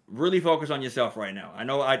really focus on yourself right now. I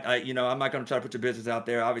know I'm not gonna try to put your business out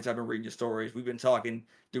there. Obviously, I've been reading your stories. We've been talking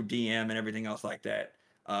through DM and everything else like that.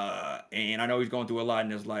 And I know he's going through a lot in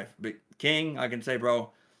his life. But King, I can say,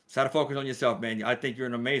 bro, try to focus on yourself, man. I think you're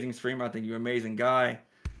an amazing streamer. I think you're an amazing guy.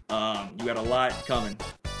 You got a lot coming.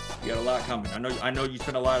 I know you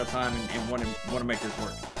spend a lot of time and want to make this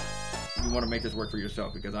work. You want to make this work for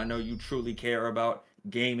yourself, because I know you truly care about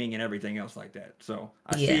gaming and everything else like that. So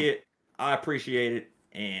I see it, I appreciate it,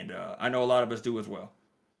 and I know a lot of us do as well.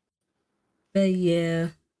 But yeah.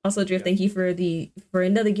 Also, Drift, thank you for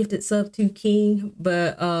another gifted sub to King.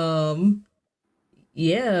 But I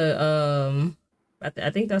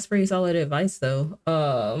think that's pretty solid advice though.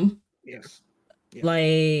 Yes.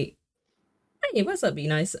 Like, hey, what's up, Be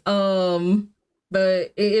Nice?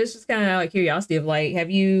 But it's just kind of out of curiosity of like,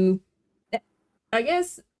 have you? I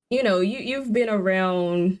guess you've been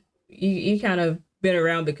around. You kind of been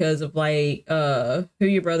around because of like who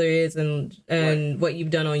your brother is and what you've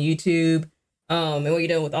done on YouTube. And what you're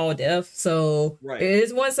doing with All Deaf. So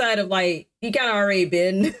it's one side of like, you kind of already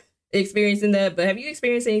been experiencing that, but have you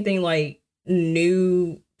experienced anything like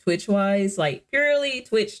new Twitch wise, like purely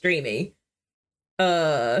Twitch streaming?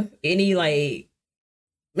 Any like,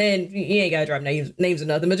 man, you ain't gotta drop names or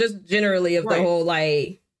nothing, but just generally of the whole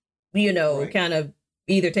like, kind of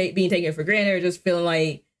either being taken for granted or just feeling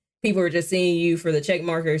like people are just seeing you for the check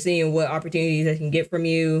mark or seeing what opportunities they can get from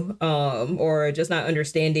you, or just not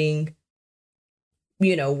understanding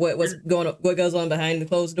what goes on behind the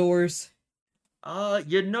closed doors.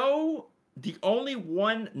 The only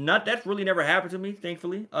one that's really never happened to me,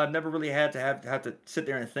 thankfully. I've never really had to have to sit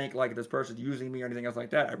there and think like this person's using me or anything else like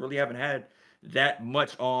that. I really haven't had that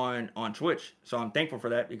much on Twitch, so I'm thankful for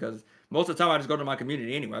that, because most of the time I just go to my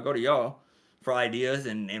community anyway. I go to y'all for ideas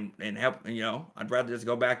and help. I'd rather just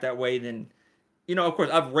go back that way than, of course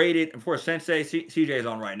I've rated. Of course, Sensei CJ's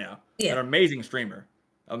on right now. An amazing streamer.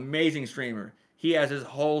 He has his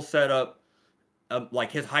whole setup,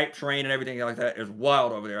 like his hype train and everything like that is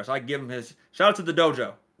wild over there. So I give him his shout out to the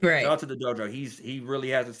dojo. Right. Shout out to the dojo. He really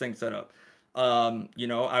has this thing set up.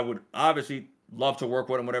 I would obviously love to work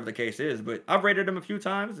with him, whatever the case is, but I've rated him a few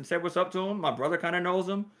times and said what's up to him. My brother kind of knows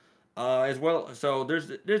him as well. So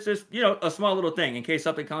there's just, a small little thing in case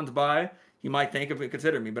something comes by, he might think of it,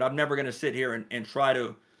 consider me, but I'm never going to sit here and try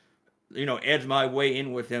to, edge my way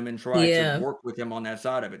in with him and try to work with him on that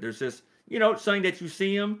side of it. There's just, something that you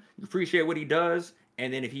see him, you appreciate what he does,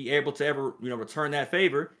 and then if he able to ever, return that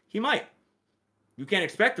favor, he might. You can't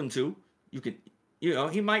expect him to. You can,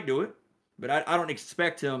 he might do it, but I don't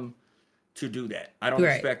expect him to do that. I don't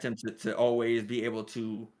expect him to always be able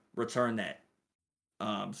to return that.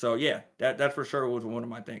 So yeah, that for sure was one of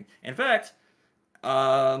my things. In fact,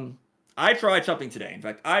 I tried something today. In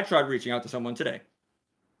fact, I tried reaching out to someone today.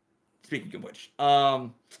 Speaking of which,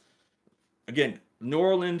 again, New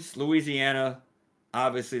Orleans, Louisiana,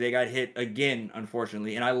 obviously they got hit again,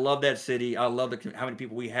 unfortunately. And I love that city. I love how many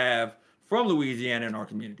people we have from Louisiana in our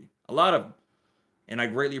community. A lot of them. And I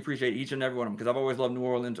greatly appreciate each and every one of them because I've always loved New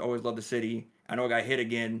Orleans, always loved the city. I know I got hit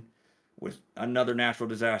again with another natural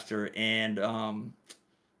disaster. And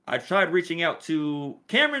I tried reaching out to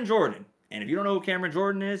Cameron Jordan. And if you don't know who Cameron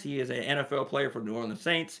Jordan is, he is an NFL player for the New Orleans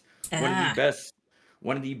Saints. One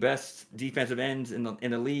of the best defensive ends in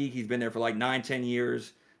the league. He's been there for like 9-10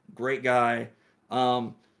 years. Great guy.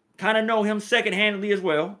 Kind of know him second-handedly as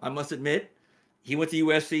well, I must admit. He went to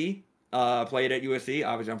USC, played at USC.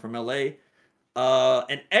 Obviously, I'm from LA.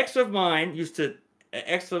 An ex of mine's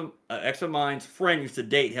friend used to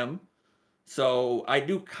date him. So I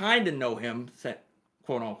do kind of know him,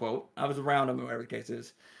 quote unquote. I was around him, whatever the case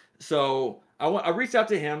is. So I reached out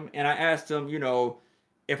to him and I asked him,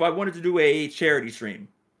 if I wanted to do a charity stream,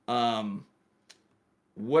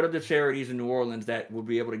 what are the charities in New Orleans that will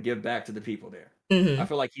be able to give back to the people there? I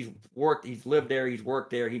feel like he's lived there, he's worked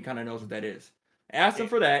there, he kind of knows what that is. Asked him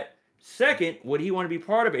for that. Second, would he want to be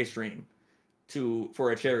part of a stream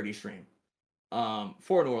for a charity stream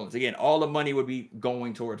for New Orleans? Again, all the money would be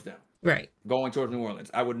going towards them. Right. Going towards New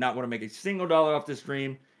Orleans. I would not want to make a single dollar off this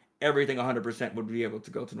stream. Everything 100% would be able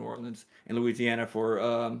to go to New Orleans and Louisiana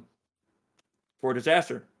for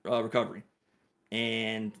disaster recovery.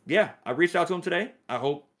 And yeah, I reached out to him today. I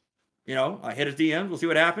hope, I hit his DMs. We'll see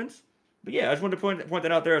what happens. But yeah, I just wanted to point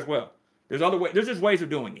that out there as well. There's just ways of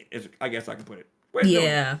doing it. I guess I can put it.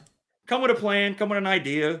 Yeah. Come with a plan. Come with an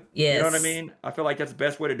idea. Yes. You know what I mean? I feel like that's the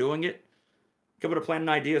best way of doing it. Come with a plan and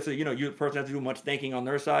idea. So, you the person has to do much thinking on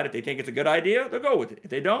their side. If they think it's a good idea, they'll go with it. If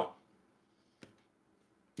they don't,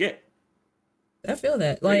 yeah. I feel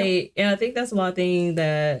that. I think that's a lot of things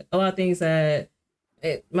that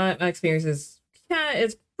my experience is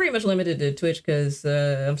it's pretty much limited to Twitch because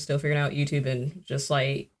I'm still figuring out YouTube and just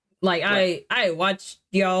right. I watched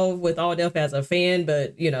y'all with All Death as a fan,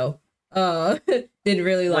 but didn't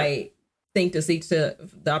really think to seek to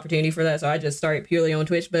the opportunity for that, so I just started purely on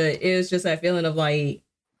Twitch. But it was just that feeling of I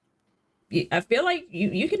feel like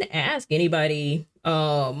you can ask anybody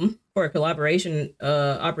for a collaboration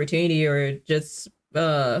opportunity or just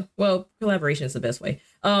collaboration is the best way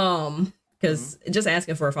because just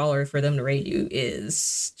asking for a follower for them to raid you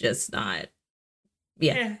is just not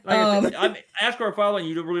I ask for a follower and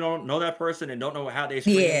you really don't know that person and don't know how they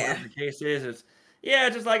stream whatever the case is. It's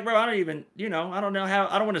just like, bro, I don't even, I don't know how.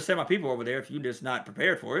 I don't want to send my people over there if you're just not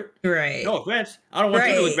prepared for it. Right. No offense. I don't want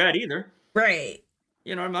you to look bad either. Right.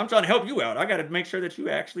 I'm trying to help you out. I got to make sure that you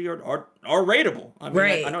actually are rateable. I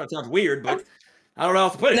mean, I know it sounds weird, but I don't know how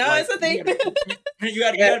else to put it. No, it's a thing. You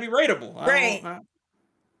got to be rateable. Right.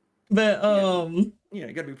 You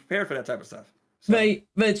got to be prepared for that type of stuff. So.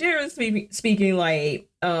 But generally speaking,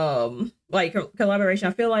 collaboration,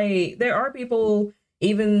 I feel like there are people,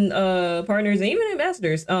 even partners and even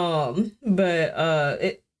ambassadors. I've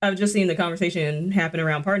just seen the conversation happen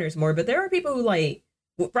around partners more. But there are people who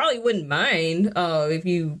probably wouldn't mind if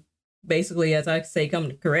you basically, as I say,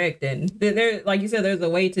 come correct. And there, like you said, there's a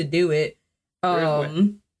way to do it. There's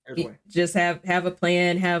a way. Just have a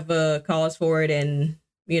plan, have a cause for it, and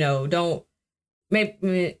don't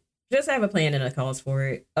maybe. Just have a plan and a cause for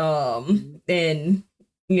it. And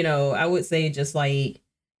I would say just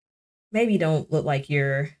maybe don't look like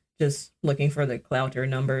you're just looking for the clout or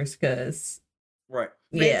numbers, because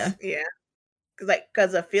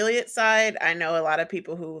because affiliate side, I know a lot of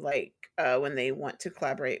people who when they want to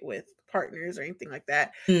collaborate with partners or anything like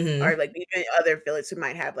that, or even other affiliates who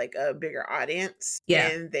might have a bigger audience,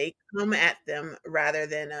 and they come at them rather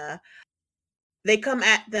than they come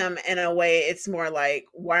at them in a way it's more like,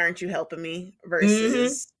 why aren't you helping me?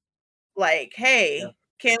 Versus hey,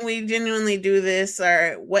 can we genuinely do this?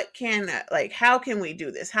 Or how can we do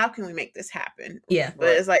this? How can we make this happen? Yeah. But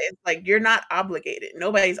it's like you're not obligated.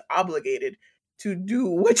 Nobody's obligated to do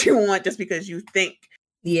what you want just because you think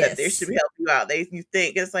that they should help you out. You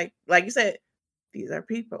think it's like you said, these are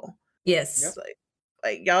people. Yes. It's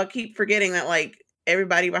like y'all keep forgetting that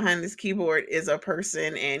everybody behind this keyboard is a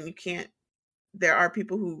person, and you can't. There are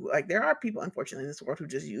people who unfortunately in this world who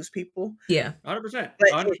just use people. Yeah. 100%.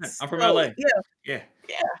 100%. I'm from LA. Yeah.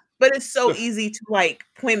 But it's so easy to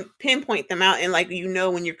pinpoint them out, and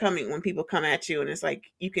when you're coming, when people come at you, and it's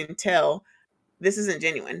you can tell this isn't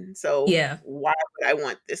genuine. So Yeah. why would I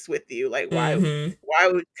want this with you? Like, Mhm. why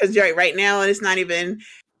would, because right now it's not even,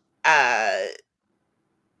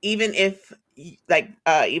 even if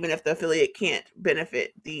even if the affiliate can't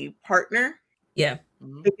benefit the partner, Yeah.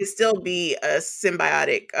 it can still be a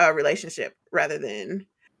symbiotic relationship rather than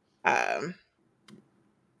damn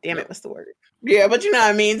it, what's the word? Yeah, but you know what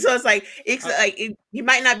I mean. So it's like you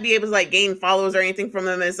might not be able to like gain followers or anything from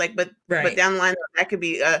them. It's like, but Right. down the line that could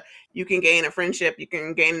be you can gain a friendship, you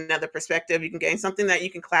can gain another perspective, you can gain something that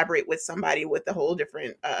you can collaborate with somebody with a whole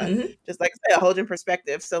different Mhm. just like I said, a whole different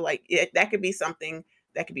perspective. So like that could be something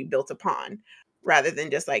that could be built upon rather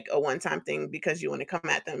than just like a one-time thing because you want to come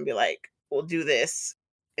at them and be like, we'll do this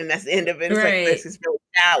and that's the end of it. It's like Right. this is really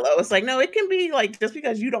shallow. It's like, no, it can be like just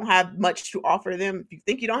because you don't have much to offer them, if you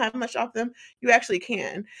think you don't have much to offer them, you actually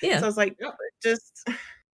can. Yeah. So it's like just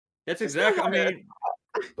That's just exactly. know I how to- mean,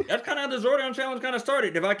 that's kind of how the Zordon challenge kind of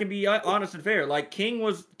started. If I can be honest and fair, like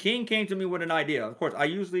King came to me with an idea. Of course, I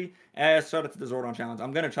usually shout out to the Zordon challenge.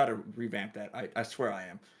 I'm gonna try to revamp that. I swear I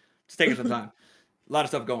am. It's taking some time. A lot of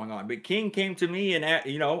stuff going on. But King came to me and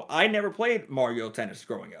I never played Mario Tennis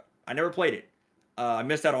growing up. I never played it. I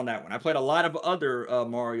missed out on that one. I played a lot of other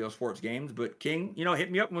Mario sports games, but King,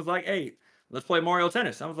 hit me up and was like, "Hey, let's play Mario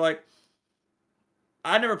Tennis." I was like,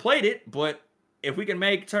 I never played it, but if we can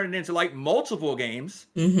turn it into like multiple games,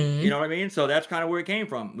 Mhm. you know what I mean? So that's kind of where it came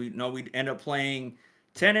from. We end up playing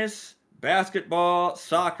tennis, basketball,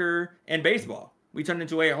 soccer, and baseball. We turned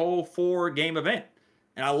into a whole 4-game event,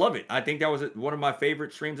 and I love it. I think that was one of my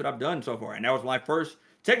favorite streams that I've done so far, and that was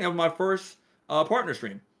technically my first partner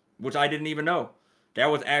stream, which I didn't even know. That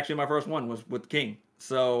was actually my first one was with King.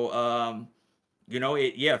 So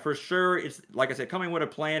for sure. It's like I said, coming with a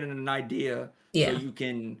plan and an idea so Yeah. you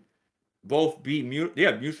can both be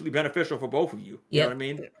mutually beneficial for both of you. You know what I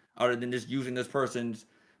mean? Other than just using this person's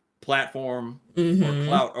platform or Mhm.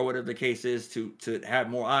 clout or whatever the case is to have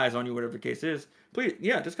more eyes on you, whatever the case is. Please,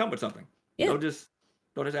 just come with something. Yeah. Don't just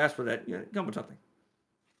ask for that. Come with something.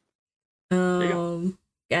 There you go.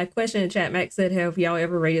 Got a question in chat. Max said, "Have y'all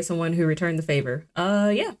ever rated someone who returned the favor?"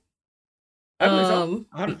 Yeah. I believe so.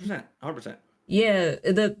 100%. 100%. Yeah.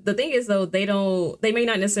 The thing is though, they may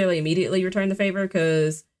not necessarily immediately return the favor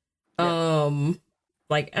because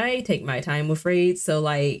like I take my time with raids. So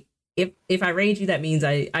like if I raid you, that means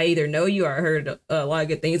I either know you or I heard a lot of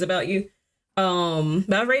good things about you.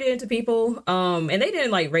 But I've raided into people, and they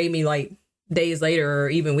didn't like raid me like days later or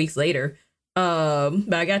even weeks later.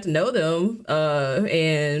 But I got to know them,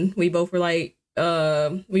 and we both were like,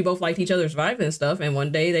 we both liked each other's vibe and stuff. And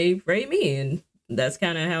one day they raid me, and that's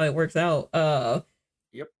kind of how it works out.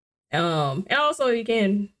 Yep. And also you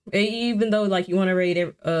can, even though like you want to rate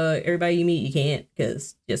everybody you meet, you can't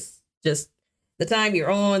because just the time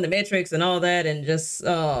you're on, the metrics and all that, and just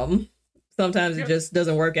sometimes it just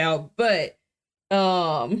doesn't work out. But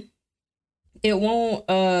it won't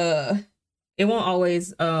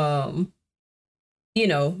always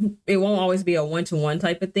it won't always be a 1-to-1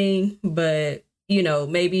 type of thing. But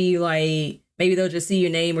maybe they'll just see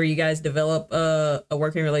your name or you guys develop a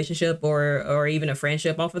working relationship or even a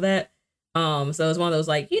friendship off of that. So it's one of those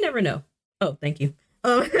like you never know. Oh, thank you.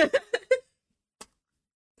 Dang,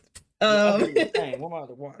 what am I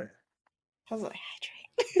the water? I was like,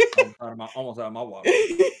 hydrate. Almost out of my water.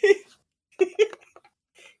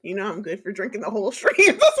 I'm good for drinking the whole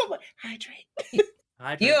stream. I'm like, hydrate.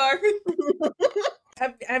 You are.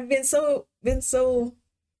 I've been so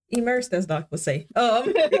immersed, as Doc would say. But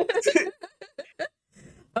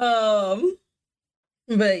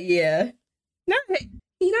yeah,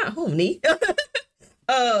 you're not homely.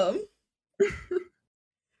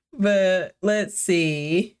 But let's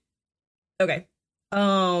see. Okay.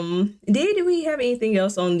 Did we have anything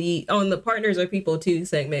else on the partners or people too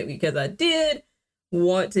segment? Because I did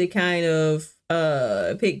want to kind of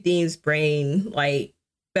pick Dean's brain, like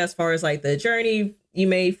as far as like the journey you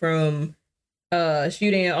made from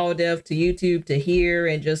shooting at all dev to YouTube to here,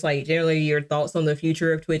 and just like generally your thoughts on the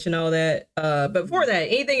future of Twitch and all that. But before that,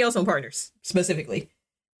 anything else on partners specifically?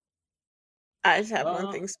 I just have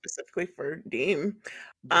one thing specifically for Dean.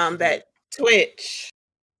 That Twitch.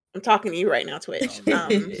 I'm talking to you right now, Twitch.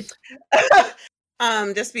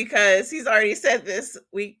 Just because he's already said this,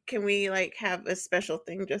 can we like have a special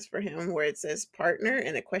thing just for him where it says partner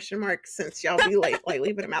and a question mark, since y'all be like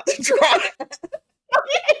leaving him out to dry.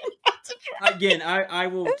 Again, I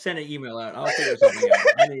will send an email out. I'll figure something out.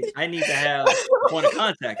 I need to have a point of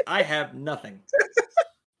contact. I have nothing.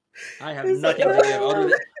 I have nothing to give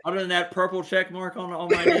other than that purple check mark on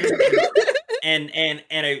my name and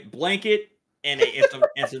a blanket and some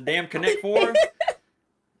damn Connect 4.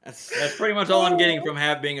 That's pretty much all I'm getting from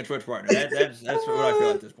being a Twitch partner. That's what I feel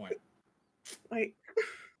at this point. Like,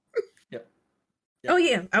 Yep. Oh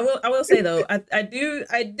yeah, I will say though, I do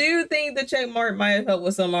think the check mark might have helped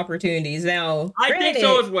with some opportunities. Now, I think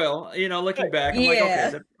so as well. Looking back, I'm like, okay,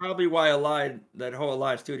 yeah, that's probably why that whole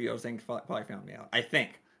Allied Studios thing probably found me out. I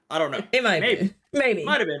think. I don't know. it might be, maybe.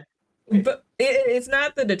 Might have been. Maybe. But it's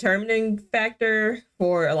not the determining factor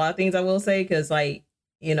for a lot of things, I will say, because like,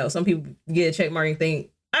 some people get a check mark and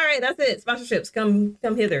think, all right, that's it, sponsorships, come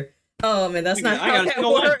hither. And that's not how that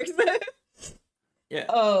works. Yeah.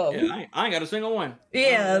 I ain't got a single one.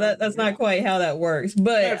 Yeah, that's not quite how that works.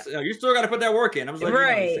 But you still got to put that work in. I was like,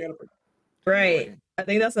 right, right. I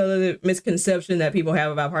think that's another misconception that people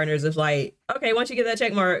have about partners. Is like, okay, once you get that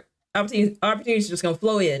check mark, opportunities just gonna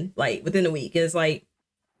flow in like within a week. It's like,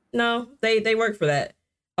 no, they work for that.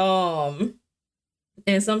 And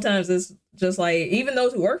sometimes it's just like, even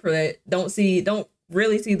those who work for that don't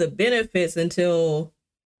really see the benefits until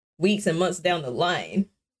weeks and months down the line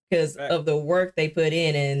because of the work they put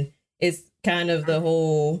in. And it's kind of the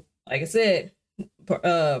whole, like I said,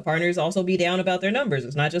 partners also be down about their numbers.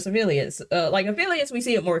 It's not just affiliates. Like affiliates, we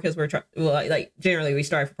see it more because we're like generally we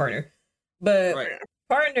start for partner, but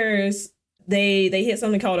partners, they hit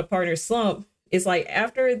something called a partner slump. It's like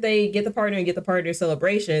after they get the partner and get the partner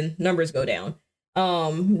celebration, numbers go down.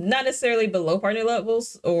 Not necessarily below partner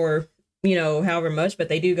levels or, however much, but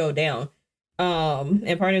they do go down.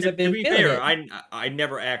 And partners have been feeling it. I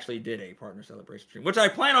never actually did a partner celebration stream, which I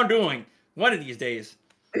plan on doing one of these days.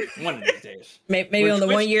 Maybe on the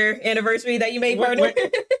 1 year anniversary that you made partner.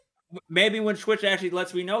 Maybe when Twitch actually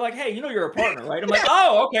lets me know, like, hey, you're a partner, right? I'm like,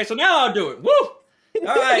 oh, okay, so now I'll do it. Woo!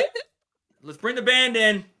 All right. Let's bring the band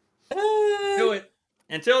in. Do it.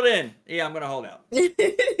 Until then, yeah, I'm gonna hold out. Did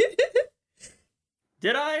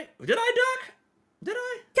I, Doc? Did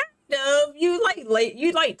I? Kind of. You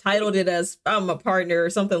titled it as I'm a partner or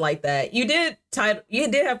something like that. You did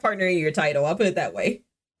have partner in your title. I'll put it that way.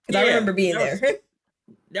 Because I remember being there.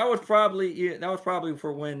 That was probably King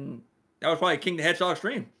the Hedgehog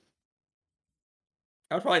stream.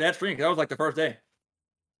 That was probably that stream because that was like the first day.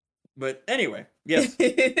 But anyway, yes.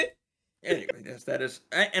 Anyway, yes, that is,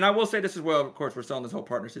 and I will say this as well. Of course, we're still in this whole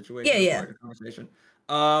partner situation. Yeah. Conversation.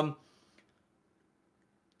 Of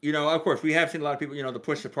course, we have seen a lot of people, the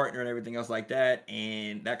push to partner and everything else like that,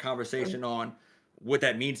 and that conversation on what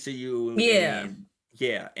that means to you.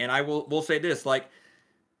 Yeah. And I will say this, like,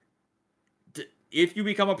 if you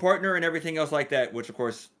become a partner and everything else like that, which of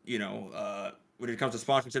course, when it comes to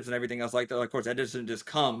sponsorships and everything else like that, of course, that doesn't just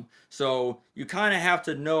come. So you kind of have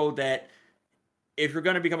to know that if you're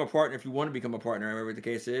going to become a partner, if you want to become a partner, whatever the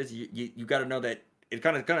case is, you got to know that it's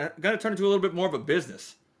kind of going to turn into a little bit more of a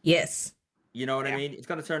business. Yes. You know what I mean? It's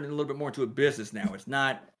going to turn a little bit more into a business now. It's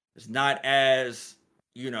not as,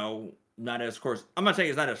 not as, of course, I'm not saying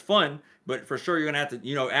it's not as fun, but for sure you're going to have to,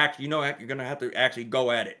 you're going to have to actually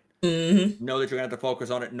go at it. Mm-hmm. Know that you're going to have to focus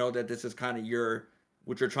on it. Know that this is kind of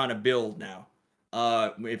what you're trying to build now.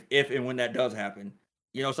 If and when that does happen,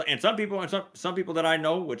 so, and some people that I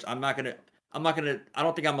know, which I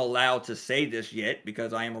don't think I'm allowed to say this yet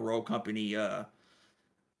because I am a rogue company.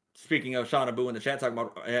 Speaking of Shauna Boo in the chat talking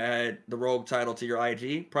about the rogue title to your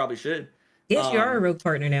IG, probably should. Yes, you are a rogue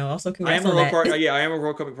partner now. Also, congrats I am on a rogue that. partner. Yeah, I am a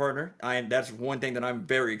rogue company partner. That's one thing that I'm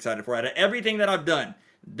very excited for. Out of everything that I've done,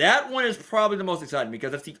 that one is probably the most exciting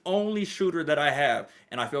because that's the only shooter that I have,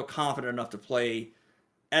 and I feel confident enough to play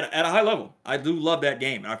at a high level. I do love that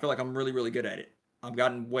game, and I feel like I'm really, really good at it. I've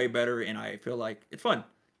gotten way better, and I feel like it's fun.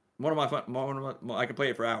 I can play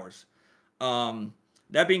it for hours.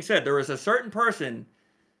 That being said, there is a certain person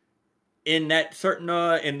in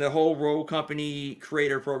the whole Rogue Company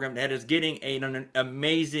creator program that is getting an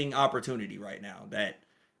amazing opportunity right now that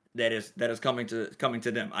is coming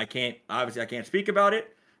to them. I can't speak about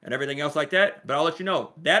it and everything else like that, but I'll let you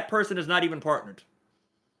know that person is not even partnered.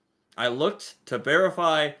 I looked to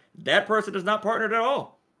verify that person is not partnered at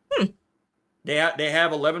all. They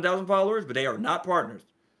have 11,000 followers, but they are not partners.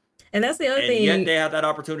 And that's the other thing. And yet they have that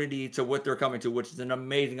opportunity to what they're coming to, which is an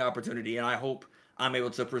amazing opportunity. And I hope I'm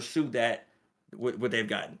able to pursue that, what they've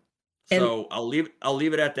gotten. So I'll leave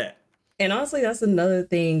it at that. And honestly, that's another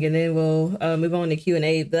thing. And then we'll move on to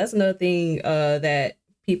Q&A. But that's another thing that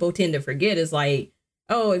people tend to forget is like,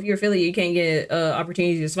 oh, if you're affiliate, you can't get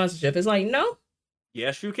opportunities to sponsorship. It's like, no.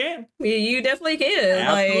 Yes, you can. You definitely can.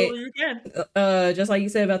 Absolutely, you can. Just like you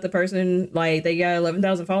said about the person, like they got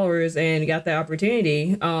 11,000 followers and got the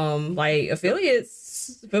opportunity. Like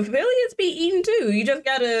affiliates be eating too. You just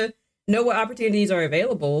gotta know what opportunities are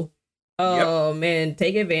available. And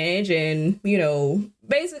take advantage and,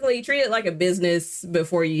 basically treat it like a business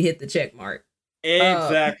before you hit the check mark.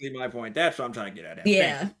 Exactly my point. That's what I'm trying to get at. Thank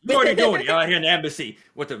Yeah. you. You're already doing it out here in the embassy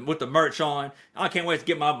with the merch on. I can't wait to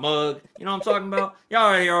get my mug. You know what I'm talking about? Y'all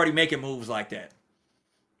already making moves like that.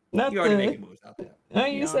 Not You already the. making moves out there. Are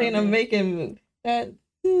You you know what I saying I'm mean? making that?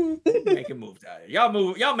 Making moves out there.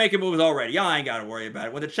 Y'all making moves already. Y'all ain't gotta worry about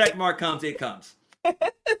it. When the check mark comes, it comes. I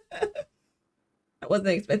wasn't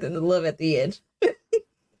expecting the love at the edge.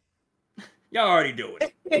 Y'all already doing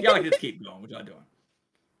it. Y'all just keep going. What y'all doing?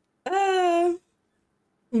 Uh,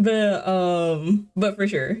 but for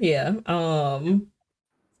sure, yeah.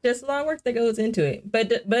 Just a lot of work that goes into it.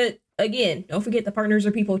 But again, don't forget the partners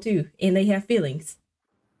are people too, and they have feelings.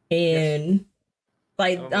 Yes. And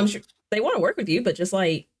like I'm sure they want to work with you, but just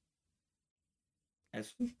like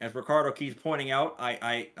as Ricardo keeps pointing out,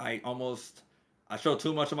 I almost I showed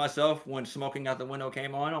too much of myself when Smoking Out the Window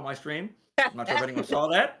came on my stream. I'm not sure if anyone saw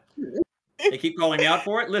that. They keep calling me out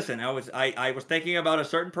for it. Listen, I was thinking about a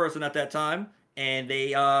certain person at that time, and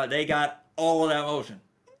they got all of that emotion,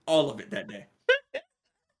 all of it that day.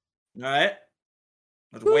 All right,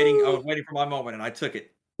 I was waiting for my moment, and I took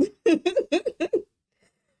it.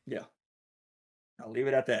 Yeah, I'll leave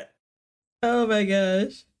it at that. oh my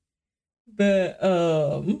gosh. But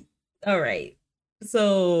all right.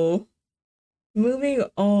 So moving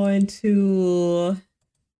on to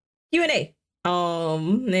Q&A.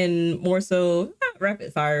 And more so not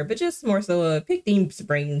rapid fire, but just more so a pick themes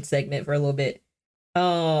brain segment for a little bit.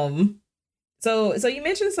 So you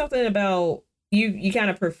mentioned something about you kind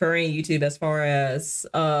of preferring YouTube as far as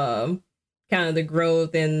kind of the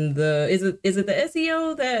growth and the is it the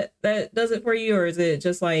SEO that does it for you, or is it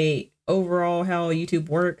just like overall how YouTube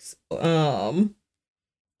works?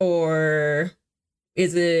 Or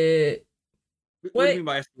is it What do you mean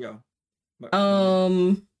by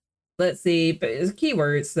SEO? let's see, but it's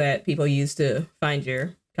keywords that people use to find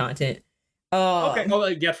your content. Okay.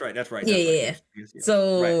 Oh, that's right. That's right. Yeah, yeah. Yes, yes.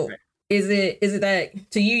 So right. is it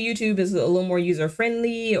that to you YouTube is a little more user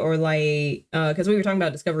friendly, or like because we were talking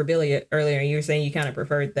about discoverability earlier, and you were saying you kind of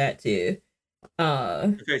preferred that to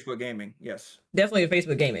Facebook gaming, yes, definitely a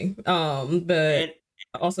Facebook gaming, but and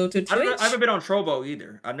also to Twitch. I haven't been on Trovo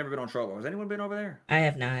either. I've never been on Trovo. Has anyone been over there? I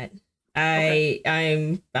have not. Okay.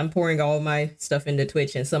 I'm pouring all my stuff into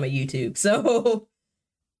Twitch and some of YouTube. So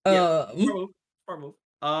smart move.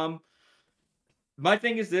 My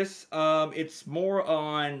thing is this. It's more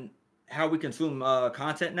on how we consume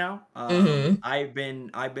content now. I've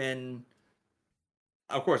been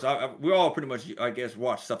of course, we all pretty much, I guess,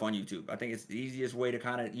 watch stuff on YouTube. I think it's the easiest way to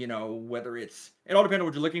kind of, whether it all depends on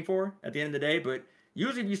what you're looking for at the end of the day. But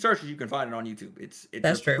usually, if you search it, you can find it on YouTube. It's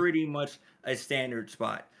That's true. Pretty much a standard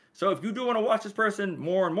spot. So if you do want to watch this person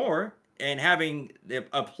more and more, and having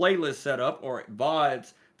a playlist set up or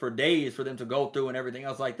VODs for days for them to go through and everything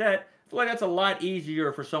else like that, I feel like that's a lot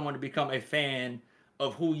easier for someone to become a fan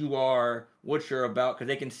of who you are, what you're about, because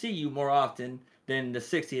they can see you more often than the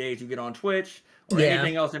 60 days you get on Twitch or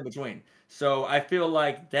anything else in between. So I feel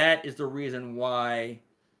like that is the reason why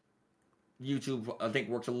YouTube, I think,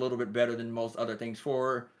 works a little bit better than most other things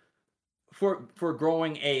for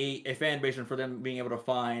growing a fan base and for them being able to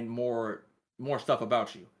find more stuff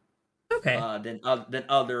about you. Okay. Than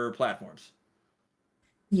other platforms.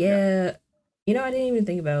 Yeah. You know, I didn't even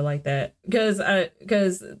think about it like that because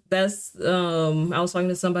that's I was talking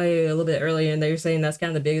to somebody a little bit earlier, and they were saying that's kind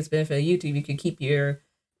of the biggest benefit of YouTube. You could keep your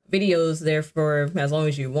videos there for as long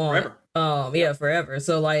as you want. Forever. Forever.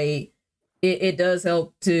 So like it does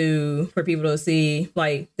help for people to see,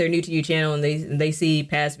 like, they're new to your channel and they see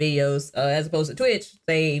past videos as opposed to Twitch.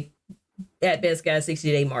 They at best got a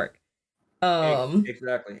 60-day mark.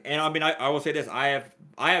 Exactly. And I mean, I will say this: I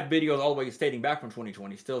have videos all the way dating back from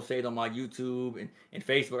 2020, still saved on my YouTube and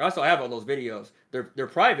Facebook. I still have all those videos. They're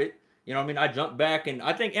private. You know what I mean? I jumped back, and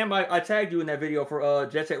I think I tagged you in that video for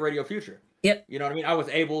Jet Set Radio Future. Yep. You know what I mean? I was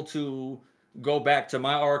able to go back to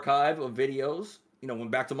my archive of videos.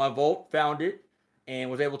 Went back to my vault, found it, and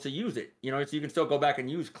was able to use it. So you can still go back and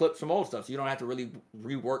use clips from old stuff. So you don't have to really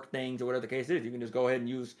rework things or whatever the case is. You can just go ahead and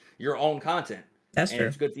use your own content. That's true.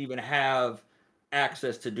 It's good to even have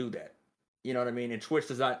access to do that. You know what I mean? And Twitch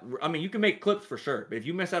does not. I mean, you can make clips for sure, but if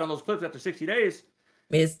you miss out on those clips after 60 days,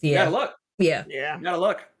 you gotta luck. Yeah. You gotta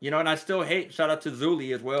luck. And I still hate. Shout out to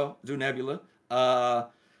Zuli as well, Zoo Nebula.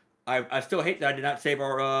 I still hate that I did not save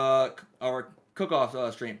our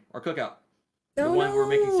cook-off stream or cookout. The one we're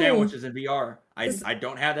making sandwiches in VR. I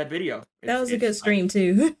don't have that video. That was a good stream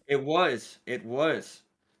too. It was.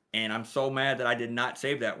 And I'm so mad that I did not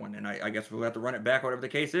save that one. And I guess we'll have to run it back, whatever the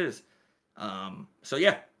case is. So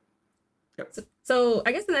yeah. Yep. So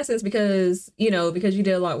I guess in that sense, because you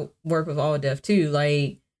did a lot of work with All Def too,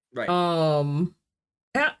 like, right. How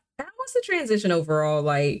was the transition overall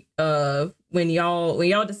like when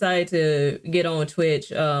y'all decided to get on Twitch?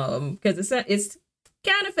 Because it's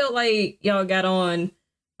kind of felt like y'all got on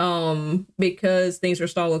because things were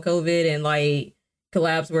stalled with COVID and like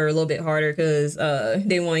collabs were a little bit harder because they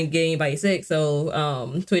didn't want to get anybody sick.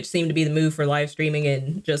 So Twitch seemed to be the move for live streaming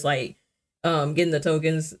and just like getting the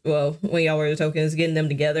tokens. Well, when y'all were the tokens, getting them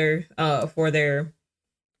together for their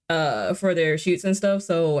shoots and stuff.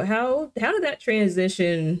 So how did that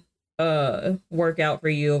transition work out for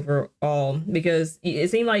you overall? Because it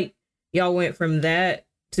seemed like y'all went from that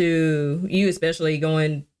to you especially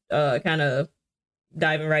going kind of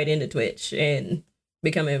diving right into Twitch and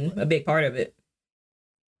becoming a big part of it.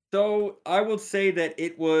 So I would say that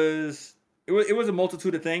it was a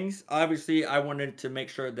multitude of things. Obviously, I wanted to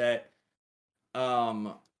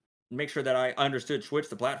um make sure that I understood Twitch,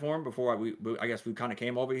 the platform, before I guess we kind of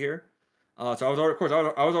came over here. So I was already, of course,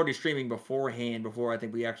 I was already streaming beforehand, before I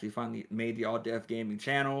think we actually finally made the All Def Gaming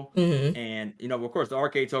channel. Mm-hmm. And of course, the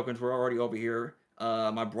arcade tokens were already over here.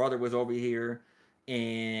 My brother was over here,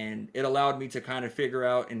 and it allowed me to kind of figure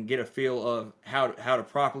out and get a feel of how to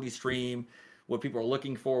properly stream, what people are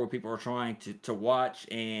looking for, what people are trying to watch,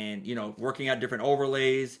 and working out different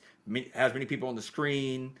overlays, has many people on the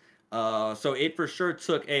screen. So it for sure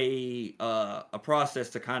took a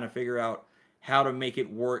process to kind of figure out how to make it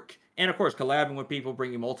work, and of course collabing with people,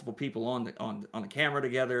 bringing multiple people on the camera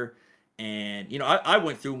together, and I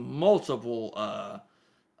went through multiple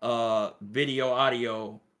video,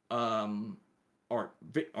 audio, or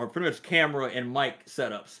pretty much camera and mic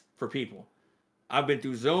setups for people. I've been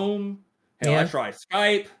through Zoom. Hell, I tried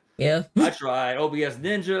Skype. Yeah. I tried OBS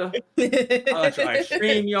Ninja. I tried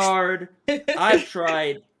StreamYard. I've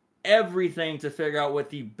tried everything to figure out what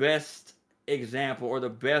the best example or the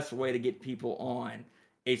best way to get people on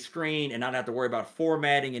a screen and not have to worry about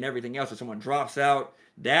formatting and everything else if someone drops out.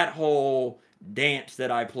 That whole dance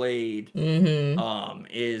that I played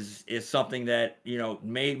is something that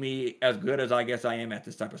made me as good as I guess I am at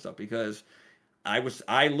this type of stuff, because I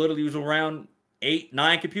literally was around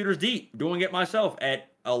 8-9 computers deep doing it myself at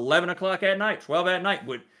 11 o'clock at night, 12 at night,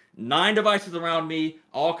 with 9 devices around me,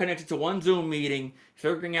 all connected to one Zoom meeting,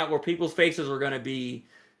 figuring out where people's faces were going to be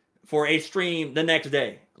for a stream the next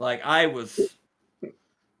day. Like I was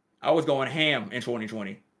going ham in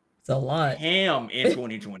 2020. It's a lot. Ham in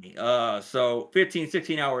 2020. So 15,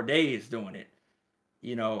 16-hour days doing it.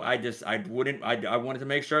 I wanted to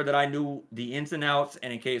make sure that I knew the ins and outs,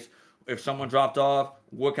 and in case if someone dropped off,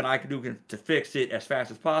 what can I do to fix it as fast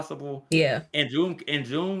as possible? Yeah. And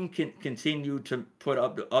Zoom can continue to put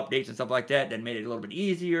up the updates and stuff like that. That made it a little bit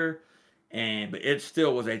easier, but it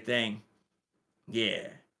still was a thing. Yeah,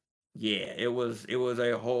 it was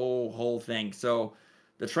a whole thing. So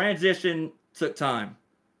the transition took time.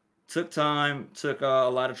 Took a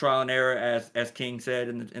lot of trial and error, as King said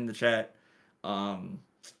in the chat.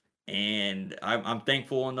 And I'm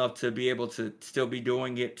thankful enough to be able to still be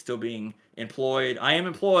doing it, still being employed. I am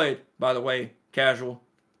employed, by the way, casual.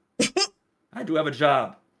 I do have a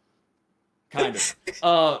job, kind of.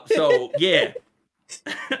 So yeah.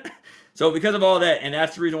 So because of all that, and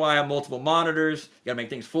that's the reason why I have multiple monitors. You gotta make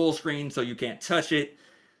things full screen so you can't touch it.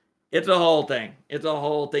 It's a whole thing. It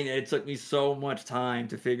took me so much time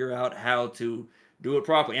to figure out how to do it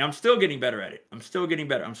properly. And I'm still getting better at it. I'm still getting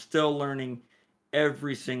better. I'm still learning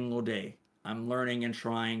every single day. I'm learning and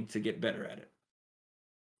trying to get better at it.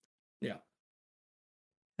 Yeah.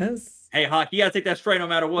 Hey, Hawk, you gotta take that straight no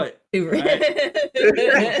matter what. Right?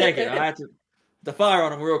 Take it. I have to fire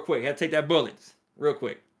on him real quick. I have to take that bullets real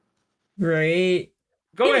quick. Right.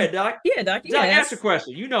 Go ahead, Doc. Yeah, Doc. Doc, ask a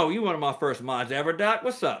question. You one of my first mods ever, Doc.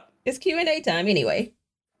 What's up? It's Q&A time anyway.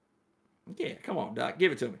 Yeah, come on, Doc.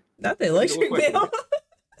 Give it to me. Not the electric bill.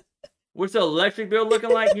 What's the electric bill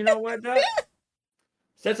looking like? You know what, Doc?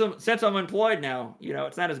 Since I'm employed now,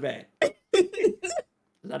 it's not as bad. It's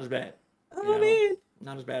not as bad. Oh man.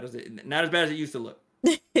 Not as bad as it used to look.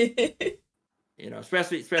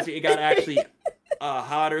 Especially it got actually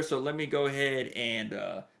hotter. So let me go ahead and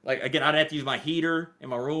again, I'd have to use my heater in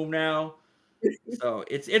my room now. So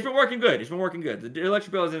it's been working good. It's been working good. The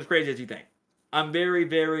electric bill isn't as crazy as you think. I'm very,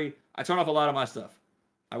 very. I turn off a lot of my stuff.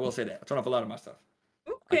 I will say that I turn off a lot of my stuff.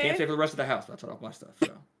 Okay. I can't say for the rest of the house, but I turn off my stuff.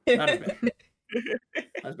 So not as bad.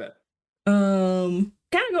 That's bad. Kind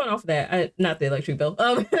of going off of that, not the electric bill.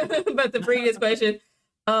 But the previous question.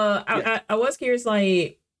 I was curious.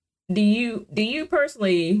 Like, do you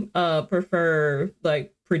personally prefer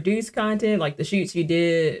like produce content, like the shoots you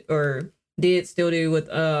did or did still do with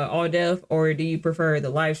All Def, or do you prefer the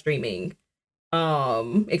live streaming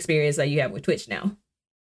experience that you have with Twitch now?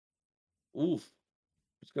 Oof,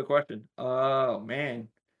 that's a good question. Oh man,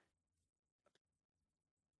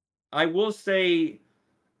 I will say,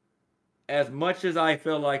 as much as I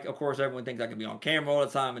feel like, of course, everyone thinks I can be on camera all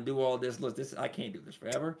the time and do all this. Look, this I can't do this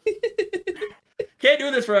forever. Can't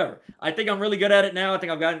do this forever. I think I'm really good at it now. I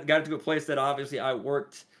think I've got to a place that obviously I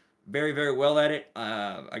worked very, very well at it.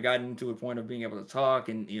 I got into a point of being able to talk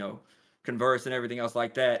and converse and everything else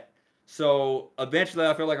like that. So eventually,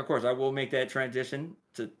 I feel like, of course, I will make that transition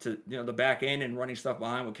to the back end and running stuff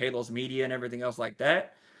behind with Kalos Media and everything else like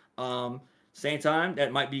that. Um, Same time,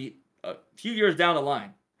 that might be a few years down the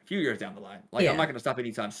line. A few years down the line. Like I'm not going to stop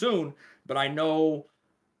anytime soon, but I know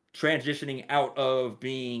transitioning out of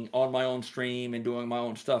being on my own stream and doing my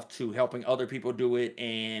own stuff to helping other people do it,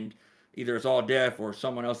 and either it's All Def or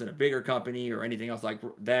someone else in a bigger company or anything else like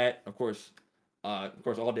that. Of course,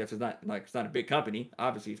 All Def is not like, it's not a big company.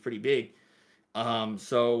 Obviously, it's pretty big.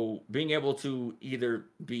 So being able to either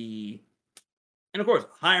be, and of course,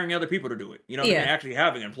 hiring other people to do it. You know what I mean? Actually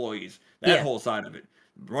having employees, that whole side of it,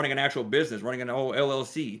 running an actual business, running an whole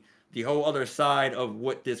LLC, the whole other side of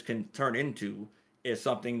what this can turn into is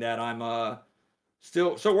something that I'm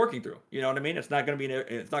still working through. You know what I mean? It's not going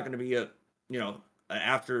to be a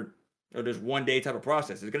after this one day type of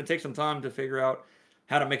process. It's going to take some time to figure out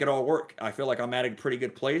how to make it all work. I feel like I'm at a pretty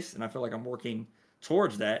good place, and I feel like I'm working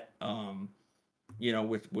towards that.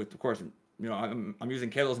 With of course, I'm using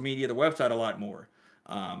Kalos Media, the website, a lot more.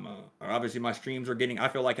 Obviously, my streams are getting. I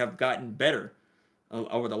feel like I've gotten better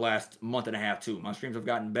over the last month and a half too. My streams have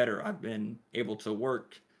gotten better. I've been able to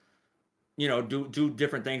work, do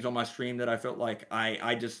different things on my stream that I felt like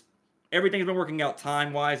I just everything's been working out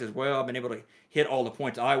time wise as well. I've been able to hit all the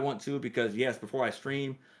points I want to because yes, before I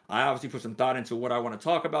stream, I obviously put some thought into what I want to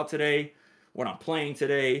talk about today, what I'm playing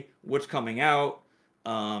today, what's coming out,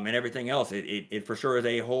 and everything else. It for sure is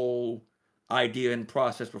a whole idea and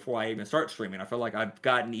process before I even start streaming. I feel like I've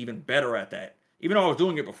gotten even better at that, even though I was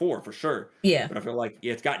doing it before for sure. Yeah. But I feel like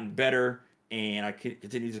it's gotten better, and I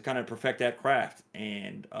continue to kind of perfect that craft.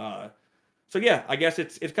 And so yeah, I guess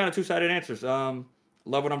it's kind of two-sided answers.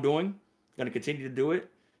 Love what I'm doing. Going to continue to do it.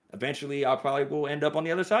 Eventually, I probably will end up on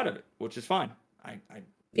the other side of it, which is fine. I'm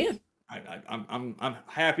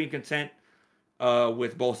happy and content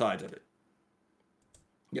with both sides of it.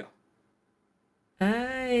 Yeah.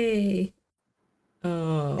 I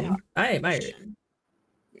admire it.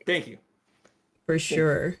 Thank you. For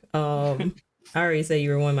sure. I already said you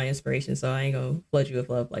were one of my inspirations, so I ain't gonna flood you with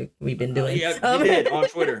love like we've been doing. Yeah, you did on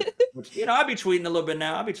Twitter. Which, I'll be tweeting a little bit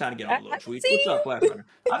now. I'll be trying to get on a little tweets. What's up, Flash Runner?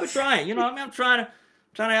 I've been trying. You know what I mean? I'm trying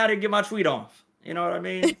to out here get my tweet off. You know what I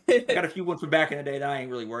mean? I got a few ones from back in the day that I ain't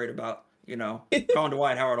really worried about. Calling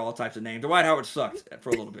Dwight Howard all types of names. Dwight Howard sucked for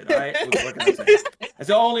a little bit. All right, what can I say? That's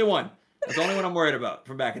the only one. That's the only one I'm worried about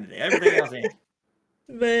from back in the day. Everything else ain't.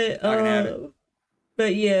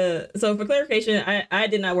 But yeah, so for clarification, I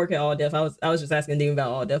did not work at All Def. I was just asking Dean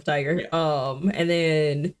about All Def Tiger. Yeah. And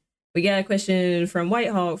then we got a question from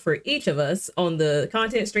Whitehawk for each of us on the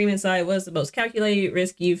content streaming side. What's the most calculated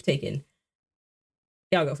risk you've taken?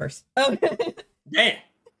 Y'all go first. Oh. Damn.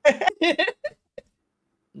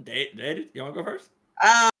 David, you want to go first?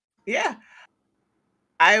 Yeah.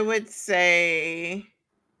 I would say,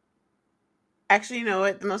 actually, you know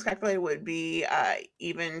what? The most calculated would be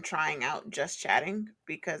even trying out just chatting,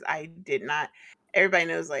 because I did not. Everybody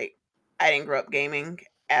knows, like, I didn't grow up gaming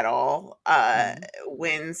at all.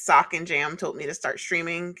 When Sock and Jam told me to start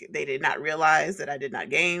streaming, they did not realize that I did not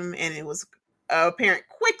game, and it was apparent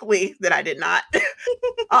quickly that I did not.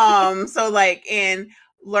 So like, in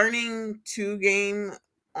learning to game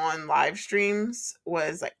on live streams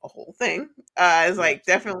was like a whole thing. It's like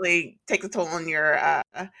definitely takes a toll on your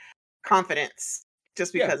confidence,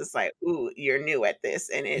 just because it's like, ooh, you're new at this,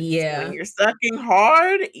 and it's when you're sucking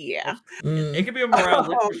hard. Yeah, it could be a morale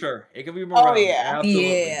for sure. It could be morale. Oh yeah,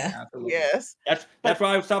 absolutely. Yes. That's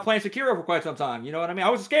why I stopped playing Sekiro for quite some time. You know what I mean? I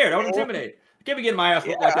was scared. I was intimidated. I can't be getting my ass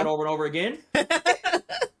whooped like that over and over again.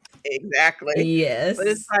 Exactly. Yes. But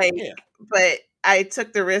it's like, but I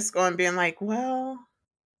took the risk on being like, well,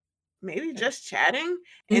 maybe just chatting.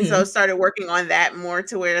 And so started working on that more,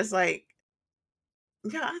 to where it's like,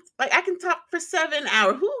 yeah, like I can talk for 7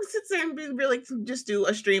 hours. Who sits there and really just do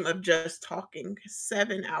a stream of just talking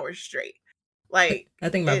 7 hours straight? Like, I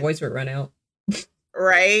think my voice would run out.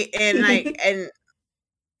 Right. And like, and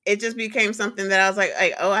it just became something that I was like,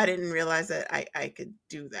 oh, I didn't realize that I could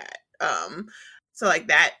do that. So like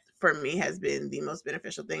that for me has been the most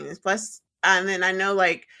beneficial thing. Is plus, and then I know,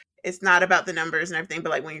 like, it's not about the numbers and everything, but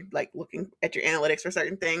like when you're like looking at your analytics for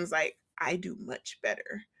certain things, like I do much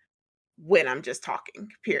better when I'm just talking,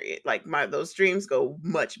 period. Like those streams go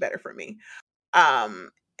much better for me.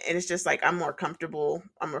 and it's just like I'm more comfortable,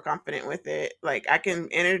 I'm more confident with it. Like I can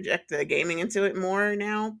interject the gaming into it more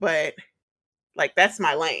now, but like that's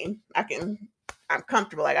my lane. I'm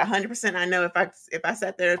comfortable. Like 100% I know if I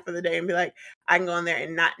sat there for the day and be like, I can go in there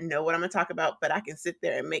and not know what I'm gonna talk about, but I can sit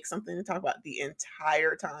there and make something to talk about the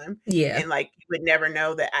entire time. Yeah. And like you would never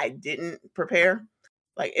know that I didn't prepare.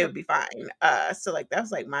 Like it would be fine. So like that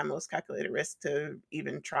was like my most calculated risk to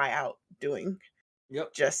even try out doing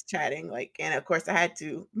Yep. just chatting. Like, and of course I had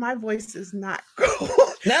to, my voice is not cool.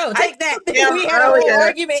 No, take that. told them We had a whole earlier,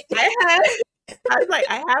 argument. I was like,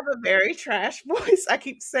 I have a very trash voice. I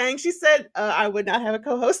keep saying, she said, I would not have a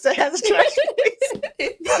co-host that has a trash voice.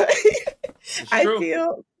 But I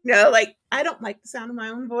feel, like, I don't like the sound of my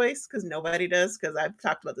own voice because nobody does. Because I've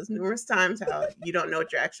talked about this numerous times, how you don't know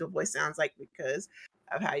what your actual voice sounds like because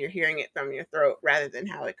of how you're hearing it from your throat rather than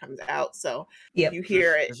how it comes out. So you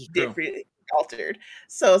hear it differently altered.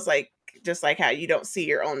 So it's like, just like how you don't see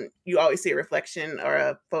your own, you always see a reflection or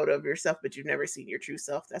a photo of yourself, but you've never seen your true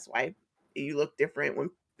self. That's why you look different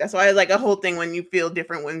that's why like a whole thing when you feel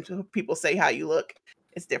different when people say how you look,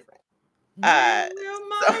 it's different.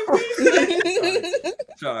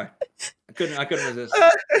 Sorry. I couldn't resist.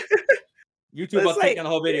 YouTube will take on the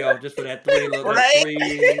whole video just for that three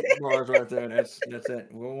bars right there. That's it.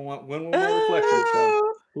 One more reflection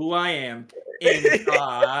show who I am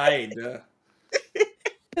inside.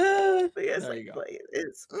 But yeah, there you go.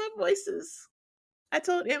 It's my voice is. I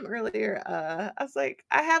told him earlier, I was like,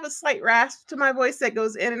 I have a slight rasp to my voice that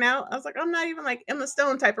goes in and out. I was like, I'm not even like Emma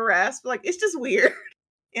Stone type of rasp. Like, it's just weird.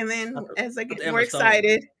 And then as I get more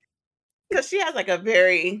excited, because she has like a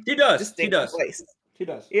very distinct voice. She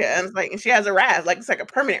does. Yeah, and it's like, and she has a rasp, like it's like a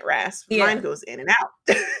permanent rasp. Yeah. Mine goes in and out.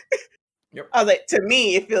 Yep. I was like, to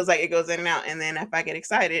me, it feels like it goes in and out. And then if I get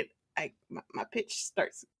excited, my pitch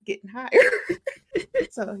starts getting higher.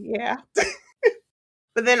 So yeah.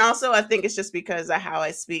 But then also I think it's just because of how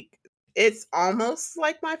I speak. It's almost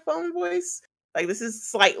like my phone voice. Like this is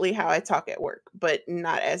slightly how I talk at work, but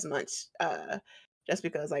not as much. Just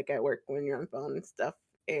because like at work when you're on the phone and stuff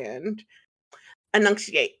and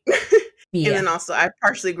enunciate. Yeah. And then also I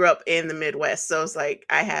partially grew up in the Midwest. So it's like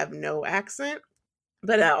I have no accent.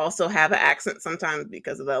 But I also have an accent sometimes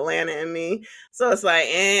because of the Atlanta in me. So it's like,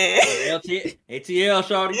 ATL,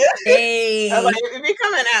 shorty. Hey. I was like, it be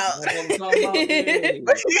coming out.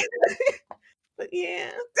 But yeah.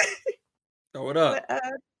 Throw it up. But,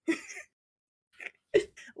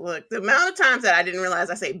 look, the amount of times that I didn't realize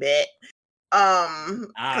I say bet. Because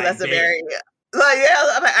that's a very, like, yeah,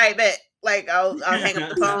 I'm like, I bet. Like, I'll hang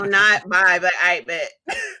up the phone, not bye, but I bet.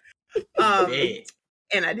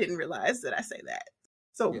 And I didn't realize that I say that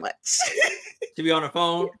so much. To be on the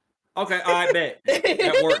phone? Okay, I bet.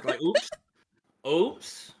 At work, like,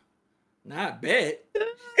 oops. Not bet.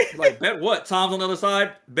 Like, bet what? Tom's on the other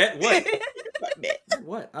side? Bet what? Bet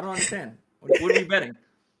what? I don't understand. What are we betting?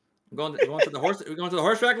 Going to the horse? We're going to the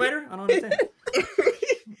horse track later? I don't understand.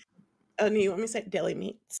 Oh, no, you want me to say deli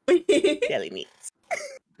meats? Deli meats.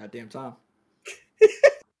 Goddamn Tom.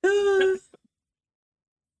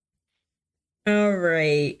 All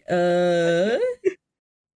right.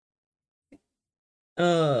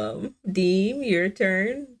 Deem, your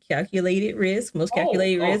turn. Calculated risk, most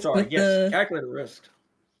calculated risk. Sorry. Yes, calculated risk.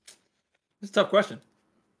 It's a tough question.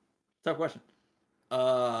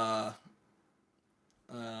 Wow.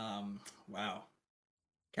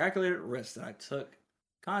 Calculated risk that I took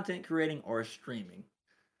content creating or streaming.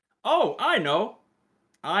 Oh, I know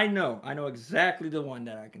exactly the one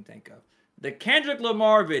that I can think of. The Kendrick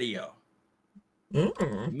Lamar video.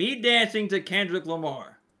 Me dancing to Kendrick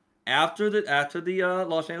Lamar after the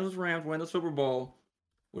Los Angeles Rams win the Super Bowl,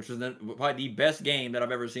 which was probably the best game that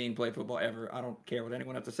I've ever seen play football ever. I don't care what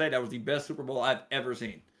anyone has to say. That was the best Super Bowl I've ever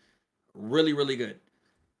seen. Really, really good.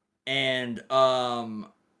 And I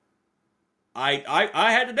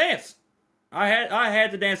had to dance. I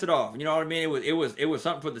had to dance it off. You know what I mean? It was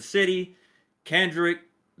something for the city. Kendrick,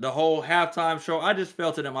 the whole halftime show. I just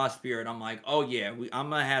felt it in my spirit. I'm like, oh yeah, I'm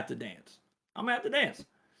gonna have to dance.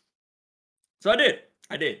 So I did.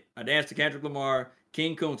 I danced to Kendrick Lamar,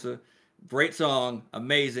 King Kunta. Great song,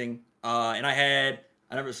 amazing. And I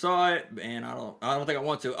never saw it, and I don't think I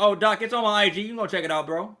want to. Oh, Doc, it's on my IG. You can go check it out,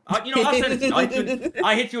 bro. I'll send it to you.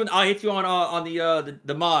 I'll hit you on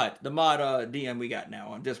the mod DM we got now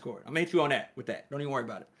on Discord. I'm gonna hit you on that with that. Don't even worry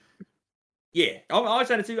about it. Yeah, I'll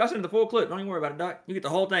send it to you. I'll send the full clip. Don't even worry about it, Doc. You get the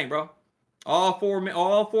whole thing, bro. All 4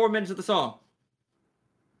 minutes of the song.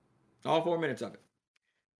 All 4 minutes of it.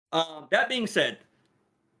 That being said,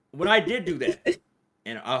 when I did do that,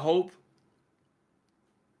 and I hope,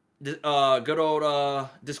 good old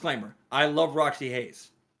disclaimer, I love Roxy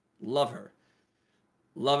Hayes. Love her.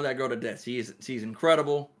 Love that girl to death. She's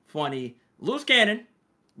incredible, funny, loose cannon,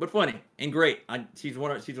 but funny and great. She's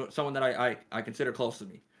someone that I consider close to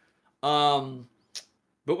me. Um,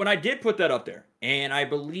 but when I did put that up there, and I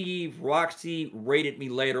believe Roxy rated me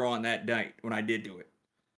later on that night when I did do it,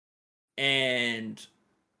 and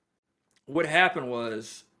what happened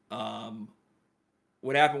was,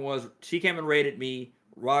 she came and rated me.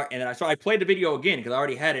 So I played the video again because I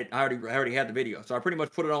already had it. I already had the video, so I pretty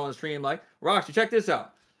much put it on the stream like, Roxy, check this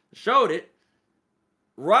out. Showed it.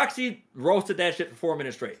 Roxy roasted that shit for 4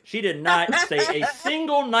 minutes straight. She did not say a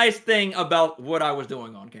single nice thing about what I was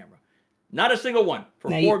doing on camera. Not a single one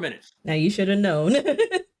for 4 minutes. Now you should have known.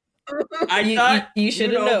 I thought you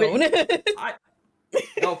should have known.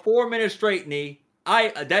 4 minutes straight, Nee.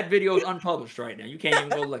 That video is unpublished right now. You can't even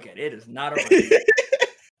go look at it. It is not around.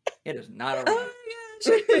 It is not around. Oh my gosh.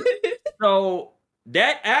 So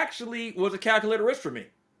that actually was a calculated risk for me,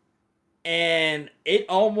 and it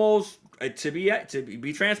almost, to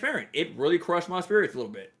be transparent, it really crushed my spirits a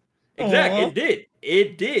little bit. Exactly,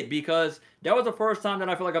 it did because that was the first time that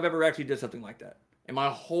I feel like I've ever actually did something like that in my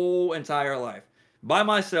whole entire life by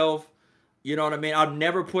myself. You know what I mean? I've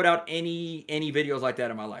never put out any videos like that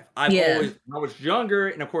in my life. I've always, when I was younger,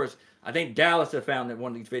 and of course, I think Dallas had found that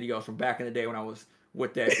one of these videos from back in the day when I was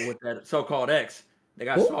with that so-called ex that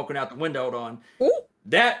got smoking out the window on.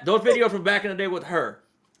 Those videos from back in the day with her.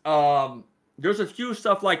 There's a few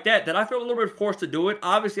stuff like that I felt a little bit forced to do it.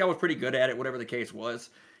 Obviously, I was pretty good at it, whatever the case was.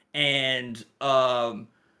 But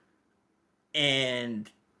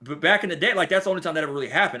back in the day, like that's the only time that ever really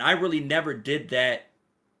happened. I really never did that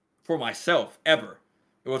for myself ever.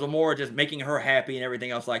 It was more just making her happy and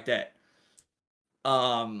everything else like that.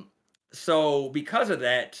 So because of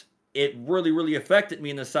that, it really, really affected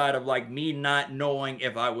me in the side of like me not knowing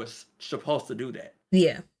if I was supposed to do that.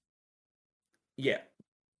 Yeah.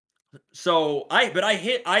 So I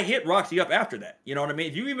hit Roxy up after that. You know what I mean?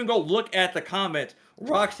 If you even go look at the comments,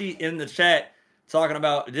 Roxy in the chat talking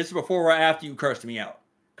about this is before or after you cursed me out.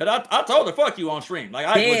 Cause I told her fuck you on stream. Like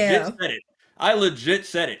legit said it. I legit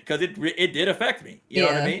said it because it did affect me. You know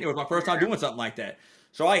what I mean? It was my first time doing something like that.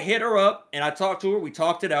 So I hit her up and I talked to her. We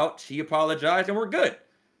talked it out. She apologized and we're good.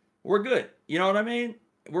 We're good. You know what I mean?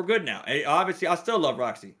 We're good now. And obviously, I still love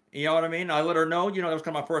Roxy. You know what I mean? I let her know, that was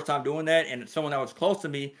kind of my first time doing that. And it's someone that was close to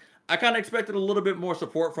me. I kind of expected a little bit more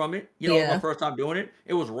support from it. It was my first time doing it.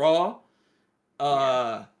 It was raw.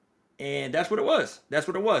 And that's what it was.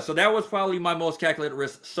 So that was probably my most calculated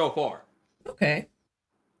risk so far. Okay.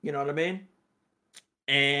 You know what I mean?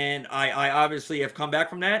 And I obviously have come back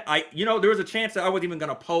from that. There was a chance that I wasn't even going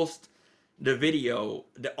to post the video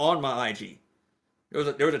on my IG. There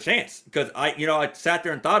was a chance because I sat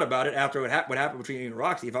there and thought about it after what happened between me and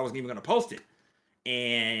Roxy if I wasn't even going to post it.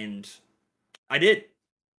 And I did.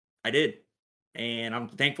 And I'm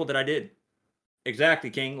thankful that I did. Exactly,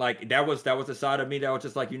 King. Like that was the side of me that was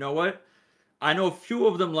just like, you know what? I know a few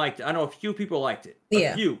of them liked it. I know a few people liked it.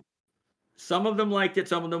 A few. Some of them liked it,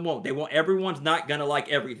 some of them won't. Everyone's not gonna like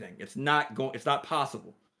everything. It's not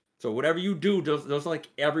possible. So whatever you do, does like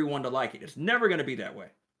everyone to like it. It's never gonna be that way.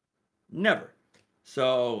 Never.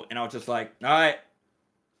 So, and I was just like, all right,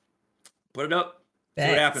 put it up, see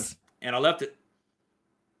what happens. And I left it.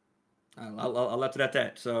 I left it at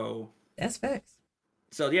that. So that's facts.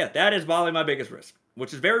 So yeah, that is probably my biggest risk,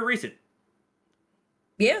 which is very recent.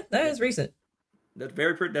 Yeah, that is recent. That's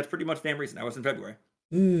pretty much damn recent. That was in February.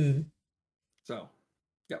 So,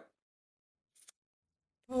 yep.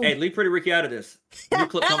 Oh. Hey, leave Pretty Ricky out of this. New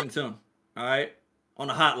clip coming soon. All right, on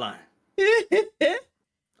the hotline.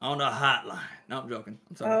 On the hotline. No, I'm joking.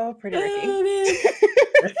 I'm sorry. Oh, Pretty Ricky.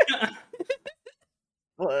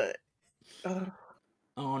 What?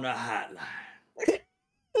 On the hotline.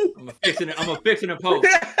 I'm fixing a post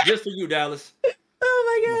just for you, Dallas.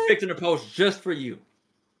 Oh my God. I'm fixing a post just for you.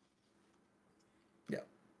 Yeah.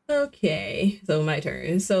 Okay, so my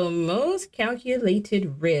turn. So most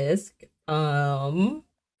calculated risk. Okay,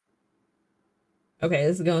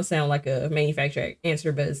 this is gonna sound like a manufactured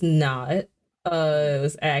answer, but it's not. It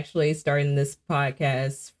was actually starting this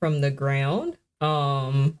podcast from the ground.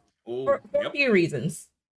 For a few reasons.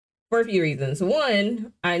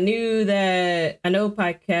 One, I know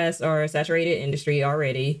podcasts are a saturated industry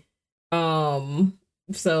already.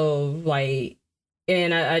 So like,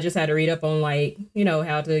 and I just had to read up on like,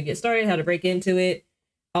 how to get started, how to break into it.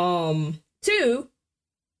 Two,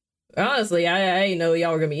 honestly, I didn't know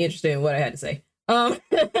y'all were gonna be interested in what I had to say. I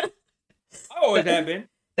always have been.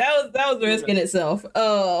 That was the risk in itself.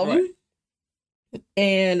 Right.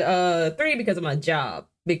 And three, because of my job,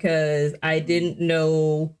 because I didn't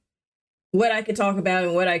know what I could talk about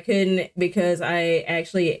and what I couldn't, because I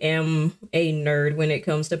actually am a nerd when it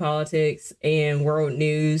comes to politics and world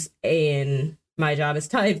news, and my job is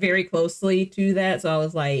tied very closely to that. So I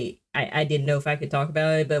was like, I didn't know if I could talk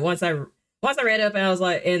about it, but once I read up and I was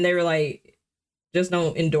like, and they were like, just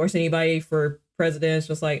don't endorse anybody for president. It's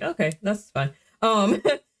just like, okay, that's fine.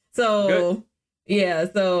 So Good. yeah,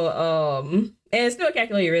 so and it's still a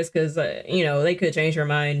calculated risk because you know, they could change their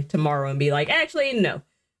mind tomorrow and be like, actually, no.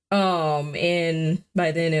 And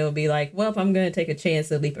by then it'll be like, well, if I'm gonna take a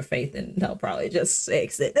chance, a leap of faith, and I'll probably just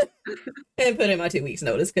exit and put in my 2 weeks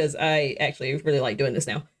notice because I actually really like doing this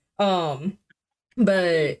now.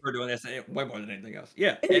 But We're doing this way more than anything else.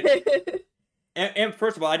 Yeah. And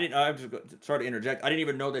first of all, I was sorry to interject. I didn't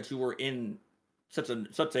even know that you were in such a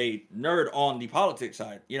nerd on the politics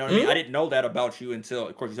side. You know what I mean? I didn't know that about you until,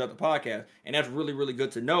 of course, you started the podcast, and that's really, really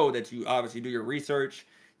good to know that you obviously do your research.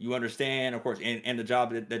 You understand, of course, and the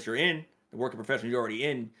job that you're in, the working profession you're already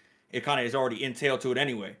in, it kind of is already entailed to it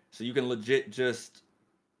anyway. So you can legit just,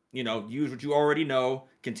 you know, use what you already know,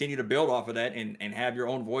 continue to build off of that, and have your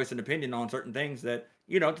own voice and opinion on certain things that,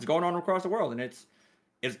 you know, that's going on across the world. And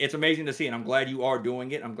it's amazing to see, and I'm glad you are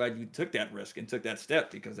doing it. I'm glad you took that risk and took that step,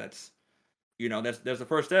 because that's, you know, that's the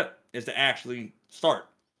first step, is to actually start.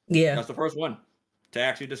 yeah, That's the first one, to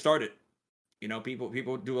actually just start it. You know, people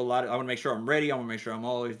do a lot of, I want to make sure I'm ready. I want to make sure I'm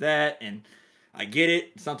always that, and I get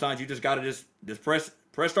it. Sometimes you just gotta just press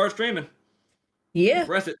start streaming. yeah,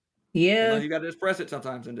 Press it. yeah. Sometimes you gotta just press it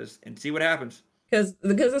sometimes and see what happens. Because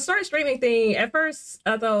the start streaming thing, at first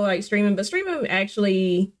I thought like streaming, but streaming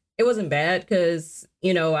actually, it wasn't bad because,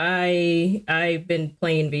 you know, I've been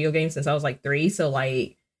playing video games since I was like 3, so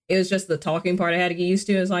like it was just the talking part I had to get used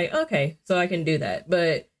to. It's like, okay, so I can do that.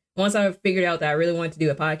 But once I figured out that I really wanted to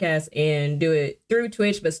do a podcast and do it through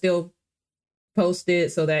Twitch, but still post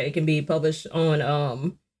it so that it can be published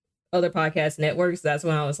on other podcast networks, that's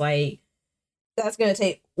when I was like, that's gonna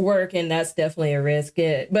take work, and that's definitely a risk.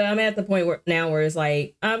 But I'm at the point where it's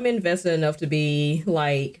like I'm invested enough to be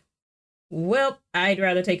like, well, I'd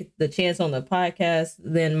rather take the chance on the podcast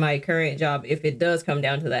than my current job if it does come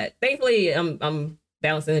down to that. Thankfully, I'm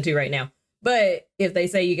balancing the two right now. But if they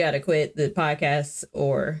say you got to quit the podcast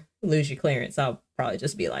or lose your clearance, I'll probably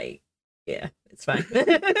just be like, yeah, it's fine.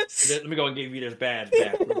 Let me go and give you this badge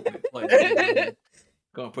back real quick. Like,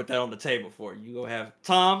 go and put that on the table for you. You go have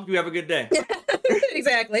Tom. You have a good day.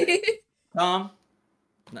 Exactly. Tom,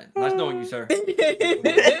 nice knowing you, sir.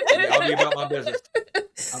 I'll be about my business.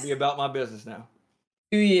 I'll be about my business now.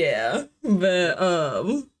 Yeah, but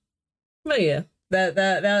yeah,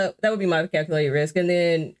 that would be my calculated risk. And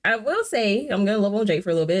then I will say, I'm gonna love on Jake for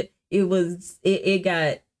a little bit. It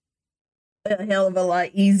got a hell of a lot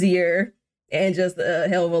easier and just a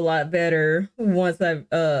hell of a lot better once I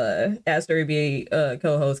asked her to be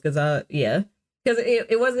co-host, because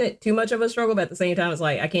it wasn't too much of a struggle, but at the same time it's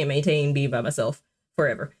like I can't maintain being by myself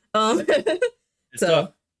forever. It's so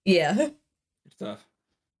tough. yeah. It's tough.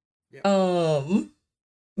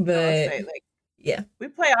 But Say, like, yeah, we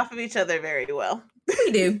play off of each other very well.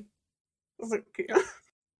 we do.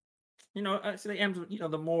 You know, actually, you know,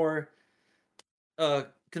 the more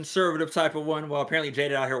conservative type of one. Well, apparently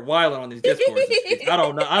Jada out here wilding on these discords. I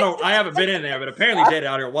don't know. I haven't been in there, but apparently Jada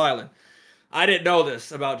out here wilding. I didn't know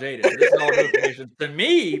this about Jada. This is all new information to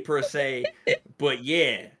me per se, but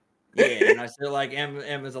yeah, and I feel like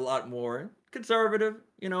M is a lot more conservative,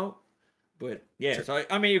 you know. But yeah, so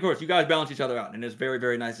I mean, of course, you guys balance each other out, and it's very,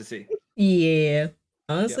 very nice to see. Yeah.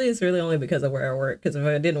 Honestly, it's really only because of where I work. Because if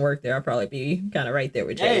I didn't work there, I'd probably be kind of right there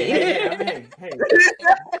with Jay.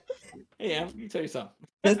 Hey, let me tell you something.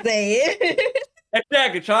 Just say it.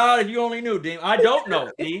 Exactly, child. If you only knew, Dean. I don't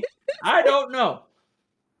know, D. I don't know.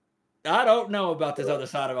 I don't know about this other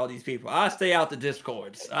side of all these people. I stay out the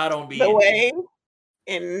discords. I don't be the way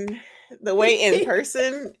in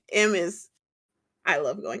person. M is. I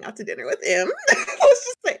love going out to dinner with M. Let's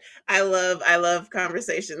just say I love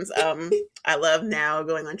conversations. I love now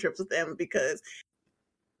going on trips with M, because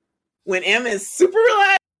when M is super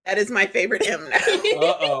relaxed, that is my favorite M now.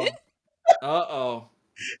 Uh-oh.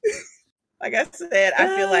 Like I said,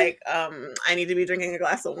 I feel like I need to be drinking a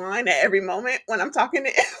glass of wine at every moment when I'm talking to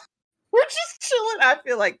M. We're just chilling. I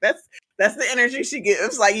feel like that's the energy she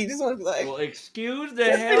gives. Like, you just want to be like, well, excuse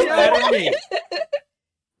the hell out of me.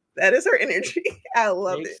 That is her energy. I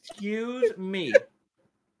love it. Excuse me.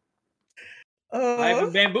 I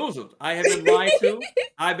have been bamboozled. I have been lied to.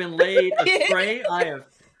 I've been laid astray. I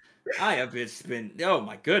have been. Oh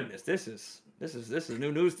my goodness, this is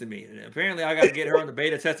new news to me. And apparently, I got to get her on the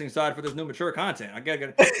beta testing side for this new mature content. I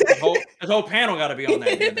got this whole panel got to be on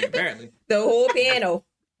that damn thing. Apparently, the whole panel.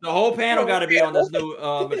 The whole panel got to be on this new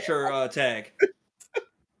mature tag.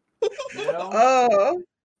 You know? Oh.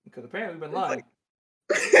 Because apparently we've been lying.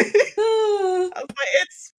 I was like,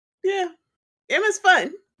 it was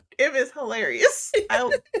fun. It was hilarious. Yeah.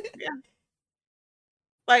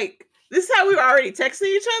 Like, this is how we were already texting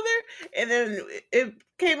each other, and then it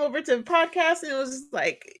came over to the podcast, and it was just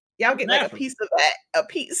like, y'all get like a piece of that, a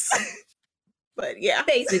piece. But yeah,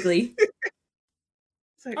 basically.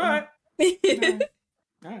 Like, all right.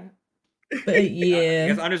 But yeah, I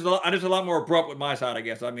guess I'm just a lot more abrupt with my side. I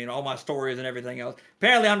guess. I mean, all my stories and everything else.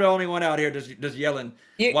 Apparently, I'm the only one out here just yelling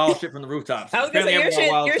wild shit from the rooftops. I was gonna say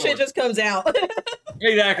your shit just comes out.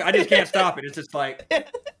 Exactly. I just can't stop it. It's just like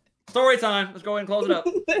story time. Let's go ahead and close it up.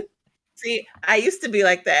 See, I used to be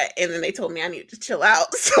like that, and then they told me I needed to chill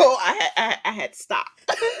out, so I had to stop.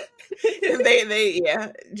 And they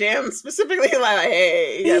Jam specifically like,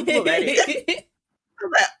 hey, you gotta pull that in.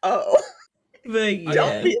 I'm like, oh, but yeah.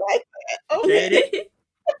 Don't be like that. Okay.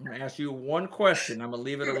 I'm gonna ask you one question. I'm gonna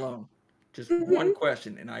leave it alone. Just one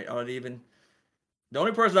question, and I don't even. The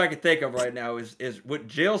only person I can think of right now is what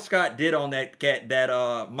Jill Scott did on that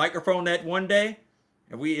microphone that one day.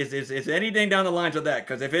 Is anything down the lines of that?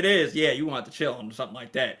 Because if it is, yeah, you want to chill on something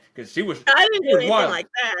like that. Because she was. I didn't do anything wild. Like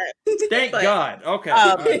that. Thank God.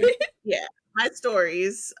 Okay. Yeah, my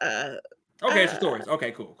stories. Okay, so stories.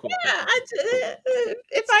 Okay, cool. Yeah,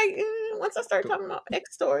 once I start talking about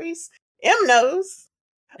X stories, M knows.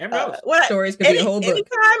 Stories could be a whole book.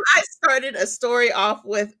 Anytime I started a story off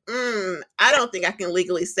with, I don't think I can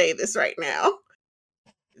legally say this right now.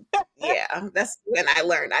 Yeah, that's when I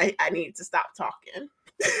learned I need to stop talking.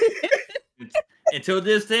 Until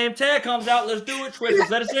this damn tag comes out, let's do it, Twisters.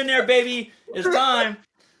 Let us in there, baby. It's time.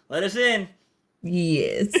 Let us in.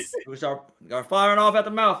 Yes. We start firing off at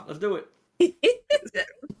the mouth. Let's do it.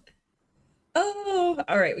 Oh,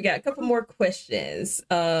 all right. We got a couple more questions.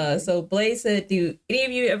 So Blaze said, do any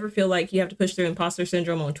of you ever feel like you have to push through imposter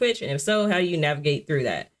syndrome on Twitch? And if so, how do you navigate through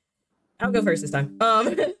that? I'll go first this time.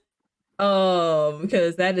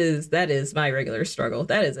 Because that is my regular struggle.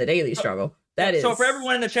 That is a daily struggle. So for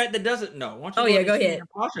everyone in the chat that doesn't know, why don't you go ahead.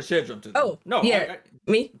 Imposter syndrome.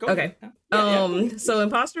 Me? Go okay. So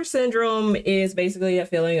imposter syndrome is basically a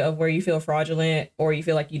feeling of where you feel fraudulent or you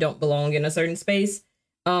feel like you don't belong in a certain space.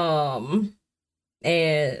 And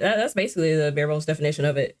that's basically the bare bones definition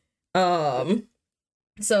of it.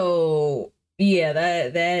 So yeah,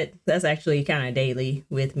 that's actually kind of daily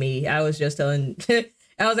with me. I was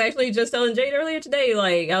actually just telling Jade earlier today,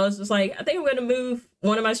 like, I was just like, I think I'm going to move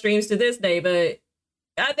one of my streams to this day, but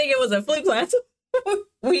I think it was a fluke last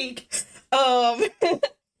week. That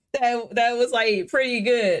was like pretty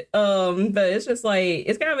good. But it's just like,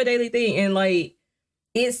 it's kind of a daily thing. And like,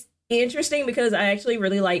 it's interesting because I actually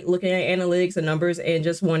really like looking at analytics and numbers and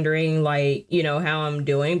just wondering like, how I'm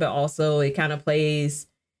doing, but also it kind of plays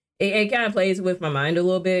with my mind a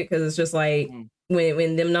little bit. Cause it's just like,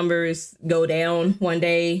 when them numbers go down one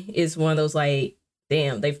day, it's one of those like,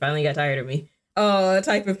 damn, they finally got tired of me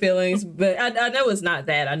type of feelings. But I know it's not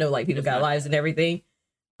that. I know like people got lives and everything.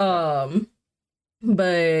 But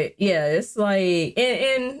yeah, it's like,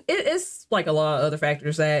 and it's like a lot of other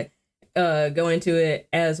factors that go into it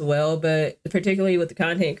as well. But particularly with the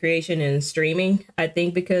content creation and streaming, I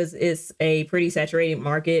think because it's a pretty saturated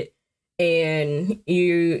market, and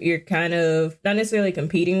you're kind of not necessarily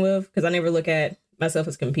competing with, because I never look at myself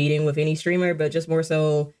as competing with any streamer, but just more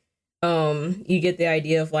so you get the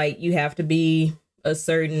idea of like you have to be a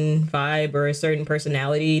certain vibe or a certain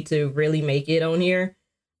personality to really make it on here.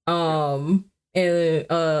 And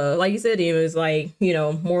like you said, it was like,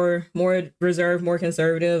 more reserved, more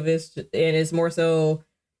conservative. It's more so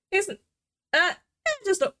I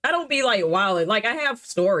don't be like wilding. Like I have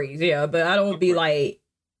stories, yeah, but I don't be like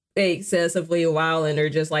excessively wilding or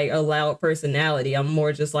just like a loud personality. I'm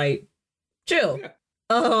more just like chill.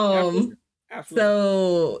 Absolutely.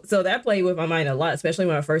 So that played with my mind a lot, especially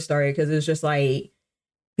when I first started, because it's just like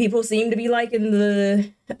people seem to be liking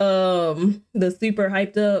the super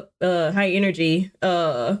hyped up high energy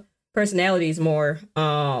personalities more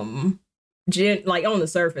like on the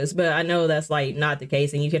surface, but I know that's like not the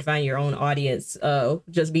case, and you can find your own audience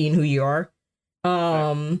just being who you are.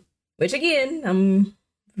 Which again, I'm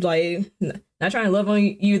like not trying to love on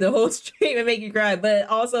you the whole stream and make you cry, but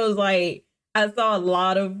also it's like I saw a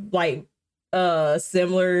lot of like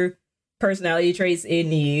similar personality traits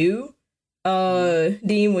in you,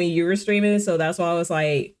 Dean, when you were streaming. So that's why I was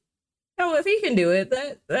like, oh, if he can do it,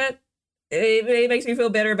 that it makes me feel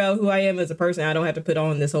better about who I am as a person. I don't have to put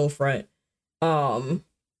on this whole front.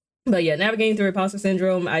 But yeah, navigating through imposter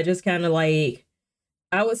syndrome, I just kind of like,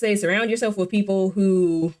 I would say surround yourself with people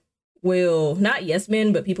who will, not yes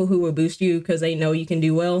men, but people who will boost you because they know you can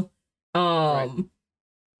do well. Right.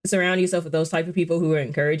 Surround yourself with those type of people who will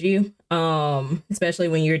encourage you, especially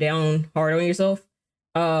when you're down hard on yourself.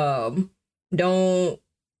 Don't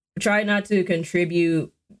try not to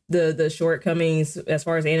contribute the shortcomings as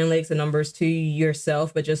far as analytics and numbers to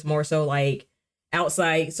yourself, but just more so like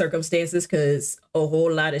outside circumstances, because a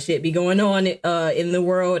whole lot of shit be going on in the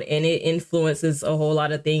world, and it influences a whole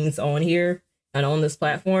lot of things on here and on this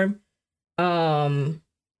platform.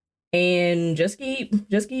 And just keep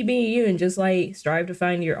being you, and just like strive to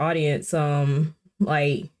find your audience.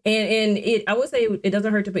 Like, and it, I would say it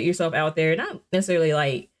doesn't hurt to put yourself out there, not necessarily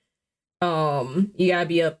like you gotta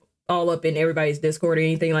be all up in everybody's Discord or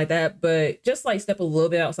anything like that, but just like step a little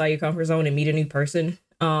bit outside your comfort zone and meet a new person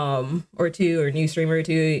or two, or a new streamer or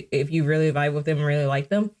two, if you really vibe with them and really like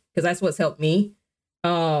them, because that's what's helped me.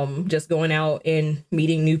 Just going out and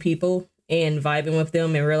meeting new people and vibing with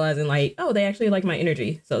them and realizing like, oh, they actually like my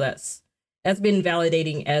energy. So that's been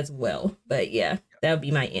validating as well. But yeah, that would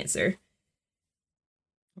be my answer.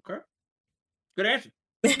 Okay. Good answer.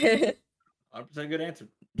 100% good answer.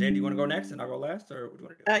 Jane, do you want to go next and I'll go last, or what do you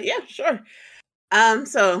want to do? Yeah, sure.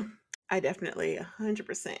 So I definitely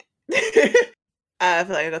 100%. I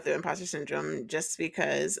feel like I go through imposter syndrome just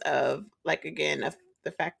because of, like, again, of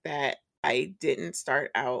the fact that I didn't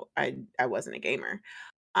start out, I wasn't a gamer.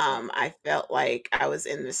 I felt like I was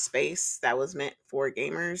in this space that was meant for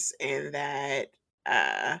gamers, and that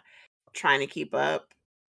trying to keep up,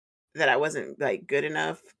 that I wasn't like good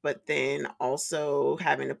enough, but then also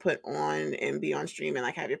having to put on and be on stream and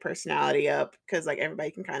like have your personality up, because like everybody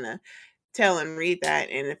can kind of tell and read that.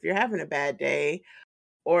 And if you're having a bad day,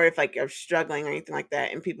 or if like you're struggling or anything like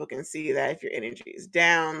that, and people can see that if your energy is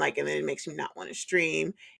down, like, and then it makes you not want to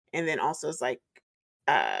stream. And then also it's like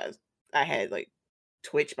uh I had like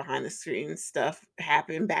Twitch behind the scenes stuff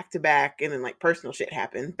happen back to back, and then like personal shit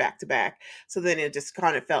happened back to back. So then it just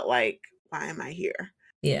kind of felt like, why am I here?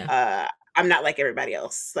 Yeah. I'm not like everybody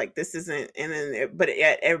else. Like, this isn't, and then, but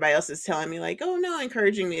yet everybody else is telling me like, oh no,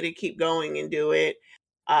 encouraging me to keep going and do it.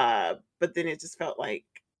 But then it just felt like,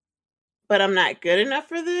 but I'm not good enough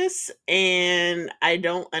for this, and I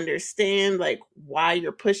don't understand like why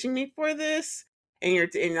you're pushing me for this, and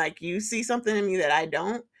and like you see something in me that I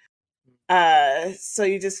don't. So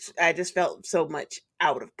I just felt so much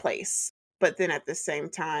out of place. But then at the same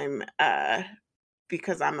time,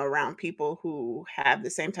 because I'm around people who have the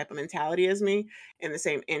same type of mentality as me and the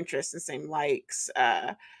same interests and same likes,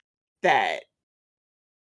 that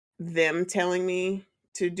them telling me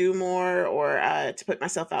to do more, or to put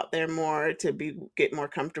myself out there more, to get more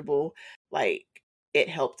comfortable, like, it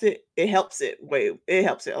helps it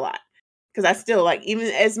a lot, because I still like, even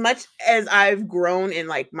as much as I've grown in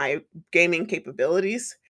like my gaming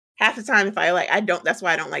capabilities, half the time if I don't, that's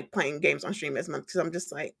why I don't like playing games on stream as much, because I'm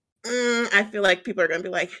just like, I feel like people are gonna be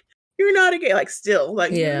like, you're not a gamer, like, still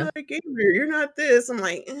like, you're Yeah. not a gamer, you're not this. I'm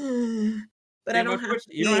like, but I Same don't with have Twitch.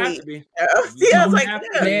 to You don't have be. to be. You You know, I was don't like, have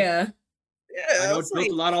yeah, to be. Yeah. yeah, I I know was it's built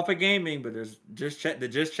like, a lot off of gaming, but there's the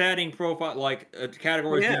just chatting profile, like,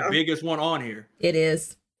 category is the yeah, biggest one on here. It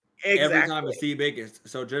is. Every time exactly. it's the biggest.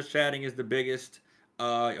 So just chatting is the biggest.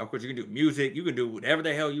 Of course, you can do music. You can do whatever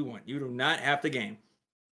the hell you want. You do not have to game.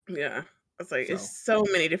 Yeah. It's like, it's So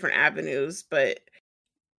so many different avenues, but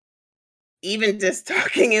even just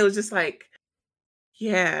talking, it was just like,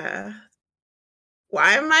 yeah,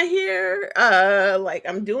 why am I here? Like,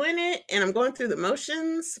 I'm doing it and I'm going through the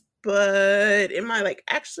motions, but am I like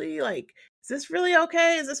actually like, is this really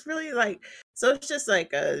okay? Is this really like, so it's just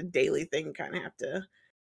like a daily thing, kind of have to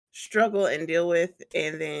struggle and deal with,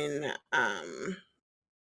 and then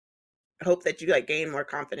hope that you like gain more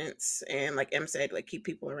confidence, and like Em said, like, keep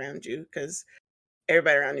people around you, because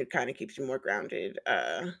everybody around you kind of keeps you more grounded.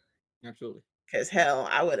 absolutely. Because hell,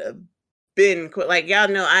 I would have been quit. Like, y'all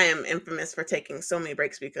know, I am infamous for taking so many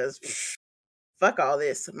breaks, because fuck all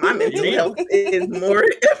this. My You mental need them. health is more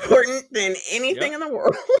important than anything Yep. in the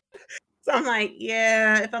world. So I'm like,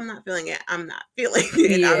 yeah, if I'm not feeling it, I'm not feeling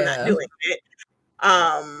it. I'm not Yeah. doing it.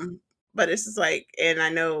 Yep. But it's just like, and I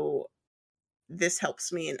know this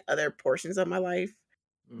helps me in other portions of my life,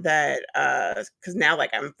 Mm, that because now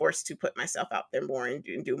like I'm forced to put myself out there more and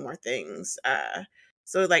do more things,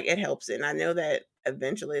 so like it helps, and I know that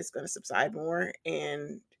eventually it's going to subside more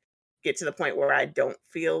and get to the point where I don't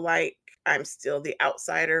feel like I'm still the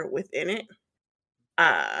outsider within it,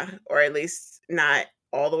 or at least not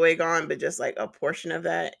all the way gone, but just like a portion of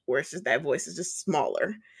that, where it's just that voice is just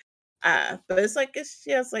smaller. But it's like,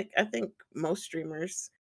 it's like, I think most streamers,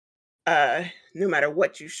 uh no matter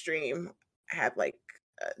what you stream, have like,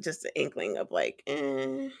 just an inkling of like,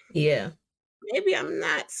 Yeah. maybe I'm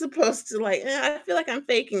not supposed to like. I feel like I'm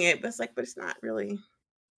faking it, but it's like, but it's not really.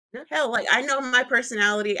 Yeah. Hell, like I know my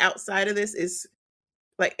personality outside of this is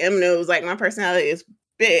like M knows, like my personality is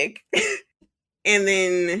big, and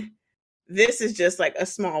then this is just like a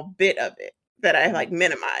small bit of it that I Mhm. like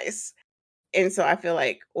minimize. And so I feel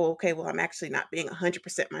like, well, okay, well, I'm actually not being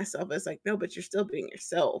 100% myself. It's like, no, but you're still being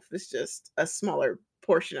yourself. It's just a smaller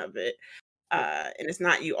portion of it. Yep. And it's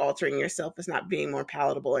not you altering yourself. It's not being more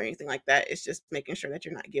palatable or anything like that. It's just making sure that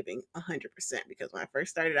you're not giving 100%. Because when I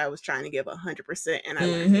first started, I was trying to give 100%, and I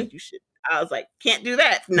learned Mm-hmm. that you should. I was like, can't do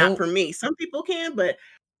that. Not for Nope. me. Some people can, but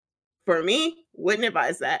for me, wouldn't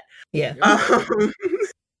advise that. Yeah. Yep. Um,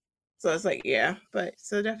 so it's like, yeah, but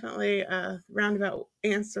so definitely roundabout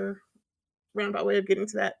answer, roundabout way of getting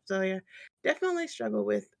to that. So yeah, definitely struggle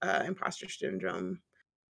with imposter syndrome.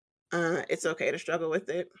 It's okay to struggle with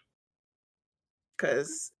it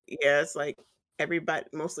because yeah, it's like everybody,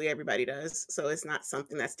 mostly everybody does. So it's not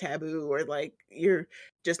something that's taboo or like you're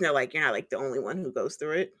just know like you're not like the only one who goes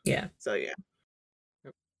through it. Yeah. So yeah.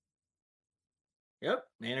 Yep. Yep.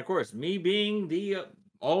 And of course, me being the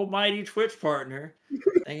almighty Twitch partner,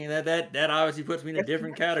 thinking that obviously puts me in a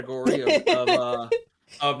different category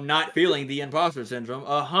of not feeling the imposter syndrome.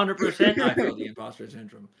 100%, I feel the imposter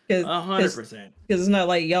syndrome. Because 100%. it's not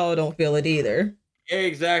like y'all don't feel it either.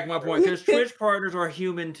 Exactly my point. Because Twitch partners are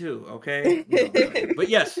human too. Okay. No. But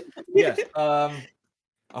yes, yes.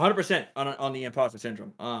 100% on the imposter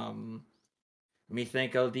syndrome. Let me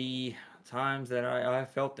think of the times that I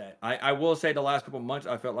felt that. I will say the last couple of months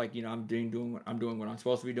I felt like I'm doing what I'm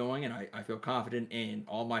supposed to be doing, and I feel confident in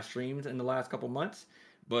all my streams in the last couple of months.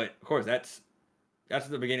 But of course that's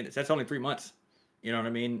the beginning. That's only 3 months. You know what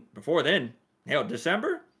I mean? Before then, hell,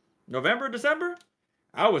 November, December,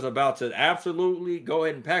 I was about to absolutely go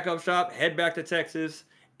ahead and pack up shop, head back to Texas,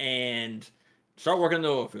 and start working in the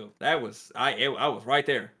oil field. I was right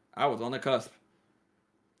there. I was on the cusp.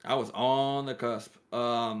 I was on the cusp.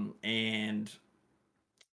 And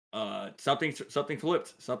something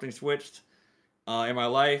flipped, something switched in my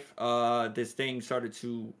life. This thing started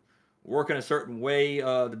to work in a certain way.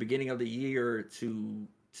 The beginning of the year to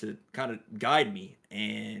kind of guide me,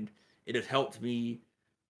 and it has helped me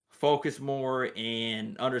focus more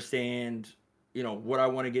and understand, what I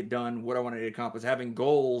want to get done, what I want to accomplish,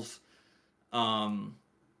 um,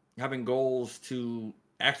 having goals to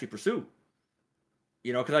actually pursue.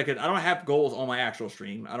 Because I don't have goals on my actual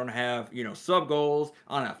stream. I don't have sub goals.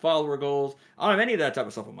 I don't have follower goals. I don't have any of that type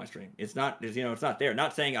of stuff on my stream. It's not there.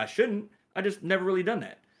 Not saying I shouldn't. I just never really done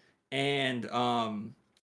that. And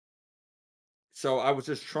so I was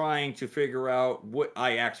just trying to figure out what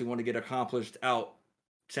I actually want to get accomplished out.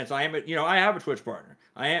 Since I have a Twitch partner.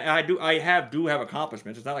 I do have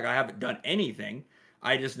accomplishments. It's not like I haven't done anything.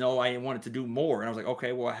 I just know I wanted to do more, and I was like,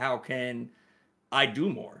 okay, well, how can I do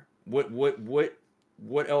more?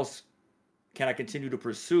 What else can I continue to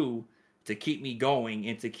pursue to keep me going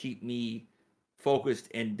and to keep me focused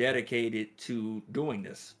and dedicated to doing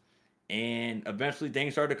this? And eventually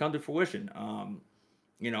things started to come to fruition.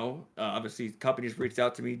 Obviously companies reached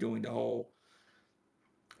out to me doing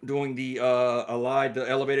the Allied, the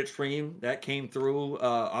elevated stream that came through.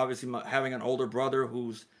 Obviously having an older brother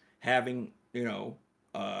who's having,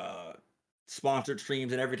 uh, sponsored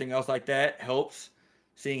streams and everything else like that helps.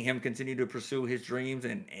 Seeing him continue to pursue his dreams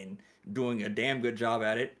and doing a damn good job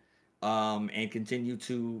at it, and continue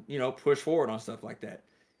to push forward on stuff like that.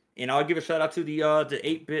 And I'll give a shout out to the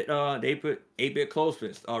 8-bit close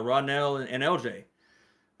fist, Ronell and LJ.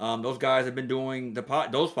 Those guys have been doing those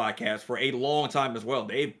podcasts for a long time as well.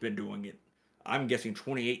 They've been doing it. I'm guessing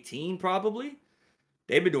 2018 probably.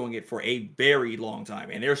 They've been doing it for a very long time,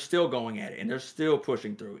 and they're still going at it, and they're still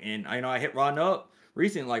pushing through. And I know I hit Ron up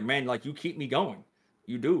recently, like, man, like, you keep me going.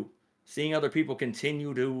 You do. Seeing other people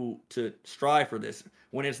continue to strive for this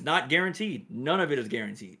when it's not guaranteed. None of it is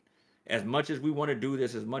guaranteed. As much as we want to do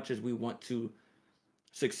this, as much as we want to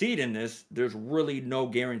succeed in this, there's really no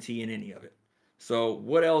guarantee in any of it. So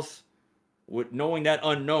what else? With knowing that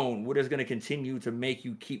unknown, what is going to continue to make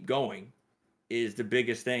you keep going is the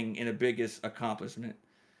biggest thing and the biggest accomplishment,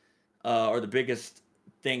 or the biggest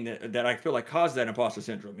thing that I feel like caused that imposter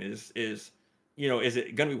syndrome is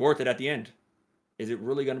it going to be worth it at the end? Is it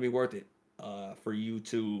really going to be worth it for you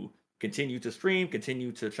to continue to stream,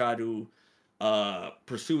 continue to try to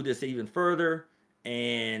pursue this even further?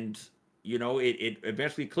 And it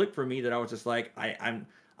eventually clicked for me that I was just like,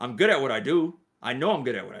 I'm good at what I do. I know I'm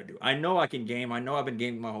good at what I do. I know I can game. I know I've been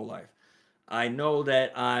gaming my whole life. I know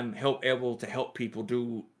that I'm able to help people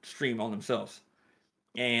do stream on themselves,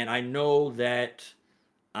 and I know that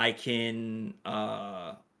I can.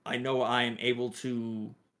 I know I am able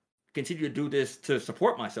to continue to do this to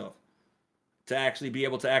support myself, to actually be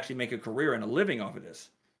able to actually make a career and a living off of this.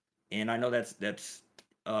 And I know that's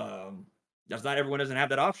not everyone doesn't have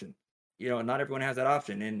that option. Not everyone has that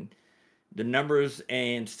option, and the numbers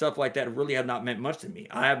and stuff like that really have not meant much to me.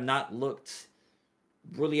 I have not looked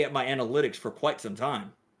really at my analytics for quite some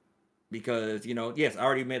time because yes, I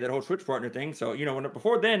already made that whole Twitch partner thing. So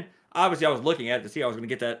before then, obviously I was looking at it to see I was going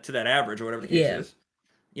to get that to that average or whatever the case is.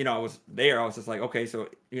 I was there. I was just like, okay, so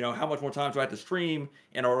how much more time do I have to stream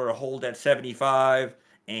in order to hold that 75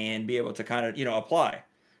 and be able to kind of apply.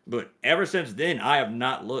 But ever since then, I have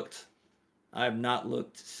not looked. I have not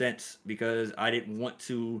looked since because I didn't want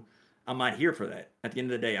to. I'm not here for that. At the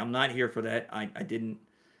end of the day, I'm not here for that. I didn't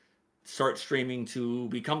start streaming to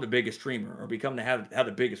become the biggest streamer or become to have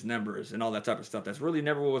the biggest numbers and all that type of stuff. That's really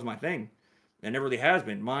never was my thing. It never really has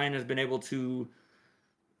been. Mine has been able to.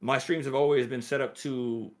 My streams have always been set up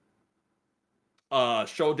to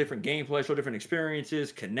show different gameplay, show different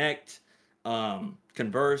experiences, connect,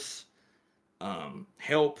 converse,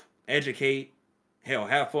 help, educate, hell,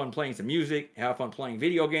 have fun playing some music, have fun playing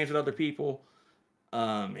video games with other people,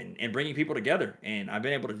 and bringing people together. And I've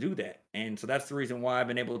been able to do that. And so that's the reason why I've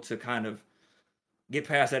been able to kind of get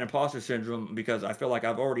past that imposter syndrome, because I feel like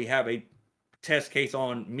I've already have a test case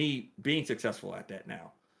on me being successful at that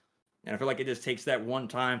now. And I feel like it just takes that one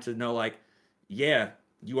time to know, like, yeah,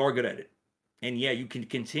 you are good at it. And yeah, you can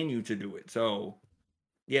continue to do it. So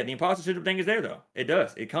yeah, the imposter syndrome thing is there though. It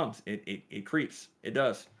does. It comes. It creeps. It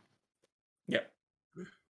does. Yep.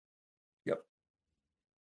 Yep.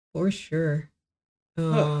 For sure.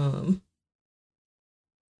 But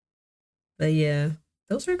yeah,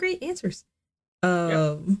 those were great answers.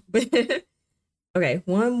 Okay,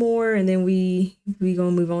 one more and then we gonna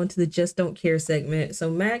move on to the Just Don't Care segment. So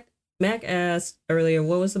Mac asked earlier,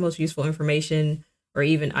 what was the most useful information or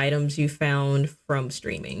even items you found from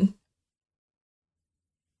streaming?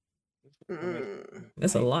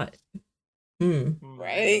 That's a lot.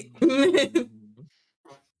 Right.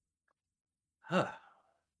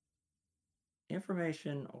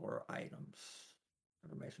 Information or items.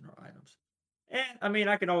 And I mean,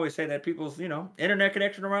 I can always say that people's, internet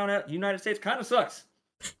connection around the United States kind of sucks.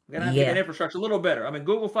 We're gonna have to get that infrastructure a little better. I mean,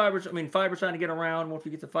 fiber's trying to get around. Once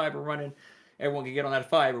we get the fiber running, everyone can get on that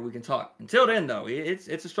fiber. We can talk. Until then, though, it's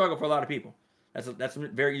a struggle for a lot of people. That's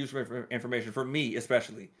very useful information for me,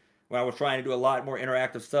 especially when I was trying to do a lot more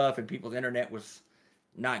interactive stuff and people's internet was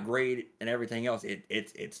not great and everything else.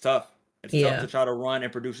 It's tough. It's tough to try to run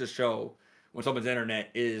and produce a show when someone's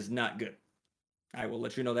internet is not good. I will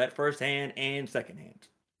let you know that firsthand and secondhand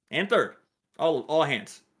and third. All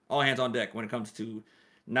hands on deck when it comes to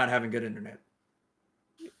not having good internet.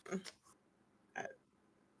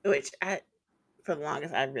 Which for the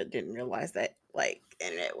longest, I really didn't realize that like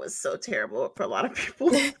internet was so terrible for a lot of people.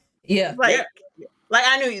 Like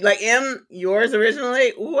I knew like yours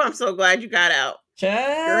originally. Ooh, I'm so glad you got out.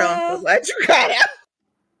 Girl, I'm so glad you got out.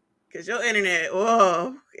 Because your internet,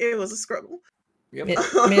 whoa, it was a struggle. Yep.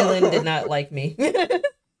 Madeline did not like me.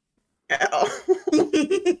 At all.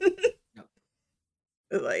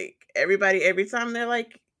 Like everybody, every time they're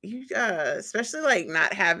like, you especially like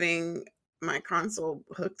not having my console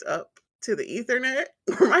hooked up to the Ethernet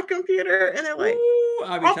or my computer, and they're like,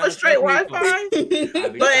 off a straight Wi-Fi. I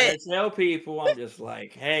be trying to tell people, I'm just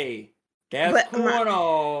like, hey, that's cool and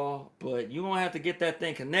all, but you won't have to get that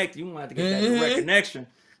thing connected. You won't have to get that direct connection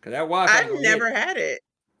because that Wi-Fi. I've never had it.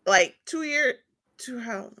 Like a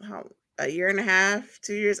year and a half,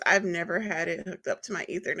 2 years. I've never had it hooked up to my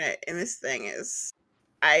Ethernet, and this thing is,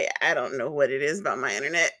 I don't know what it is about my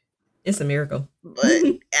internet. It's a miracle. But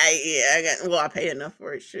I pay enough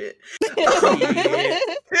for it. Shit.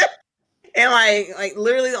 And like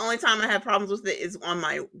literally the only time I have problems with it is on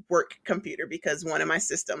my work computer because one of my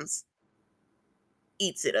systems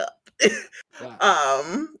eats it up.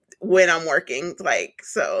 Wow. When I'm working, like,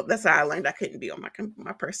 so that's how I learned I couldn't be on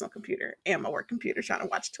my personal computer and my work computer trying to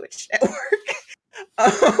watch Twitch at work.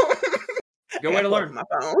 Good way to learn. My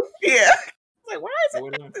phone. Yeah. Like, why is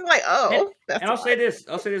it like, oh, and I'll say this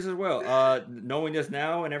as well. Knowing this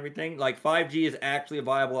now and everything, like 5G is actually a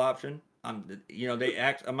viable option. I'm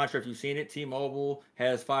not sure if you've seen it. T-Mobile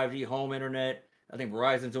has 5G home internet. I think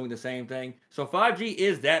Verizon's doing the same thing. So 5G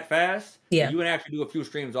is that fast. Yeah. You can actually do a few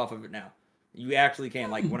streams off of it now. You actually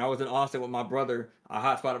can. Like when I was in Austin with my brother, I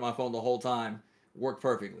hotspotted my phone the whole time. Worked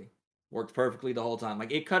perfectly the whole time.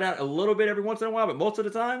 Like it cut out a little bit every once in a while, but most of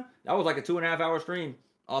the time, that was like a 2.5 hour stream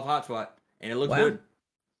off hotspot. And it looked good.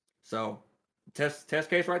 So test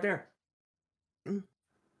case right there. There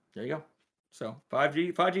you go. So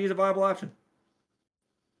 5G is a viable option.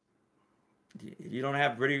 If you don't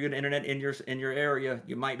have pretty good internet in your area,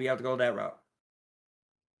 you might be able to go that route.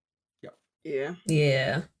 Yep. Yeah.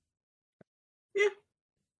 Yeah. Yeah.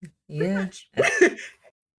 Yeah. Much. I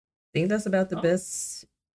think that's about the best.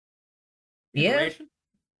 Yeah.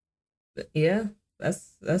 Yeah.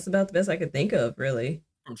 That's about the best I could think of, really.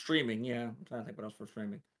 From streaming, yeah. I'm trying to think what else for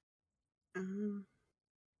streaming. I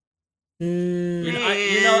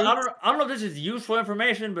don't know if this is useful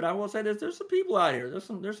information, but I will say this: there's some people out here. There's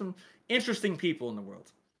some interesting people in the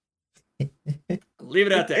world. Leave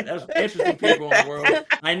it at that. There's interesting people in the world.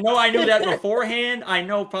 I know I knew that beforehand. I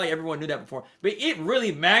know probably everyone knew that before, but it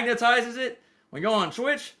really magnetizes it when you're on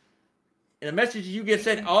Twitch and the messages you get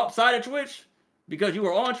sent outside of Twitch because you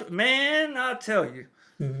were on. Man, I tell you.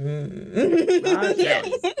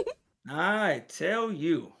 I tell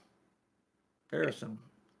you, there's some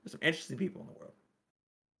interesting people in the world.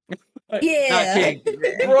 Yeah. Not King.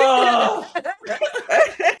 Bro.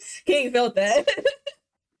 King felt that.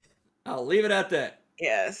 I'll leave it at that.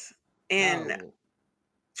 Yes. And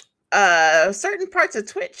certain parts of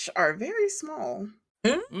Twitch are very small.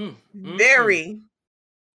 Very.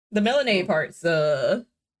 The melanated parts,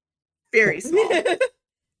 very small.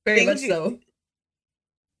 Very much so.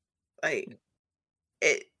 Like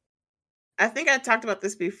it. I think I talked about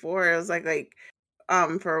this before. It was like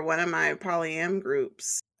for one of my polyam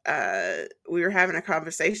groups, we were having a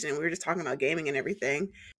conversation. We were just talking about gaming and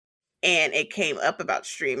everything, and it came up about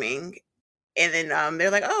streaming. And then they're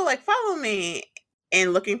like, "Oh, like follow me,"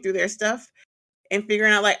 and looking through their stuff and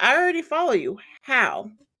figuring out like, I already follow you. How?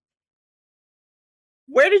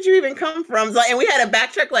 Where did you even come from? Like, and we had a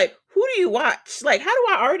backtrack. Like, who do you watch? Like, how do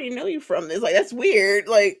I already know you from this? Like, that's weird.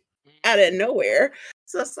 Like, out of nowhere.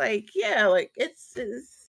 So it's like, yeah, like it's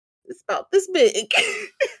about this big.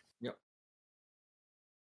 Yep.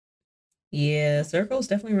 Yeah, circles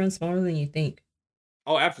definitely run smaller than you think.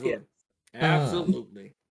 Oh, absolutely.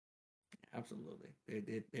 Absolutely. Absolutely.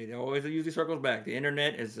 They always use these circles back. The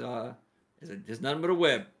internet is just nothing but a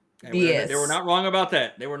web. They were not wrong about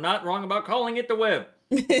that. They were not wrong about calling it the web.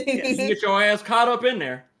 You can get your ass caught up in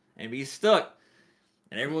there and be stuck.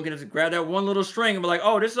 And everyone can just grab that one little string and be like,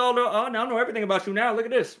 "Oh, this is all. Oh, now I know everything about you. Now look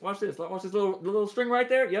at this. Watch this. Watch this little string right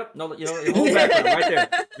there. Yep. No, you know, it holds back right there.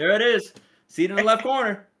 There it is. See it in the left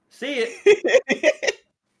corner. See it.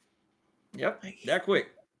 Yep. That quick.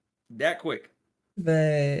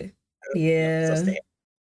 But yeah. So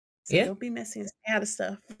don't be messy and stay out of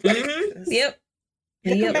stuff. Yep.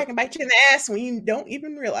 It'll come back and bite you in the ass when you don't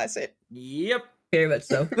even realize it. Yep. Very much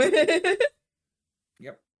so.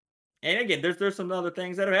 Yep. And again, there's some other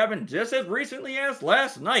things that have happened just as recently as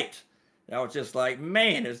last night. I was just like,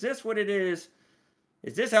 man, is this what it is?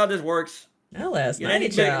 Is this how this works? Not last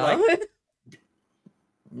night, y'all. Like,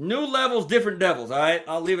 new levels, different devils. All right,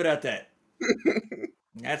 I'll leave it at that.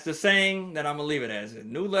 That's the saying that I'm gonna leave it as.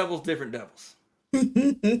 New levels, different devils.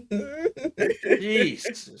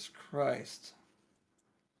 Jesus Christ.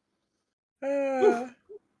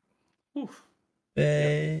 Oof.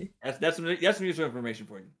 Yeah. That's some useful information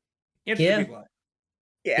for you. Interesting people out.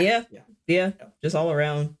 Yeah. Just all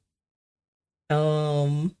around.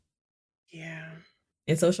 Yeah.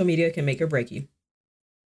 And social media can make or break you.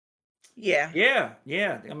 Yeah.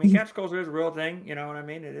 I mean, catch culture is a real thing. You know what I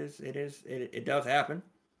mean? It does happen.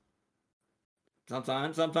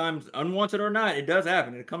 Sometimes unwanted or not, it does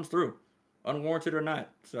happen. It comes through, unwarranted or not.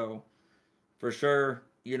 So, for sure,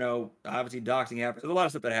 you know, obviously doxing happens. There's a lot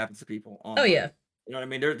of stuff that happens to people. Online. Oh yeah. You know what I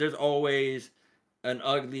mean? There's always an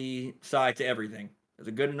ugly side to everything. There's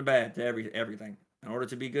a good and a bad to everything. In order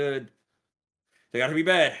to be good, they got to be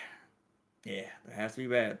bad. Yeah, there has to be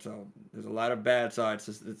bad. So there's a lot of bad sides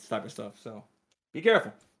to this type of stuff. So be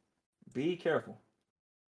careful. Be careful.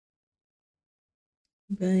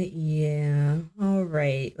 But yeah, all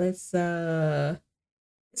right. Let's do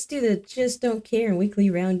the Just Don't Care and weekly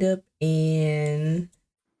roundup and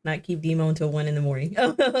not keep Demo until 1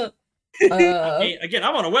 a.m. Again,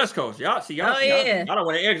 I'm on the West Coast. Y'all see, y'all I don't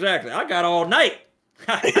want to exactly. I got all night.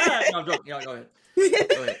 No, I'm joking. Y'all go ahead.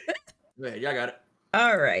 Go ahead. Y'all got it.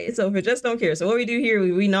 All right. So for Just Don't Care. So what we do here,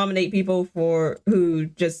 we nominate people who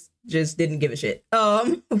just didn't give a shit.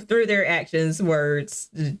 Through their actions, words,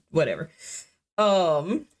 whatever.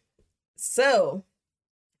 So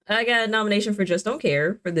I got a nomination for Just Don't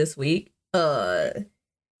Care for this week.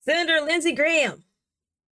 Senator Lindsey Graham.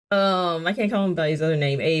 I can't call him by his other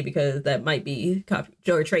name, A, because that might be copy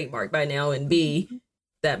or trademark by now, and B,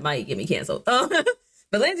 that might get me canceled.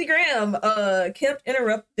 But Lindsey Graham kept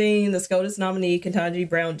interrupting the SCOTUS nominee, Ketanji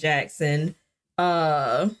Brown Jackson,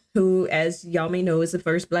 who, as y'all may know, is the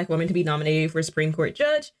first Black woman to be nominated for Supreme Court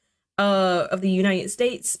judge. of the United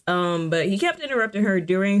States. But he kept interrupting her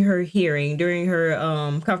during her hearing, during her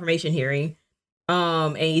confirmation hearing.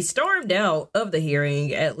 And he stormed out of the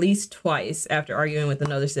hearing at least twice after arguing with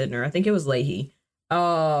another senator. I think it was Leahy.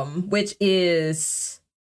 Which is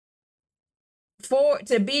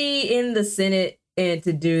to be in the Senate and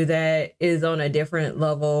to do that is on a different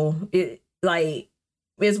level.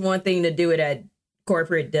 It's one thing to do it at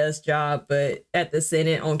corporate desk job, but at the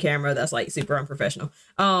Senate on camera, that's like super unprofessional.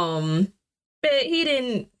 But he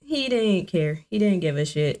didn't care. He didn't give a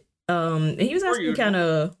shit. And he was asking kind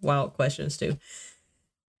of wild questions too.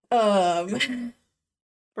 Per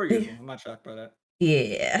usual. I'm not shocked by that.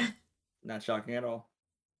 Yeah. Not shocking at all.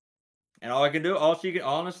 And all she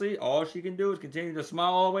can do is continue to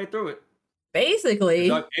smile all the way through it.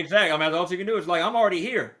 Basically. Exactly. I mean, all she can do is like, I'm already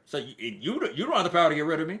here. So you don't have the power to get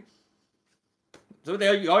rid of me. So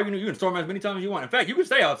all you can storm as many times as you want. In fact, you can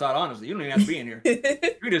stay outside, honestly. You don't even have to be in here. you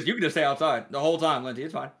can just stay outside the whole time, Lindsay.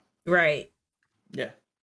 It's fine. Right. Yeah.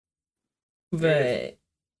 But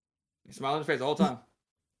you smile in his face the whole time.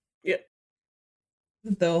 Yeah.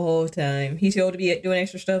 The whole time. He's going to be doing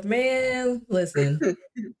extra stuff. Man, listen.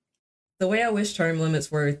 The way I wish term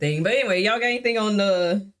limits were a thing. But anyway, y'all got anything on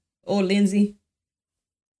the old Lindsay?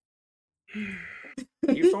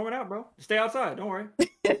 You storming out, bro. Stay outside. Don't worry.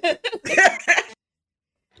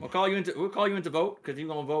 We'll call you into vote because you're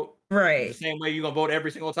gonna vote right the same way you're gonna vote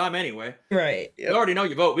every single time anyway. Right. You already know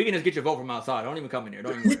you vote. We can just get your vote from outside. Don't even come in here.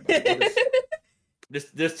 Don't even worry about it.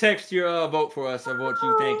 Just text your vote for us of what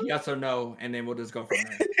you think, yes or no, and then we'll just go from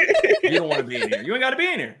there. You don't want to be in here. You ain't got to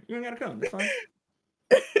be in here. You ain't got to come. That's fine.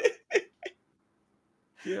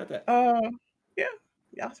 You got that. Yeah.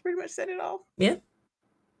 Y'all pretty much said it all. Yeah.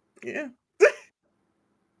 Yeah.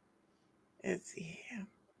 All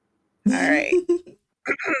right.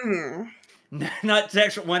 Not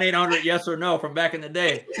text 1-800 yes or no from back in the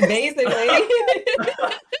day. Basically.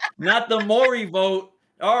 Not the Maury vote.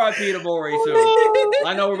 R.I.P. to Maury soon.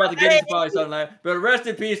 I know we're about to get into probably something like that, but rest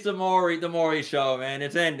in peace to Maury, the Maury show, man.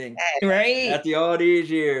 It's ending. Right. After all these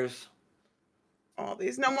years. All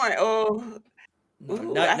these no more. Oh.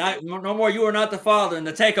 No more. You are not the father in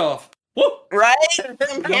the takeoff. Woo! Right? No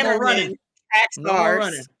more running. No more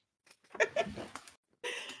running.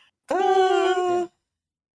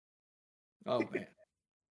 Oh man.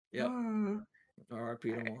 Yep.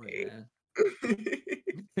 R.I.P. to Maury,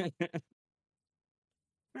 man.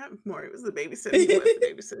 Not Maury. It was the babysitter. He was the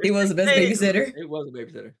babysitter. He was the best babysitter. It was a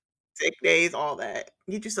babysitter. Sick days, all that.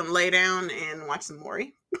 Get you some lay down and watch some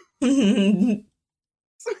Maury.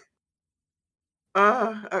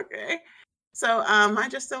 Okay. So I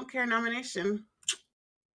just don't care nomination.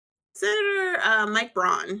 Senator Mike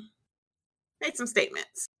Braun made some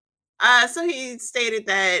statements. So he stated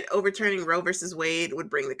that overturning Roe versus Wade would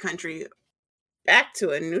bring the country back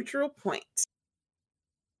to a neutral point.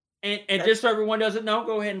 And just so everyone doesn't know,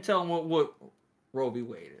 go ahead and tell them what Roe v.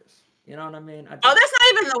 Wade is. You know what I mean? That's not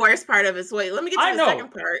even the worst part of it. Wait, let me get to the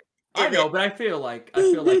second part. I know, but I feel like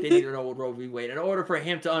they need to know what Roe v. Wade in order for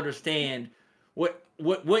him to understand what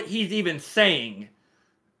he's even saying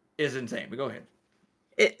is insane. But go ahead.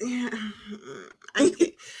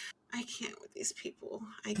 I can't with these people.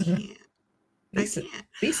 I can't.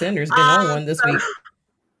 These senators been on one this week.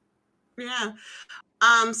 Yeah.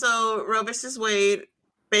 So Roe versus Wade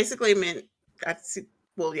basically men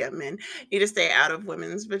need to stay out of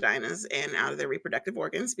women's vaginas and out of their reproductive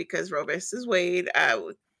organs because Roe versus Wade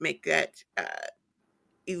would make that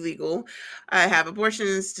illegal. Have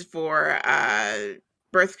abortions for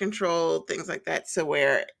birth control, things like that. So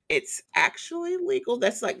where it's actually legal,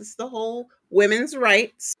 that's the whole women's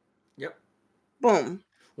rights. Yep. Boom.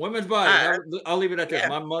 Women's bodies. I'll leave it at this.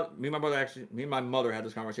 Yeah. Me and my mother had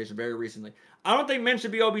this conversation very recently. I don't think men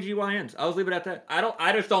should be OBGYNs. I'll just leave it at that.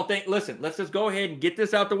 I just don't think. Listen, let's just go ahead and get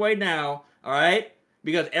this out the way now. All right?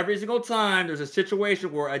 Because every single time there's a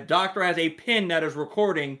situation where a doctor has a pen that is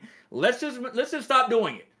recording, let's just stop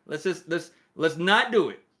doing it. Let's not do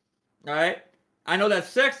it. All right? I know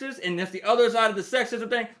that's sexist, and that's the other side of the sexism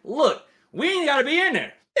thing. Look, we ain't got to be in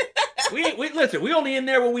there. Listen. We only in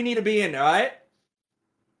there when we need to be in there. All right?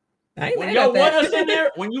 When you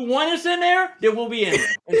want us in there, then we'll be in there.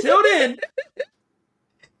 Until then,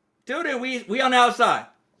 we on the outside.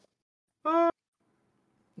 That's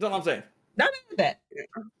all I'm saying. Not that.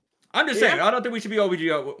 I'm just saying. I don't think we should be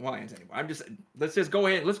OBGYNs anymore. Let's just go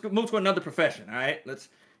ahead. Let's move to another profession. All right.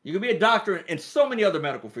 You can be a doctor in so many other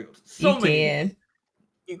medical fields. You can.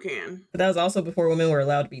 But that was also before women were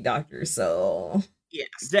allowed to be doctors. So yes.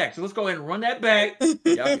 Exactly. So let's go ahead and run that back.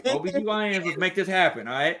 OBGYNs, let's make this happen.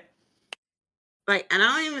 All right. And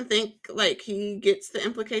I don't even think he gets the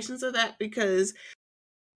implications of that because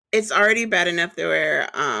it's already bad enough there where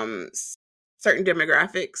certain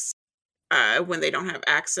demographics, when they don't have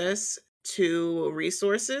access to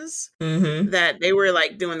resources, that they were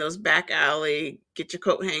like doing those back alley, get your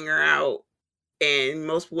coat hanger out, and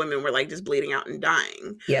most women were like just bleeding out and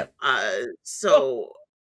dying. Yep. So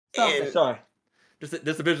Sorry. Just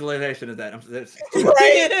the visualization of that.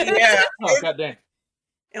 Right? Yeah. Oh, goddamn.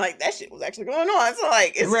 And like that shit was actually going on. So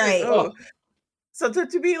like it's Right. So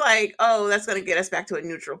to be like, oh, that's gonna get us back to a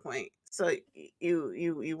neutral point. So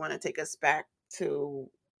you want to take us back to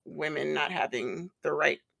women not having the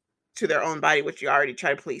right to their own body, which you already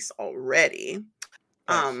tried to police already.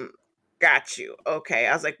 Yes. Got you. Okay.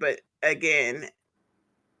 I was like, but again,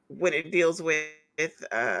 when it deals with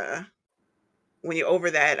when you're over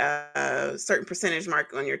that certain percentage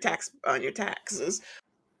mark on your taxes,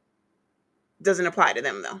 doesn't apply to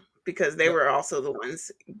them though, because they were also the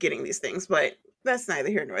ones getting these things. But that's neither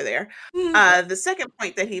here nor there. The second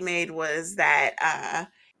point that he made was that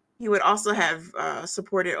he would also have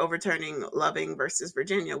supported overturning Loving versus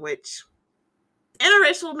Virginia, which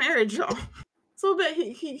interracial marriage, y'all. So that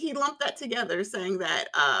he lumped that together, saying that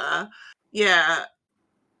yeah,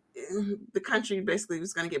 the country basically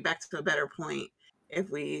was going to get back to a better point if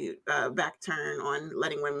we back turn on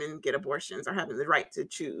letting women get abortions or having the right to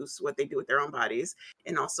choose what they do with their own bodies,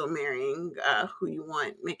 and also marrying who you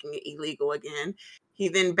want, making it illegal again. He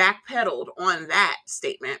then backpedaled on that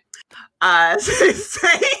statement,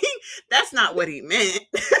 saying that's not what he meant.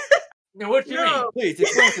 Now, what you mean? Please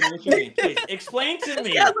explain to me what you mean. Please explain to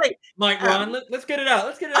me. Like, Mike, Ron, let's get it out.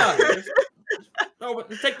 Let's get it out here.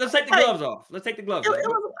 Let's take the gloves off. Let's take the gloves off.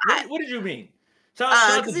 What did you mean? Shout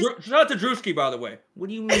out to Drewski, by the way. What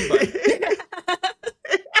do you mean by that?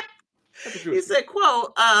 He said,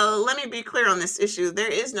 quote, let me be clear on this issue.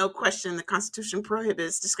 There is no question the Constitution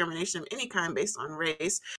prohibits discrimination of any kind based on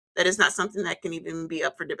race. That is not something that can even be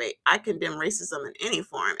up for debate. I condemn racism in any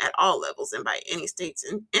form, at all levels, and by any states,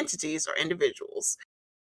 and entities, or individuals.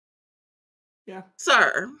 Yeah.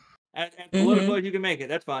 Sir. As political as you can make it.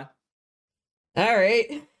 That's fine. All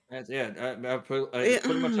right. That's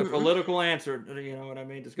pretty much a political answer. You know what I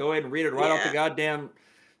mean? Just go ahead and read it right off the goddamn,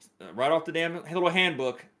 right off the damn little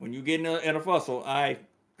handbook. When you get in a fussle, I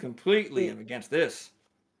completely am against this.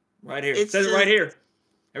 Right here. It says it right here.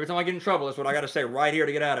 Every time I get in trouble, that's what I got to say right here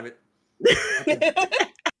to get out of it.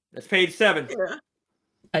 That's page 7. Yeah.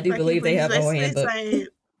 I do believe they have a whole handbook.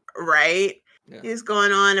 Right? Yeah. He's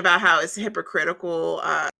going on about how it's hypocritical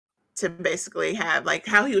to basically have, like,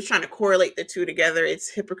 how he was trying to correlate the two together. It's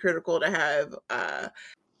hypocritical to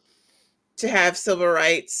have civil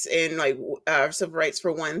rights and like civil rights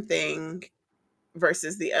for one thing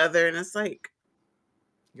versus the other, and it's like,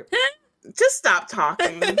 just stop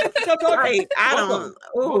talking. Like, I don't.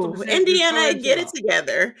 Oh, Indiana, get it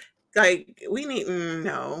together. Like, we need.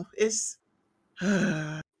 No, it's.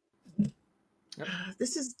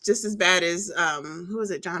 This is just as bad as who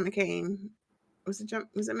was it? John McCain. Was it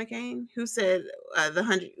McCain who said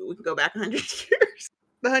we can go back 100 years?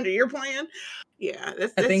 The 100-year plan. Yeah,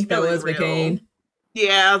 that's I think that was real. McCain.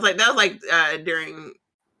 Yeah, I was like, that was like during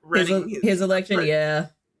running his election. Yeah.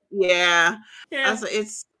 Also,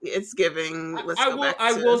 it's giving.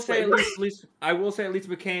 I will say at least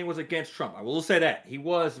McCain was against Trump. I will say that he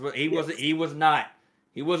was not.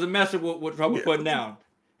 He wasn't messing with what Trump was putting down.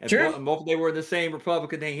 And both they were in the same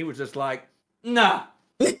Republican thing. He was just like, nah,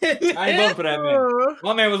 I ain't voting for that man.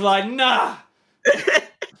 My man was like, nah.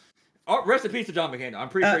 Rest in peace to John McCain. I'm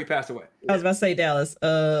pretty sure he passed away. I was about to say Dallas.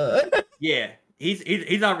 Yeah.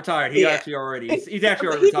 He's not retired. He's actually already retired. He's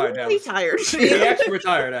retired. He actually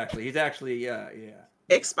retired. Actually, he's actually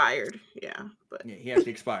expired. Yeah, but he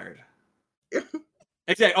actually expired.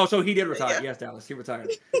 Exactly. Oh, so he did retire. Yeah. Yes, Dallas. He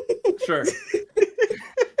retired. Sure,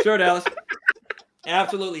 Dallas.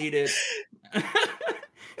 Absolutely, he did.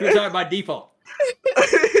 He retired by default.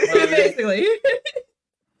 Basically,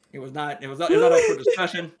 it was not up for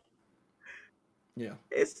discussion. Yeah,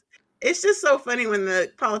 it's just so funny when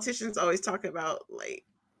the politicians always talk about like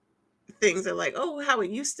things are like, oh, how it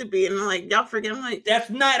used to be, and I'm like, y'all forget. I'm like, that's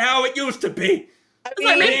not how it used to be. I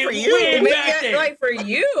mean, maybe for you, like for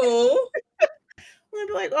you. I'd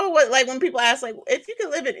be like, oh, what? Like when people ask, like, if you could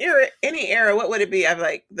live in any era, what would it be? I'm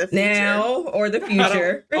like, the future. Now or the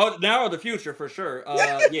future. Now or the future for sure.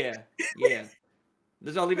 Yeah.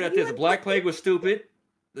 I'll leave it at this. The Black Plague was stupid.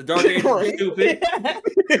 The Dark Age was stupid.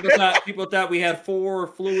 People thought we had 4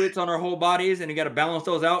 fluids on our whole bodies, and you got to balance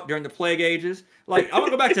those out during the Plague Ages. Like, I want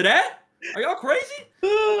to go back to that? Are y'all crazy?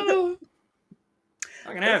 I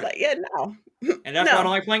can have it. Like, yeah, no. And that's why I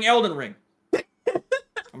don't like playing Elden Ring.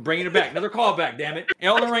 I'm bringing it back. Another callback, damn it.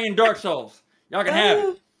 Elden Ring and Dark Souls. Y'all can have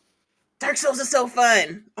it. Dark Souls is so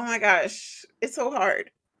fun. Oh my gosh. It's so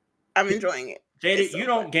hard. I'm enjoying it. Jada, So you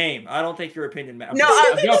don't fun. game. I don't think your opinion matters. No,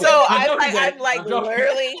 I'm like I'm joking.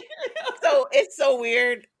 literally. So it's so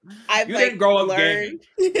weird. I've You like didn't grow up learned.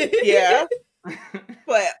 gaming. Yeah,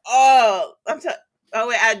 but oh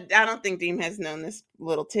wait, I don't think Deem has known this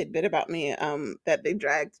little tidbit about me. That they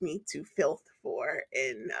dragged me to filth for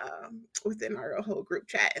within our whole group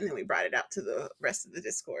chat, and then we brought it out to the rest of the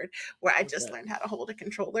Discord, where I just learned how to hold a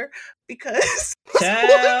controller because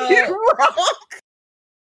Child. wrong.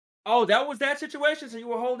 Oh, that was that situation. So you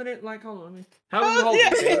were holding it like, hold on, how were you holding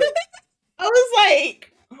it? I was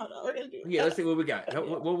like, hold on, we're gonna do. Yeah, let's see what we got.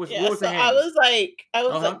 What was the So hand? I was like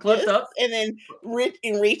clipped up, and then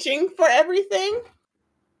reaching for everything.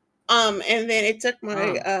 And then it took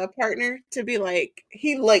my partner to be like,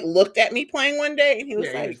 he like looked at me playing one day, and he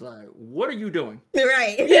was like, "What are you doing?"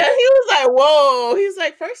 Right? Yeah, he was like, "Whoa!" He's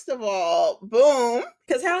like, "First of all, boom."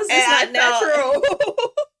 Because how is this not natural?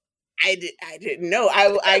 I didn't know.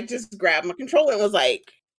 I just grabbed my controller and was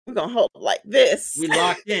like, "I'm gonna hold like this." We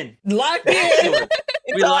locked in. Locked in.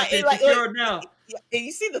 We locked in. Secured now. And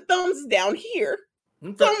you see the thumbs down here.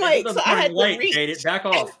 So I'm like, so I had to reach. Jaded. Back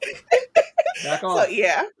off. Back off. So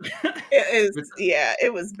yeah,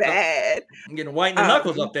 it was bad. I'm getting white in the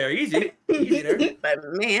knuckles up there. Easy there. But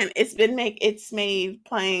man, it's made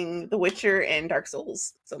playing The Witcher and Dark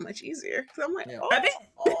Souls so much easier. So I'm like,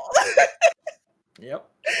 Yep.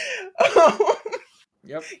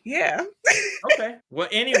 Yep. Yeah. Okay. Well,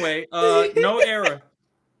 anyway, no era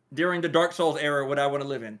during the Dark Souls era would I want to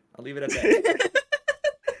live in. I'll leave it at that.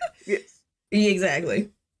 Yes. Exactly.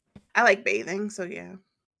 I like bathing, so yeah.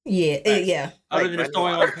 Yeah. Other than just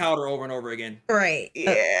throwing on powder over and over again. Right.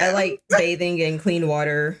 Yeah. I like bathing and clean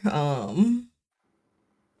water,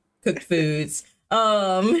 cooked foods,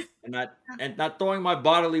 and not throwing my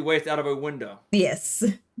bodily waste out of a window. Yes.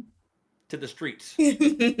 To the streets.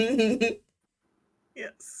 Yes.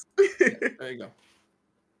 There you go.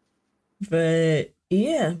 But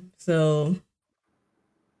yeah, so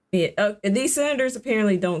yeah, these senators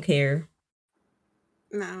apparently don't care.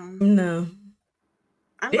 No.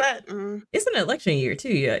 It's an election year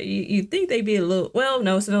too. Yeah, you think they'd be a little. Well,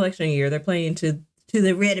 no, it's an election year. They're playing to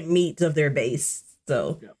the red meat of their base,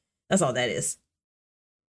 so that's all that is.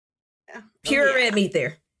 Yeah. Pure red meat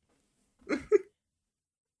there.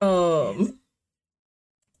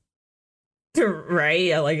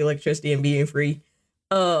 Right. I like electricity and being free.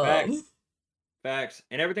 Facts.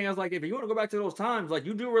 And everything else, like, if you want to go back to those times, like,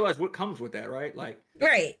 you do realize what comes with that, right? Like,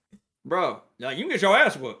 right, bro, like, you can get your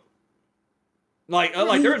ass whooped. Like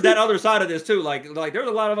there's that other side of this too. Like there's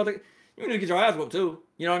a lot of other. You can get your ass whooped too.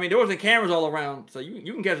 You know what I mean? There wasn't cameras all around, so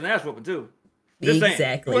you can catch an ass whooping too. Just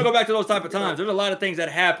saying. You want to go back to those type of times. There's a lot of things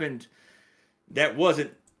that happened that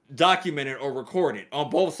wasn't documented or recorded on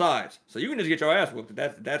both sides. So you can just get your ass whooped.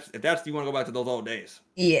 If you want to go back to those old days.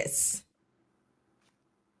 Yes.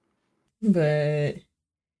 But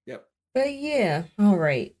yeah, all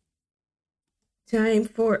right. Time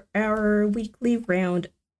for our weekly round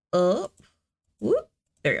up. Whoop.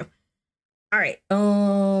 There you go. All right.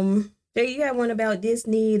 Jay, you had one about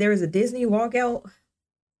Disney. There was a Disney walkout.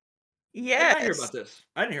 Yes.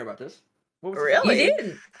 I didn't hear about this. What was really? You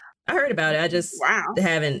didn't? I heard about it. I just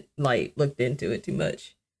haven't looked into it too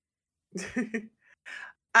much.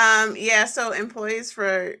 Yeah, so employees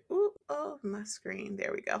for my screen.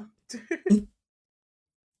 There we go.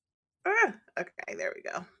 Okay, there we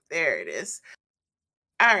go. There it is.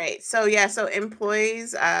 All right. So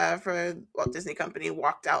employees for Walt Disney Company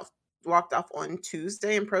walked off on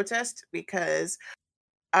Tuesday in protest because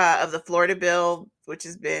of the Florida bill, which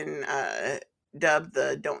has been dubbed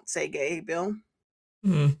the "Don't Say Gay" bill.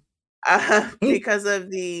 Because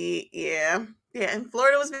of the and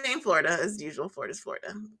Florida was being Florida as usual. Florida's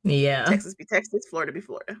Florida. Yeah. Texas be Texas. Florida be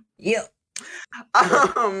Florida. Yep.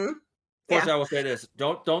 First, I will say this: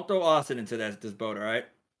 don't throw Austin into this boat. All right.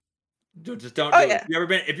 Just don't do it.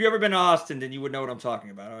 If you ever been to Austin, then you would know what I'm talking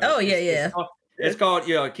about. All right? Oh yeah, It's called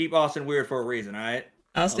keep Austin weird for a reason. All right.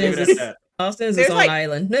 Austin is its own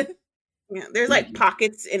island. Yeah, there's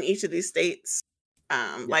pockets in each of these states.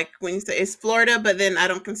 Like when you say it's Florida, but then I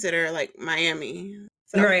don't consider like Miami.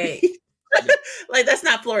 So, right. Like that's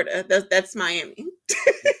not Florida. That's Miami.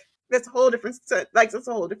 That's a whole different that's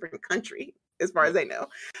a whole different country as far as I know.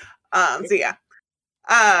 So yeah.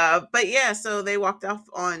 But yeah, so they walked off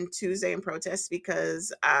on Tuesday in protest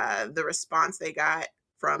because the response they got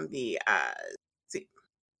from the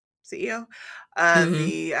CEO of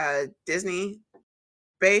the Disney,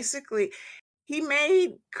 basically he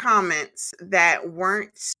made comments that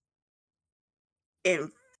weren't in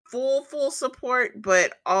full support,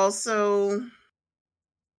 but also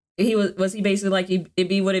Was he basically like it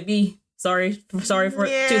be what it be? Sorry for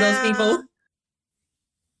to those people.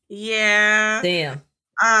 Yeah. Damn.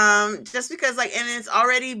 Just because like, and it's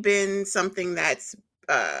already been something that's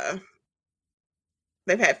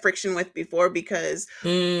they've had friction with before, because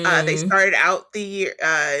they started out the year,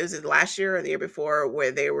 it was last year or the year before,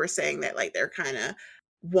 where they were saying that like they're kind of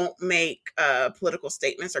won't make political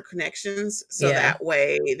statements or connections, so that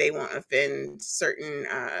way they won't offend certain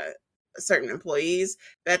employees.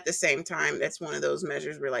 But at the same time, that's one of those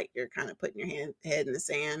measures where like you're kind of putting your head in the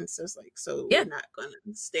sand. So it's like, so we're not going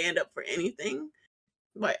to stand up for anything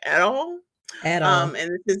like at all. And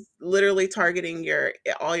this is literally targeting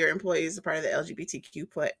all your employees, a part of the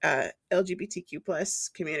LGBTQ plus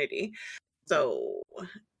community. So,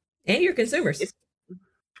 and your consumers,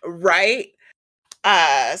 right?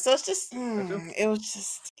 So it's just, it was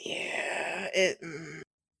just,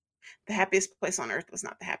 the happiest place on earth was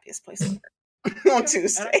not the happiest place on earth on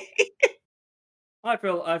Tuesday. I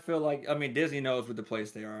feel like, I mean, Disney knows what the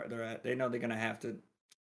place they're at. They know they're gonna have to.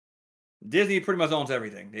 Disney pretty much owns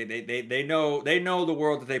everything. They know the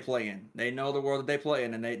world that they play in. They know the world that they play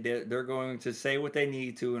in, and they're going to say what they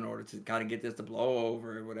need to in order to kind of get this to blow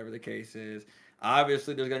over, whatever the case is.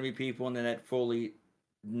 Obviously, there's going to be people in that fully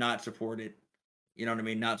not support it. You know what I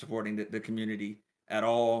mean? Not supporting the community at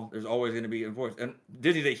all. There's always going to be, of course, and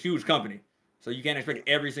Disney's a huge company, so you can't expect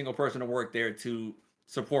every single person to work there to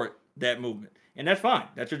support that movement, and that's fine.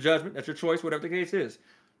 That's your judgment. That's your choice. Whatever the case is,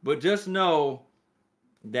 but just know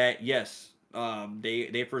that yes,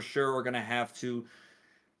 they for sure are gonna have to,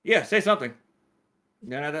 say something.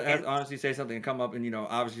 Honestly, say something and come up and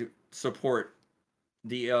obviously support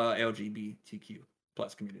the LGBTQ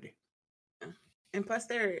plus community. And plus,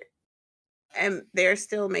 they're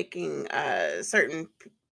still making certain.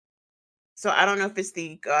 So I don't know if it's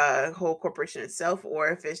the whole corporation itself, or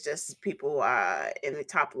if it's just people in the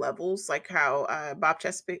top levels, like how Bob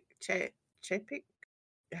Chapek,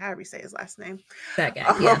 however you say his last name. That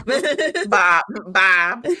guy, yeah. Bob.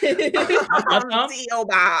 Not Tom? CEO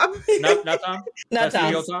Bob. Not Tom? Not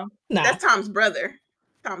Tom. CEO Tom? Nah. That's Tom's brother.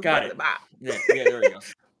 Got brother, it. Bob. Yeah, there we go.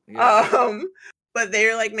 Yeah. But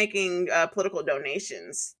they're like making political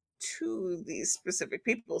donations to these specific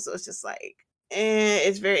people. So it's just like,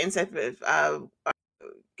 it's very insensitive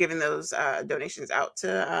giving those donations out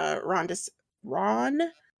to Ron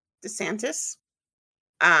DeSantis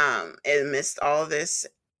amidst all this.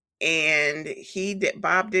 And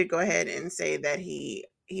Bob did go ahead and say that he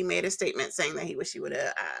made a statement saying that he wished he would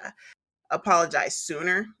have apologized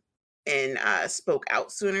sooner and spoke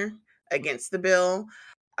out sooner against the bill,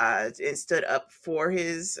 and stood up for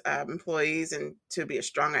his employees and to be a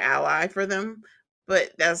stronger ally for them.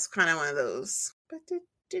 But that's kind of one of those, but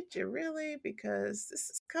did you really? Because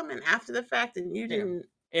this is coming after the fact and you didn't.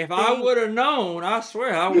 If I would have known, I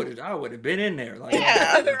swear I would have been in there. Like,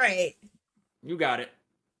 right. You got it.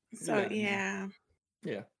 So yeah.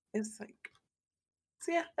 It's like,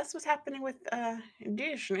 so yeah, that's what's happening with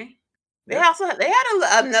Disney. They had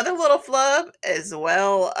another little flub as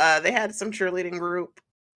well. They had some cheerleading group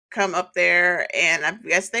come up there, and I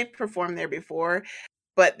guess they performed there before,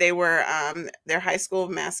 but they were their high school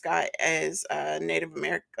mascot is Native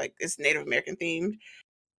American, like it's Native American themed,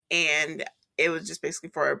 and it was just basically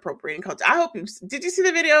for appropriating culture. I hope did you see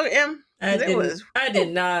the video, Em? I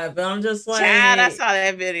did not, but I'm just like, Chad, I saw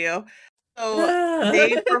that video. So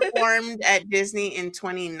they performed at Disney in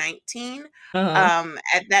 2019.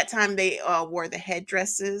 At that time, they wore the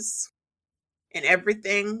headdresses and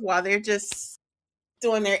everything while they're just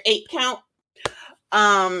doing their 8 count.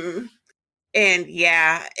 And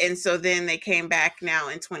so then they came back now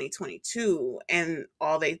in 2022, and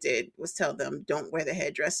all they did was tell them don't wear the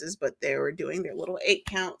headdresses, but they were doing their little 8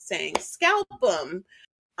 count saying scalp them.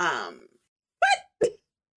 But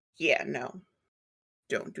yeah, no,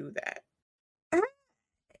 don't do that.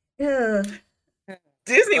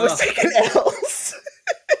 Disney was taking L's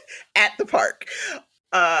at the park.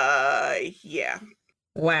 Yeah.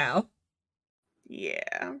 Wow.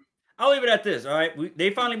 Yeah. I'll leave it at this. All right,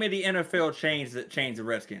 they finally made the NFL change the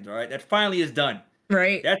Redskins. All right, that finally is done.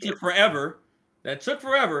 Right. That took forever.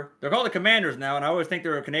 They're called the Commanders now, and I always think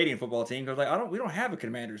they're a Canadian football team because we don't have a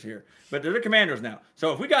Commanders here, but they're the Commanders now.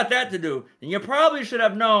 So if we got that to do, then you probably should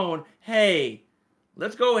have known. Hey,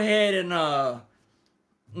 let's go ahead and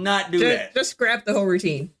not do that. Just scrap the whole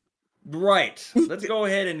routine. Right. Let's go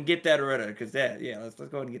ahead and get that rid of because let's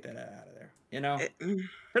go ahead and get that out of there.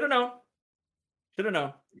 Should have known. Should have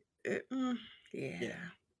known. Yeah.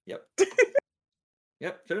 Yep.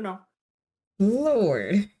 Yep. Should have known.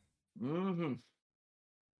 Lord. Mm-hmm.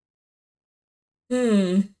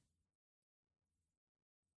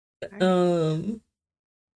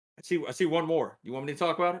 I see one more. You want me to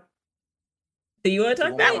talk about it? Do you want to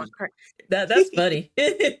talk That about one's it? crazy. That's funny.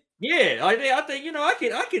 Yeah, I think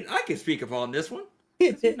I can speak upon this one.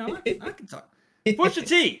 I can talk. Pusha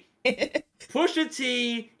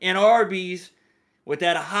T and Arby's with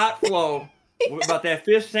that hot flow about that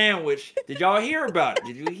fish sandwich. Did y'all hear about it?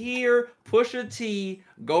 Did you hear Pusha T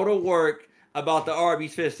go to work about the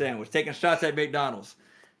Arby's fish sandwich, taking shots at McDonald's?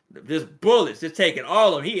 Just bullets, just taking all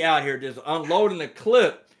of them. He out here just unloading the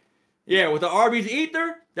clip. Yeah, with the Arby's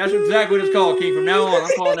ether. That's exactly what it's called, King. From now on,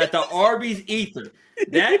 I'm calling that the Arby's ether.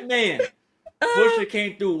 That man, Pusha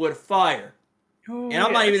came through with fire. And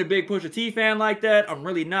I'm not even a big Pusha T fan like that. I'm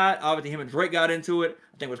really not. Obviously, him and Drake got into it.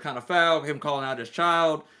 I think it was kind of foul. Him calling out his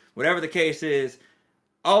child. Whatever the case is.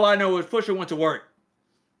 All I know is Pusha went to work.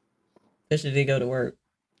 Pusha did go to work.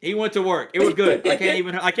 He went to work. It was good. I can't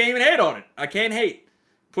even hate on it. I can't hate.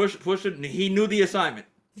 Pusha, he knew the assignment.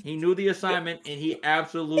 He knew the assignment, and he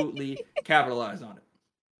absolutely capitalized on it.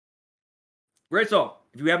 Great song.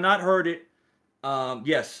 If you have not heard it,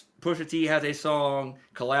 yes, Pusha T has a song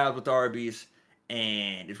collabs with Arby's,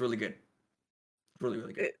 and it's really good. Really,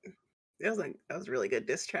 really good. That was a really good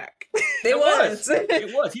diss track. It was.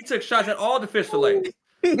 It was. He took shots at all the fish fillets.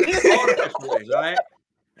 All the fish fillets, all right?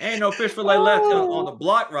 Ain't no fish fillet left on the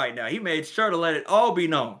block right now. He made sure to let it all be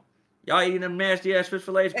known. Y'all eating them nasty ass fish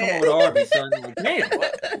fillets? Come on with Arby's, son. Like, man,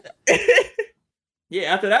 what?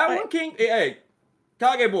 Yeah, after that one, King, hey,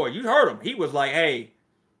 Kage boy, you heard him. He was like, hey,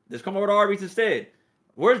 just come over to Arby's instead.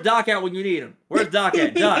 Where's Doc at when you need him? Where's Doc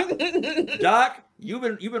at? Doc, you've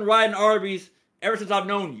been riding Arby's ever since I've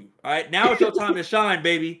known you. All right, now it's your time to shine,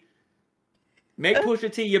 baby. Make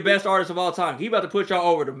Pusha T your best artist of all time. He about to put y'all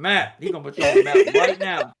over the map. He gonna put y'all on the map right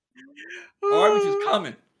now. Arby's is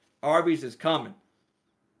coming. Arby's is coming.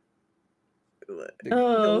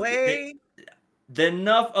 The way the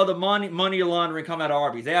enough of the money laundering come out of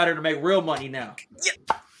Arby's. They out here to make real money now. Yeah.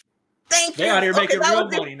 Thank you. They out here making real that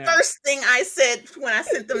was money now. The first thing I said when I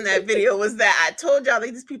sent them that video was that I told y'all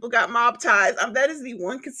that these people got mob ties. That is the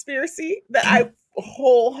one conspiracy that I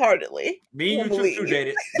wholeheartedly Me and you too,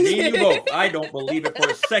 Jaded. Me and you both. I don't believe it for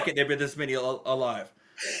a second there been this many alive.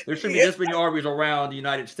 There shouldn't be this many Arby's around the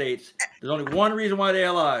United States. There's only one reason why they're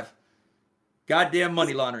alive. Goddamn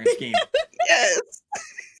money laundering scheme. Yes.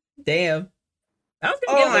 Damn. I was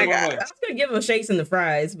gonna give them shakes and the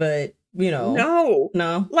fries, but you know,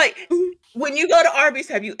 no. Like when you go to Arby's,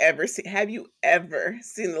 have you ever seen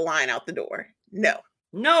the line out the door? No.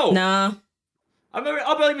 Nah. I've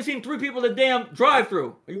barely even seen 3 people at the damn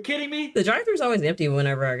drive-thru. Are you kidding me? The drive-thru is always empty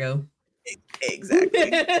whenever I go. Exactly.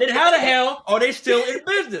 Then how the hell are they still in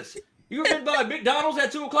business? You ever been by McDonald's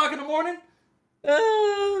at 2:00 in the morning?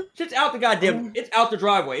 Shit's out the goddamn. It's out the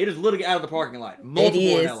driveway. It is literally out of the parking lot.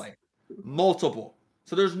 Multiple in LA. Multiple.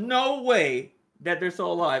 So there's no way that they're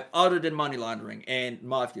still alive other than money laundering and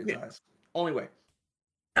mafia ties. Only way.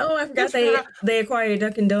 Oh, I forgot they acquired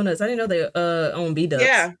Dunkin' Donuts. I didn't know they own B-Dubs.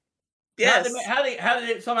 Yeah. Yes. How did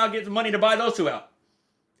they somehow get some money to buy those 2 out?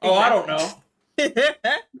 Oh, I don't know.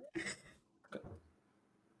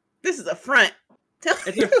 This is a front.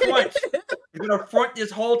 It's a front. It's been a front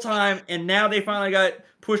this whole time, and now they finally got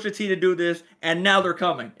Pusha T to do this, and now they're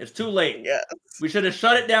coming. It's too late. Yes. We should have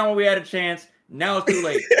shut it down when we had a chance. Now it's too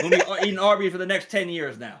late. We'll be eating Arby's for the next 10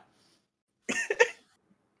 years now.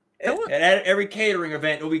 And at every catering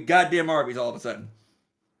event, it'll be goddamn Arby's all of a sudden.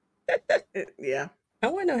 Yeah. I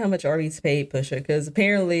want to know how much Arby's paid Pusha, because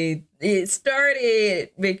apparently it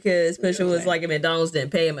started because Pusha was like, McDonald's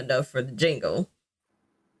didn't pay him enough for the jingle.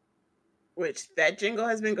 Which that jingle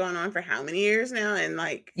has been going on for how many years now? And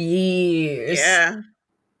like years. Yeah.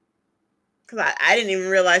 Because I didn't even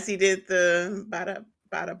realize he did the bada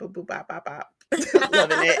bada boo boo bop bop bop.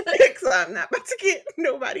 Loving it. Because I'm not about to get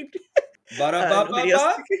nobody. Bada bop bop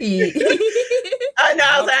bop. No,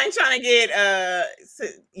 I ain't trying to get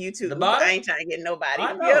YouTube. I ain't trying to get nobody.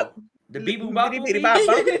 I know. Yep. The beep boop bop boop beep.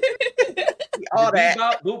 All that.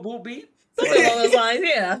 Bop boop boop beep. Something along those lines,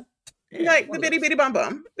 yeah. Like the bitty bitty bum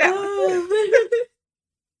bum.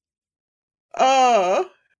 Oh.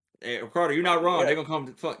 Hey, Ricardo, you're not wrong. They're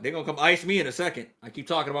gonna come ice me in a second. I keep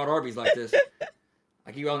talking about Arby's like this.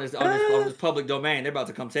 I keep on this public domain. They're about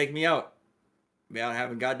to come take me out. Be out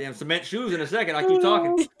having goddamn cement shoes in a second. I keep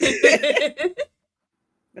talking.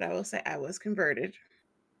 But I will say I was converted.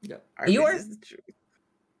 Yeah. You were?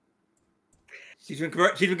 She's been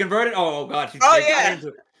converted. Oh God. Yeah.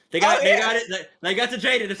 They got it. They got to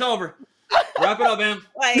Jaded. It's over. Wrap it up, man.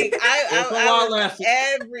 Like I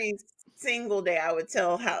every single day I would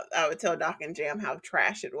tell Doc and Jam how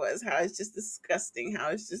trash it was, how it's just disgusting, how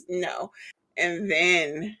it's just no. And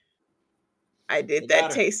then I did They that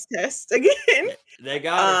got her. taste test again. They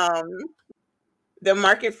got her. The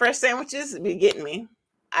market fresh sandwiches be getting me.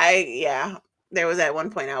 There was at one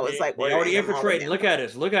point I was like They already ordering them all the infiltrated. damn Look time. at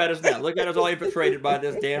us. Look at us now. Look at us all infiltrated by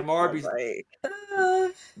this damn I was Arby's. like,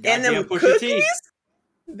 and Goddamn them Pusha T. cookies,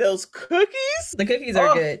 those cookies. The cookies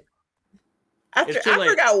are good. After It's too I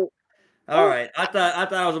late. forgot. All right, I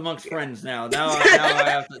thought I was amongst friends now. Now I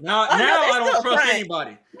have to. Now I don't still trust fine.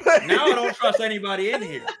 anybody. Now I don't trust anybody in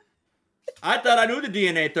here. I thought I knew the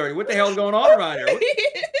DNA 30. What the hell's going on around here?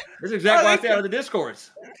 This is exactly why I stay out of the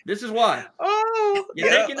discourse. This is why. You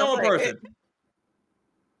think you know a person.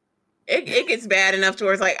 It gets bad enough to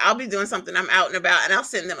where it's like I'll be doing something, I'm out and about, and I'll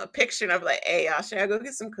send them a picture and I'll be like, "Hey, y'all, should I go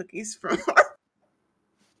get some cookies from?"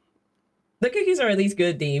 The cookies are at least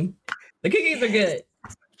good, Deem. The cookies are good.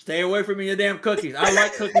 Stay away from me, your damn cookies. I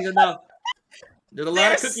like cookies enough. There's a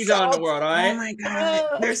lot of cookies out in the world, all right? Oh my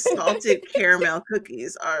god, their salted caramel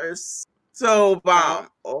cookies are so bomb.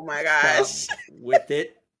 Oh my gosh. Stop with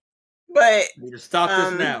it. But You need to stop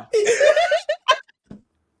this now.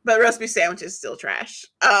 But roast beef sandwich is still trash.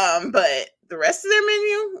 But the rest of their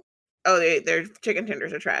menu, their chicken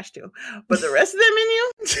tenders are trash too. But the rest of their menu,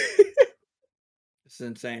 It's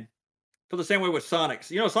insane. Feel the same way with Sonic's.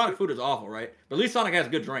 You know, Sonic food is awful, right? But at least Sonic has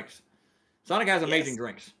good drinks. Sonic has amazing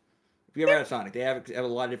drinks. If you ever had Sonic, they have a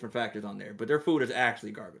lot of different factors on there. But their food is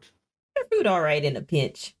actually garbage. Their food all right in a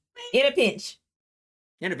pinch. In a pinch.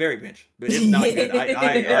 In a very pinch. But it's not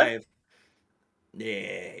good.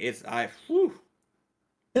 Whew.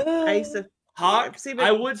 I used to Hawk,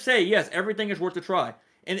 I would say, yes, everything is worth a try.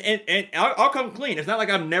 And I'll come clean. It's not like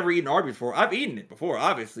I've never eaten Arby's before. I've eaten it before,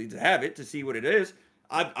 obviously, to have it, to see what it is.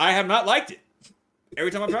 I have not liked it.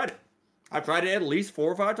 Every time I've tried it. I've tried it at least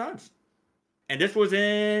 4 or 5 times. And this was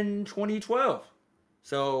in 2012.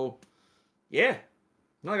 So, yeah.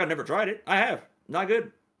 Not like I've never tried it. I have. Not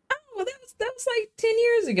good. Oh, well, that was like 10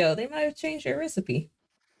 years ago. They might have changed their recipe.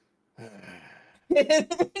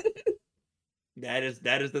 That is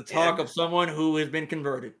the talk of someone who has been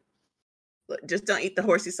converted. Look, just don't eat the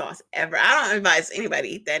horsey sauce ever. I don't advise anybody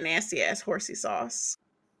to eat that nasty ass horsey sauce.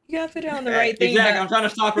 You gotta put it on the right thing. Exactly. I'm trying to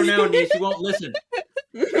stop her now, and she won't listen.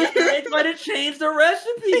 They might have changed the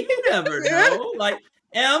recipe. You never know. Like,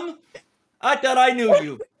 I thought I knew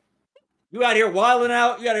you. You out here wilding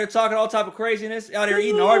out. You out here talking all type of craziness. Out here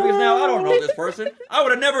eating Arby's now. I don't know this person. I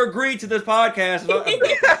would have never agreed to this podcast.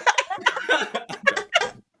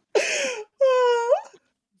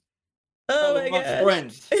 Oh my god.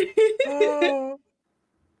 Friends.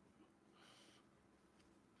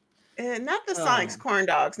 And not the Sonic's corn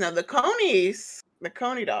dogs. No, the Coney's. The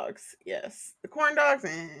Coney dogs. Yes. The corn dogs.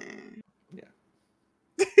 Yeah.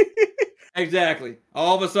 Exactly.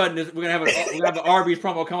 All of a sudden, we're gonna have the Arby's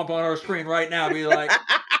promo come up on our screen right now. Be like,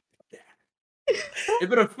 it's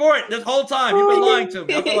been a sport this whole time. You've been lying to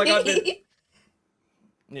me. I feel like I've been.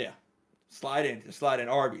 Yeah. Slide in.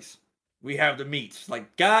 Arby's. We have the meats.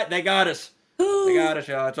 Like, God, they got us. They got us,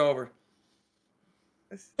 y'all. It's over.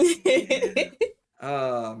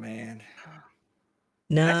 Oh man.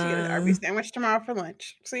 No. I should get an Arby's sandwich tomorrow for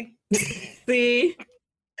lunch. See. See.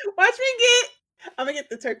 Watch me get. I'm gonna get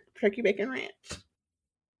the turkey bacon ranch.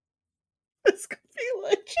 It's gonna be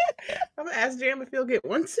lunch. I'm gonna ask Jam if he'll get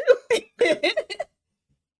one too. He'll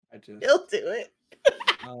do it.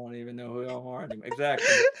 I don't even know who y'all are anymore. Exactly.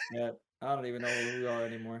 Yeah. I don't even know who we are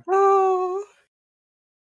anymore.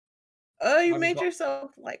 Oh, you made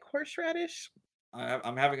yourself like horseradish?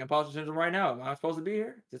 I'm having imposter syndrome right now. Am I supposed to be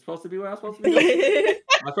here? Is it supposed to be where I'm supposed to be? Am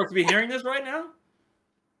I supposed to be hearing this right now?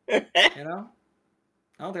 You know?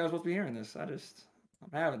 I don't think I'm supposed to be hearing this. I'm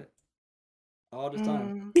having it. All this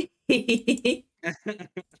time.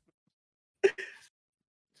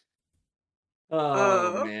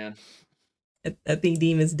 Oh, man. I think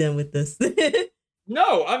Demon's done with this.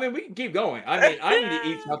 No, I mean, we can keep going. I mean, I need to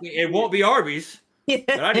eat something. It won't be Arby's,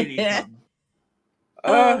 but I need to eat something.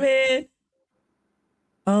 Oh, man.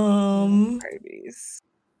 Arby's.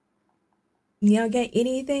 Y'all got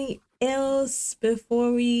anything else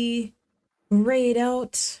before we raid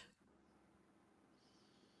out?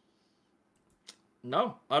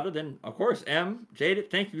 No, other than, of course,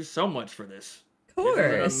 Jaded, thank you so much for this. Of course.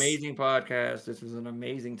 This was an amazing podcast. This was an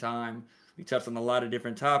amazing time. We touched on a lot of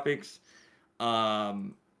different topics.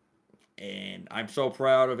 And I'm so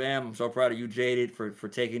proud of I'm so proud of you, Jaded, for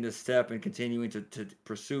taking this step and continuing to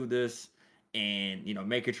pursue this and,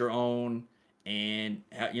 make it your own and,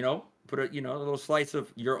 put a little slice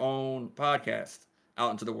of your own podcast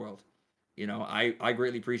out into the world. I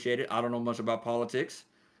greatly appreciate it. I don't know much about politics.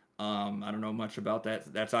 I don't know much about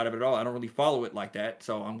that side of it at all. I don't really follow it like that.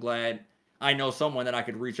 So I'm glad I know someone that I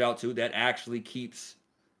could reach out to that actually keeps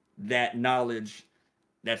that knowledge.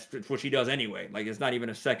 That's what she does anyway. Like it's not even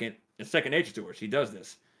it's second nature to her. She does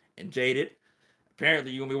this. And Jaded,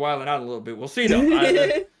 apparently you're gonna be wilding out a little bit. We'll see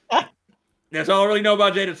though. That's all I really know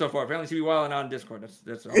about Jaded so far. Apparently she be wilding out in Discord.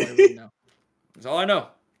 That's all I really know. That's all I know.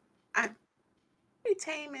 I'm pretty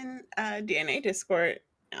tame in DNA Discord.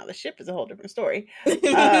 Now the ship is a whole different story. But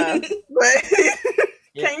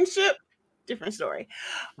Yeah. tame ship, different story.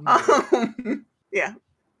 Yeah.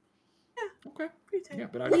 Okay. Pretty tame. Yeah,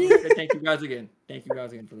 but I just want to say thank you guys again. Thank you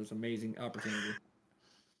guys again for this amazing opportunity.